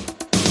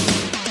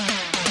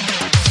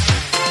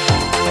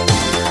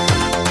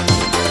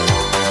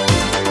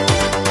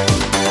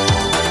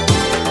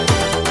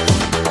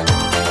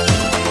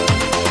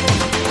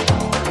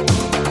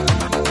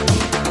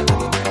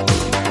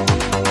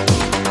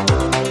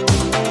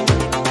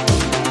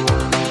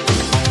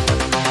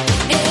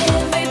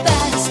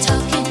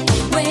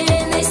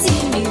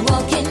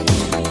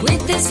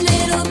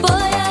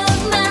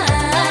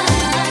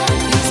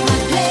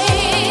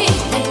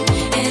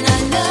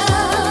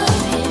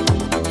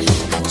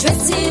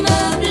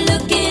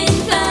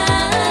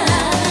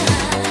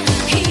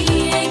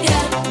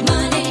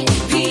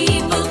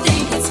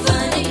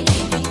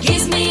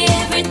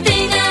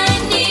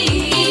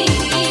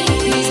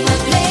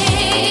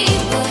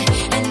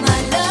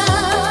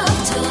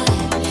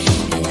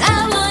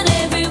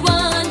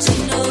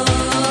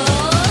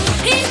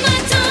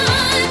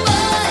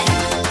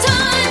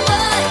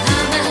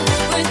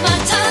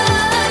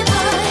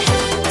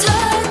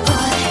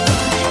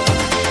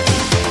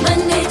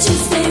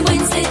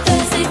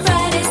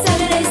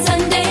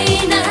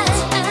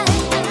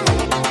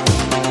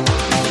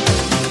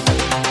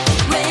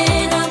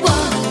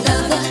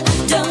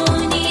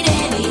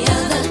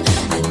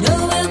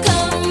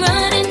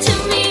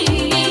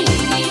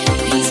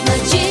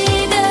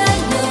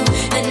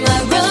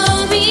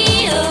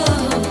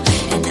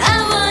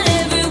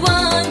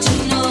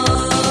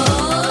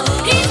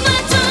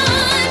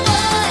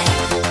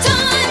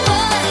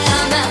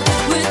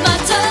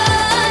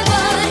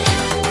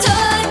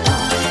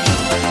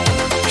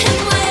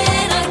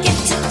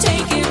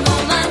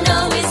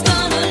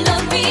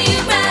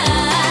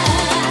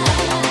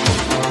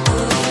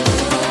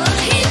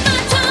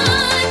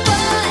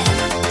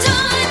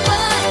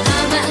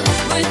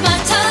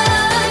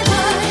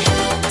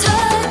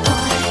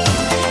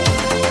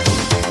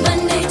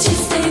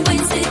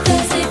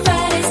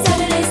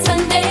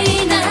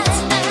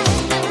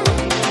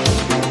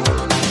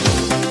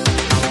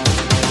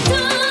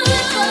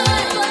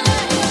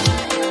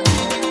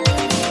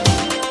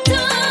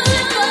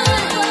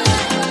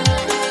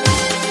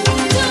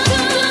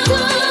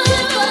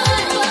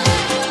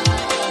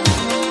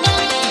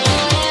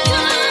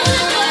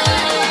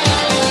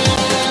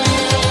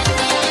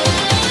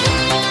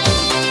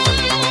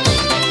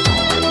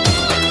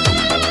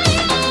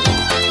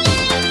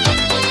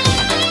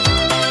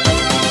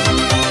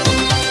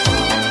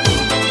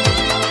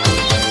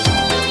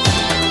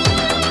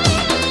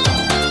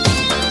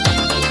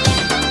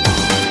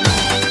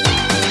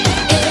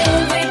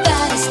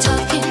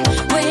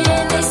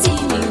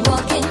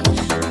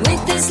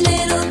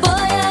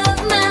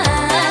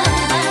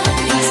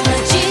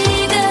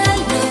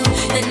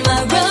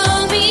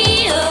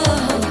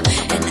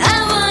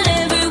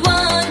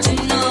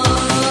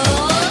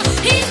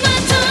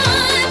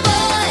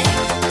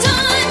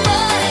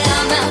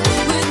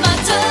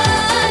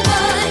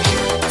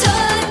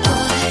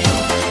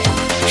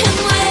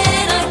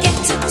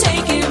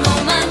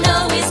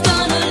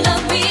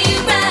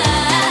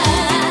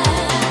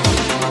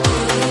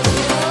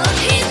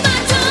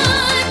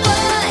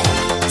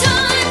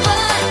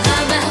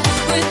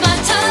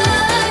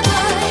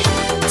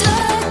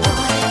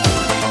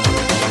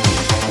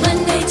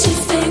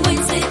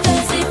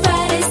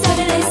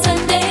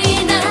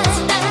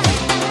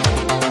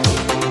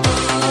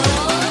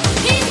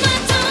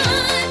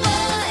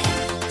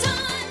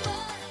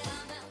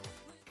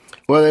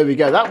 Well, there we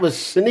go. That was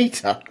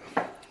Sunita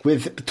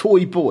with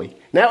Toy Boy.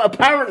 Now,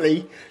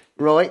 apparently,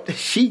 right,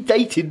 she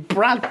dated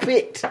Brad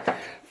Pitt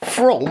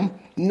from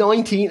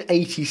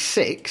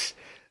 1986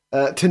 to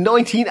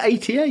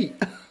 1988.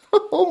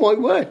 Oh, my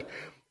word.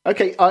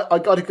 Okay, I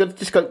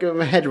just got to get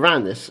my head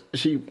around this.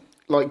 She,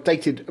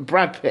 dated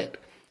Brad Pitt,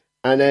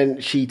 and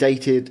then she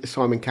dated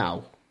Simon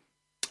Cowell.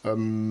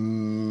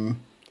 Not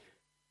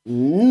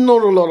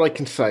a lot I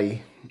can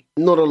say.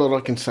 Not a lot I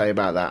can say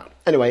about that.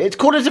 Anyway, it's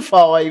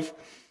 4:45.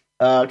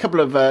 A couple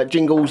of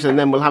jingles, and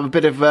then we'll have a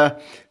bit of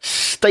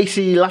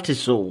Stacey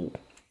Lattisaw.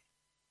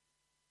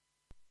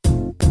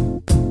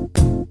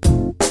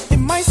 It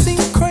might seem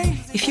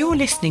crazy. If you're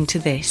listening to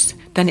this,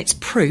 then it's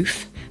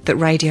proof that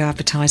radio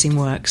advertising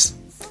works.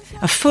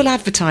 A full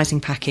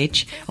advertising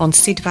package on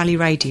Sid Valley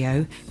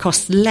Radio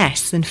costs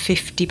less than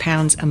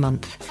 £50 a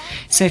month.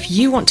 So if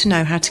you want to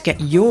know how to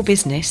get your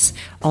business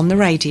on the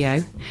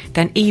radio,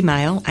 then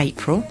email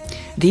April.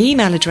 The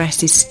email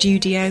address is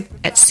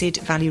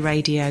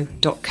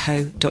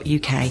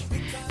studio@sidvalleyradio.co.uk.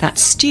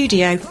 That's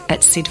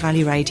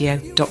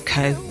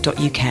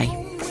studio@sidvalleyradio.co.uk.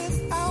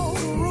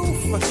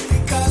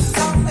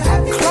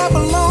 Clap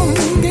along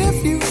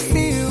if you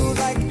feel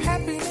like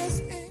happiness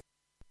is.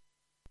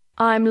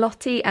 I'm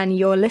Lottie and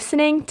you're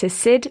listening to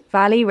Sid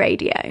Valley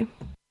Radio.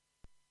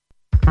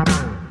 Come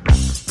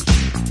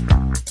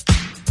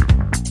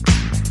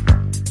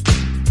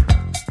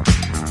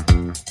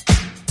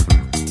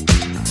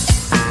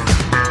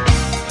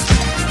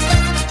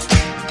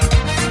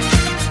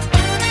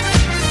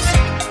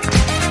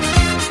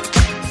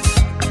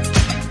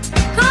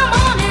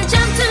on and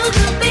jump to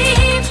the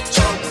beat.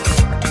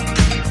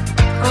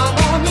 Come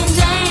on and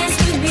dance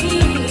with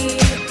me.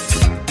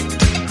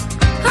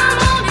 Come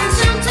on and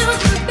jump to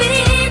the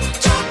beat.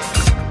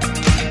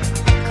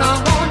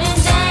 Come on and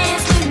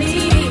dance with me.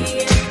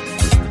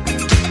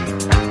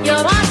 You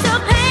want the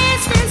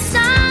pace and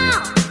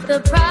style. The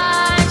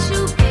price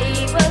you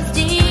paid was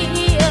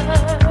dear.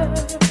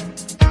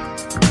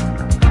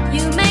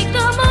 You make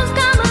the moves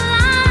come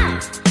alive,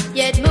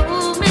 yet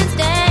movements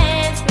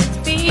dance with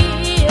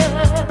fear.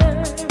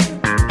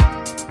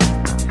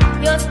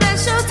 Your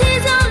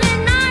specialty's only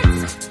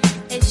nights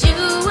as you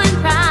and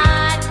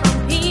pride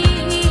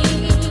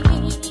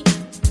compete.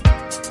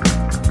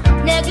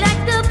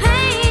 Neglect the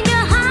pain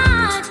you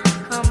hide.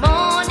 Come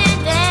on and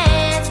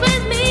dance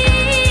with me.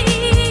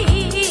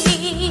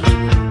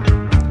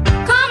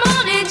 Come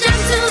on and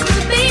jump to the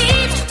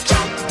beat.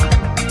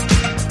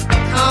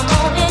 Come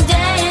on and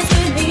dance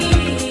with me.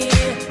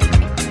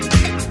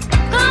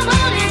 Come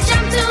on and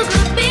jump to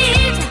the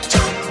beat.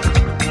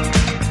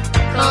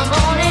 Come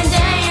on and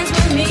dance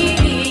with me.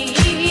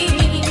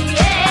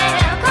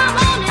 Yeah, come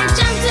on and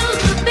jump to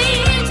the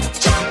beat.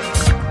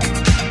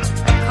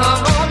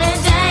 Come on and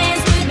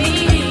dance with me.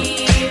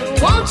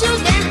 Won't you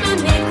dance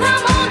with me?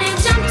 Come on and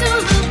jump to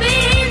the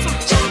beat.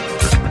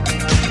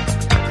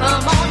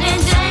 Come on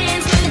and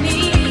dance with me.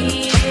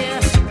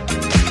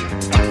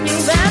 You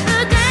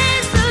rather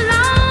dance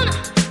alone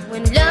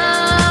when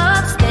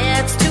love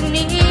steps too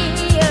near.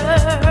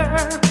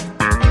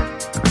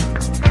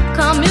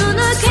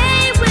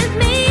 Communicate with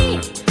me,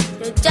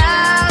 your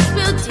doubts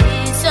will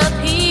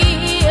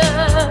disappear.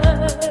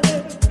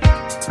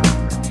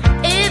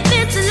 If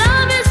it's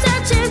love you're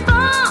searching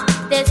for,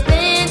 there's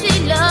plenty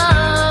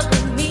love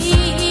in me.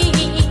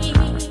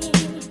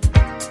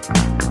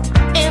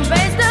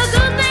 Embrace the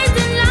good things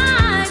in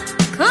life.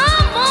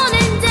 Come on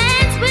and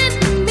dance with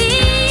me.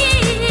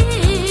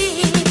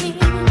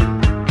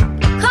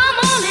 Come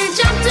on and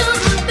jump to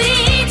the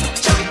beat.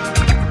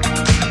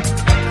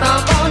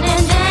 Come on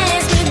and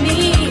dance with me.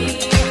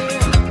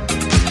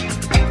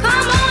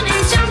 Come on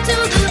and jump to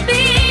the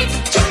beat.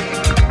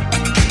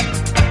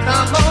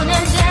 Come on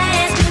and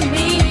dance with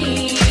me.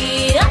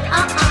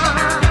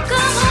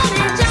 Come on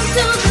and jump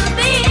to the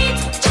beat.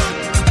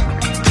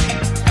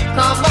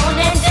 Come on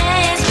and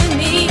dance with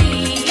me.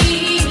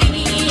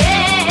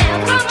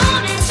 Yeah, come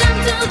on and jump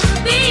to the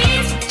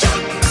beat.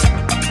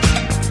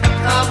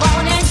 Come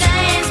on and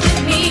dance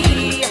with me.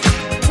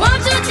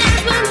 Won't you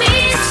dance with me?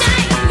 Say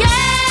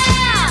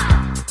yeah.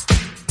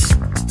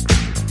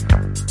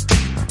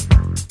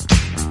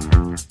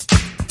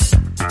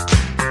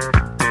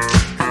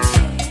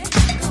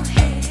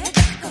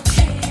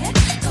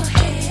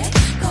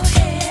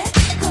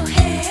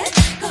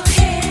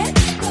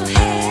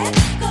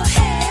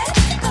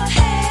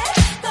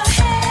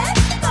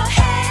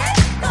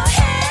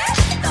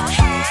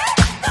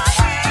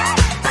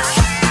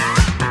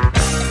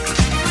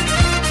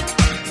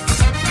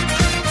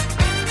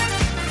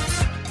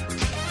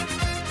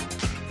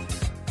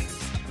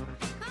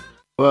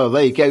 Well,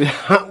 there you go.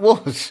 That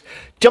was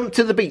Jump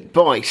to the Beat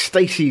by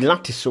Stacey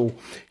Lattisaw.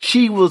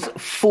 She was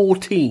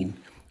 14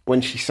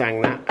 when she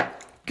sang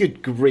that.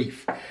 Good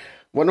grief.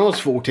 When I was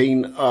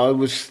 14, I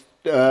was,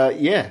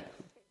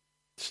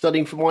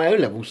 studying for my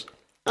O-levels.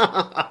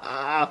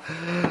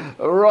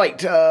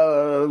 Right,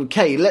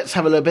 okay, let's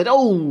have a little bit.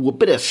 Oh, a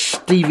bit of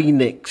Stevie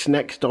Nicks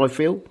next, I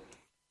feel.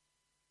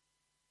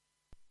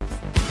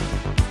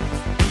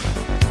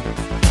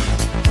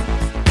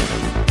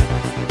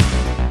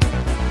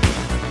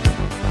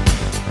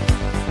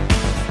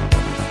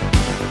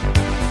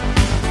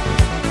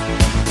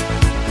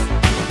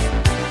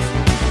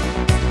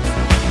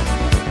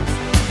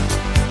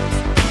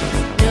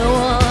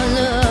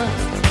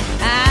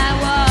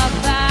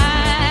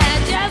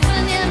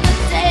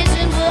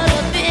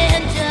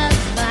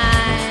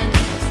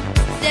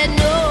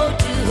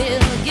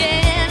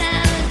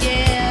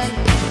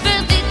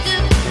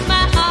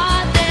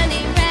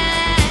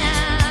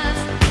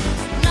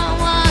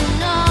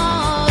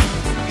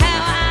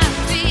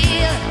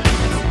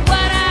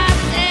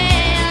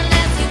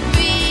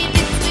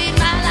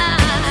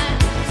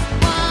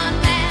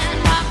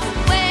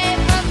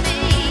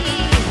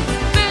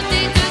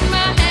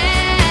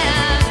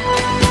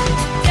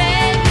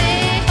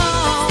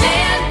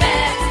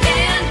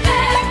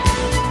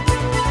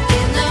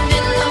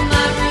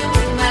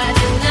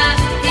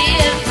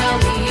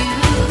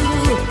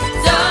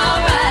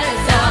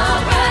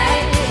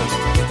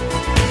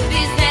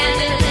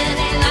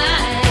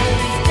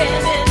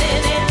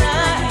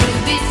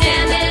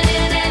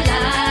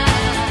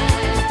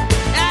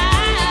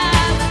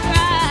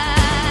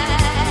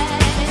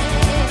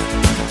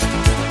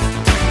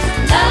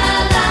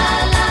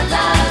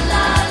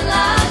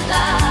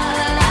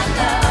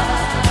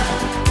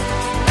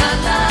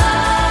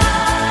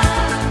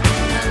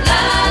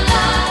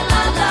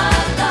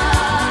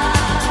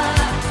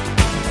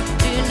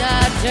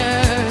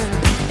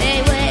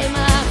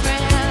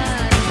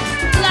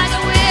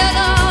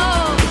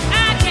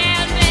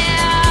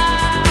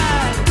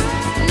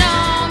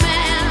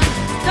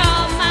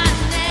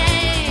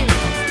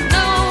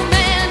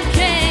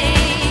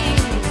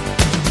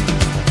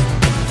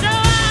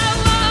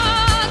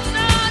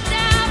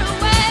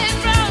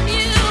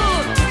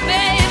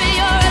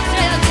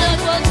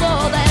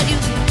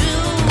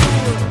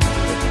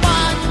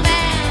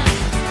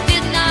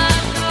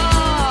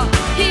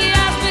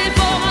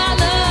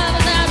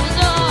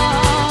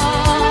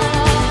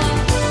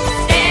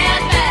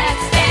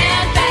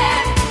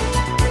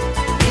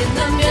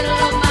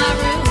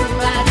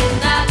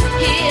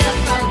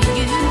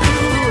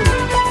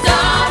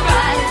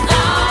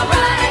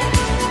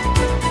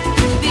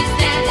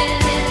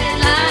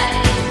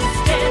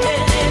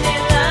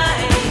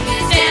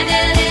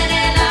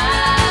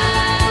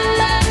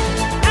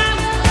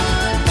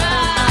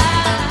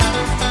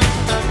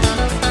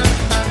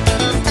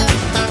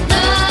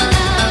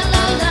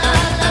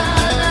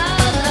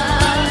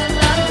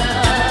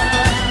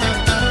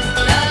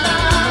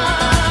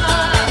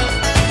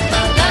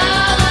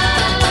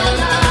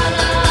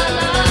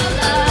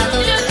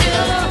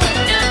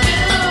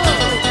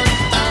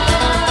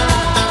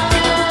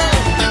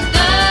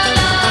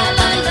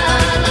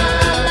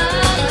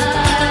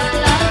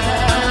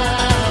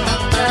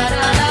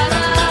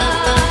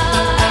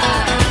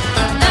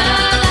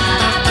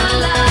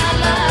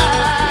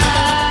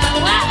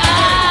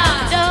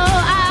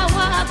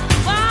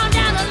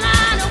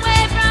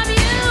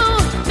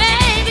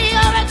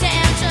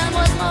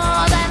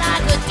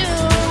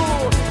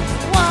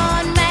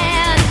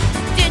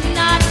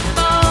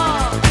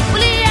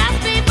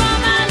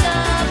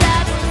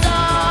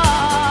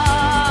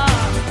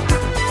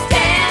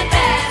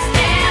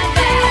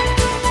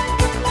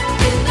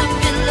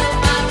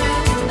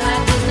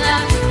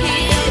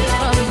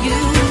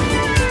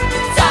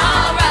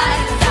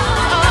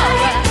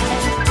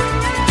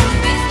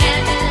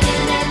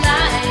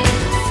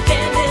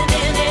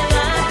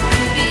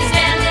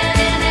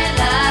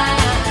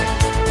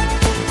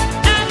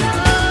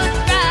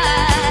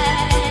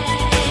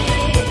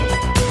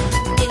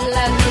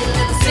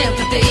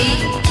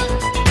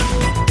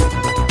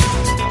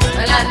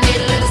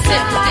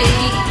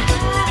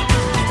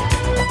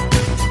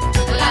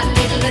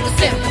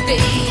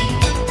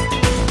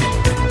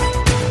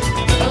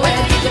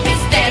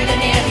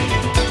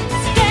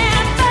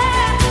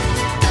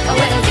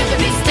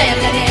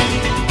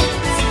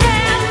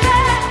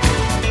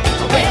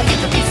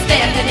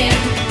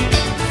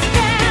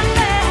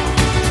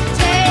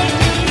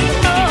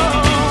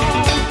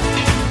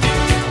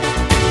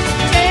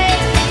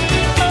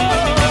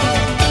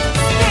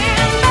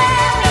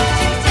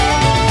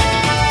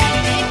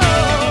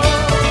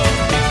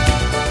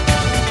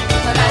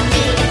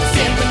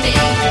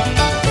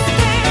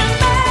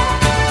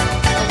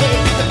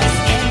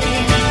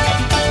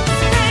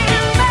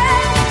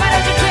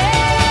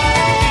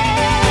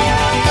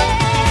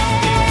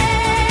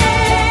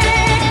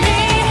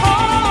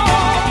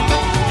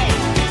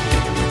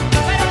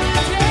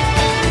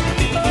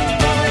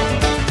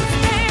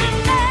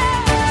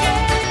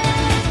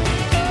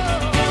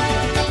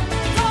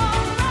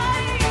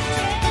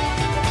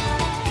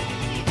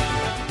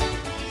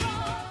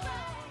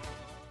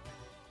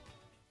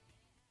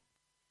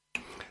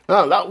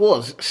 Oh, that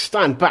was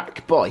Stand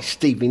Back by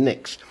Stevie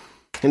Nicks.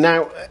 And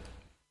now,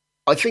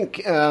 I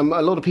think a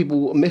lot of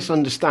people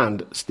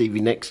misunderstand Stevie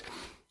Nicks.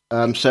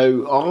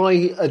 So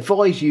I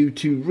advise you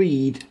to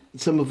read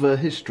some of her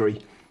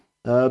history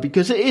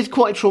because it is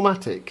quite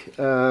traumatic.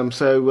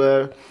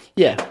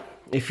 Yeah,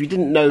 if you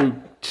didn't know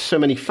so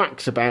many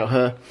facts about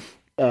her,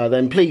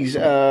 then please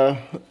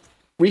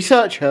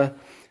research her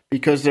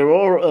because there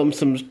are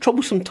some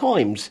troublesome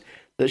times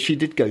that she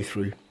did go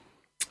through.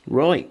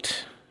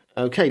 Right.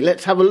 Okay,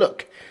 let's have a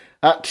look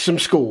at some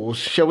scores,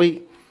 shall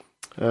we?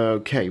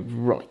 Okay,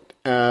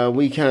 right.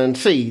 We can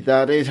see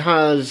that it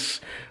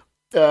has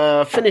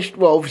finished,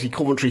 well, obviously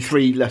Coventry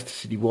 3, Leicester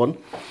City 1.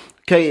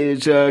 Okay,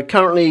 it's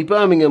currently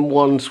Birmingham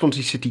 1,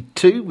 Swansea City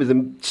 2 with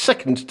a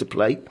second to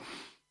play.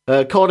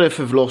 Cardiff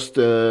have lost,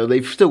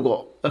 they've still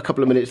got a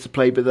couple of minutes to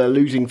play, but they're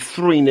losing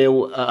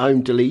 3-0 at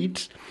home to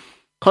Leeds.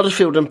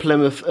 Huddersfield and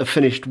Plymouth have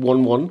finished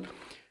 1-1.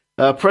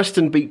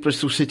 Preston beat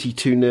Bristol City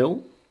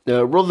 2-0.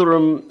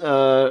 Rotherham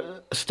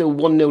still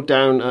 1-0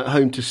 down at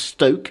home to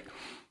Stoke.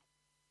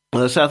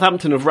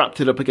 Southampton have wrapped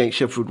it up against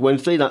Sheffield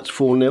Wednesday, that's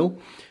 4-0.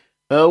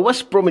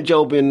 West Bromwich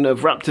Albion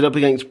have wrapped it up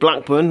against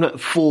Blackburn at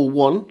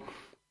 4-1.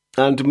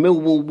 And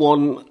Millwall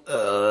 1,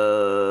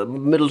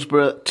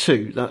 Middlesbrough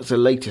 2. That's the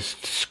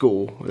latest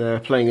score. They're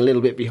playing a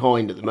little bit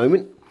behind at the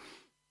moment.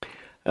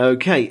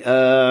 Okay,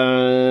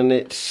 and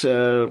it's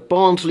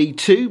Barnsley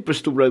 2,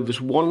 Bristol Rovers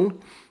 1.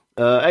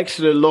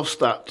 Exeter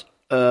lost at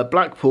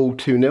Blackpool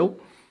 2-0.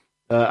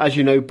 As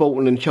you know,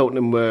 Bolton and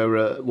Cheltenham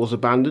was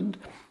abandoned.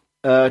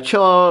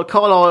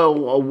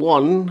 Carlisle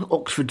 1,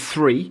 Oxford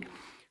 3.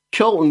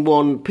 Charlton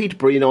 1,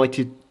 Peterborough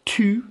United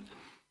 2.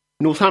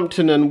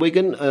 Northampton and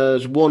Wigan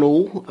as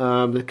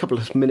 1-1. A couple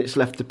of minutes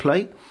left to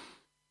play.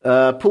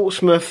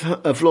 Portsmouth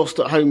have lost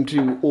at home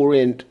to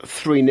Orient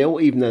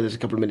 3-0, even though there's a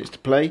couple of minutes to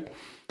play.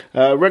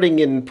 Reading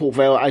in Port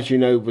Vale, as you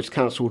know, was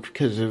cancelled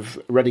because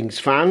of Reading's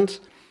fans.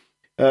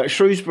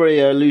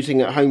 Shrewsbury are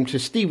losing at home to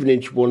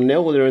Stevenage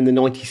 1-0. They're in the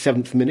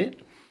 97th minute.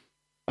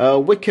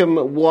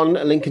 Wickham 1,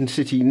 Lincoln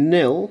City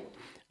 0.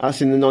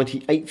 That's in the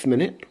 98th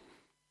minute.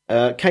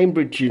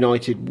 Cambridge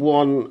United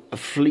 1,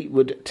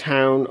 Fleetwood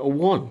Town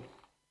 1.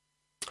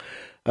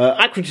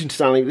 Accrington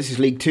Stanley, this is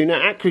League 2 now.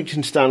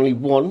 Accrington Stanley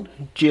 1,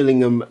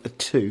 Gillingham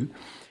 2.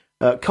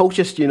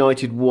 Colchester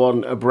United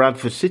 1,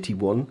 Bradford City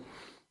 1.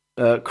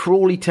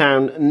 Crawley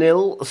Town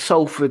 0,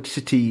 Salford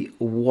City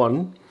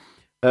 1.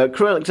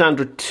 Crewe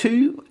Alexandra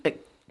 2,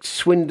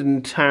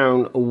 Swindon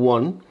Town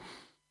 1.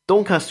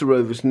 Doncaster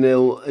Rovers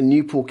 0,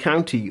 Newport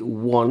County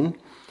 1.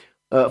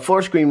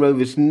 Forest Green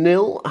Rovers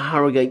 0,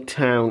 Harrogate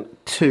Town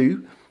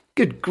 2.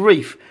 Good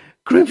grief.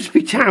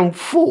 Grimsby Town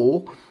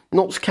 4,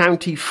 Notts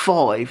County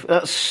 5.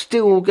 That's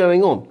still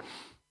going on.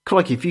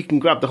 Crikey, if you can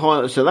grab the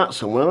highlights of that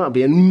somewhere, that'd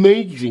be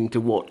amazing to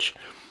watch.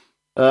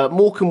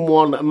 Morecambe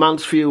 1,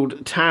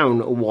 Mansfield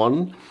Town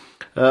 1.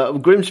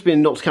 Grimsby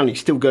and Notts County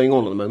still going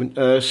on at the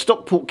moment.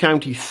 Stockport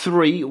County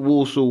 3,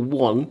 Walsall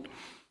 1.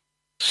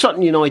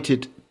 Sutton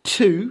United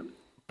 2,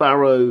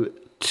 Barrow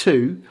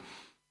 2.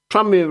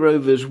 Tranmere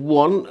Rovers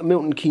 1,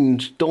 Milton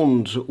Keynes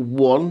Dons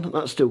 1.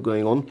 That's still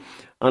going on.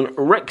 And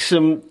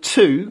Wrexham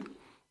 2,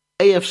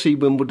 AFC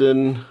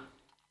Wimbledon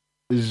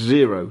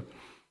 0.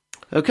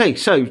 Okay,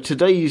 so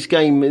today's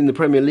game in the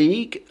Premier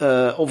League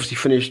obviously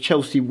finished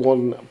Chelsea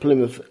 1,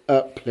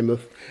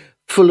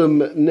 Fulham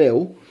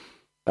 0.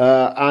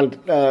 And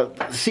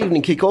this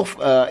evening kick-off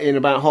in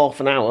about half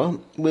an hour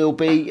will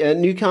be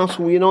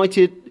Newcastle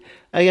United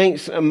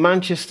against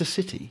Manchester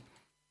City.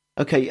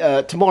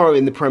 Okay, tomorrow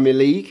in the Premier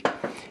League,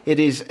 it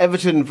is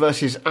Everton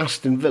versus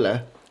Aston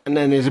Villa. And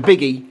then there's a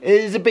biggie. It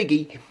is a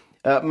biggie.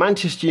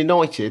 Manchester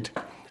United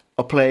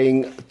are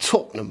playing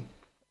Tottenham.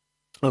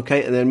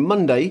 Okay, and then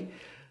Monday,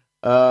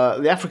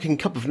 the African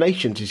Cup of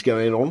Nations is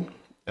going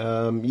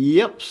on.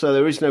 Yep, so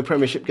there is no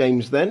Premiership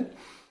games then.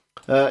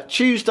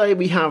 Tuesday,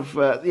 we have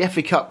the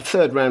FA Cup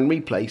third round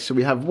replay. So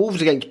we have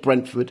Wolves against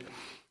Brentford,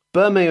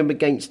 Birmingham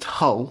against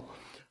Hull,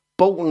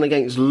 Bolton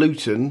against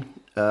Luton,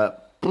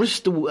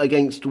 Bristol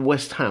against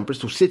West Ham,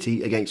 Bristol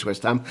City against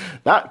West Ham.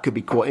 That could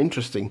be quite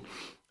interesting.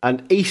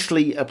 And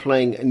Eastleigh are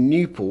playing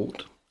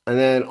Newport. And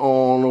then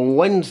on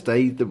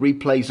Wednesday, the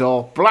replays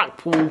are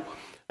Blackpool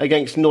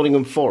against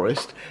Nottingham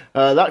Forest.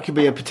 That could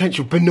be a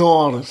potential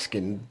banana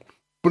skin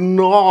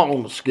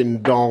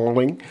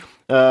darling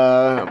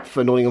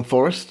for Nottingham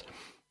Forest.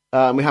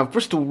 We have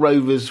Bristol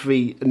Rovers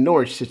v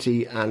Norwich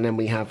City, and then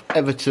we have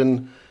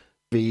Everton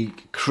v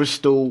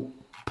Crystal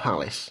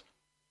Palace.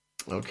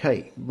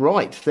 Okay,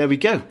 right, there we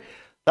go.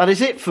 That is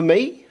it for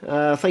me.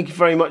 Thank you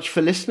very much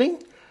for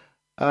listening,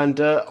 and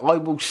I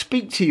will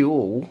speak to you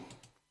all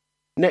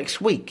next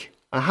week.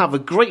 Have a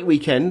great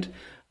weekend.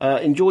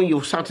 Enjoy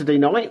your Saturday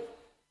night,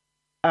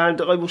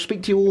 and I will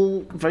speak to you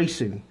all very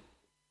soon.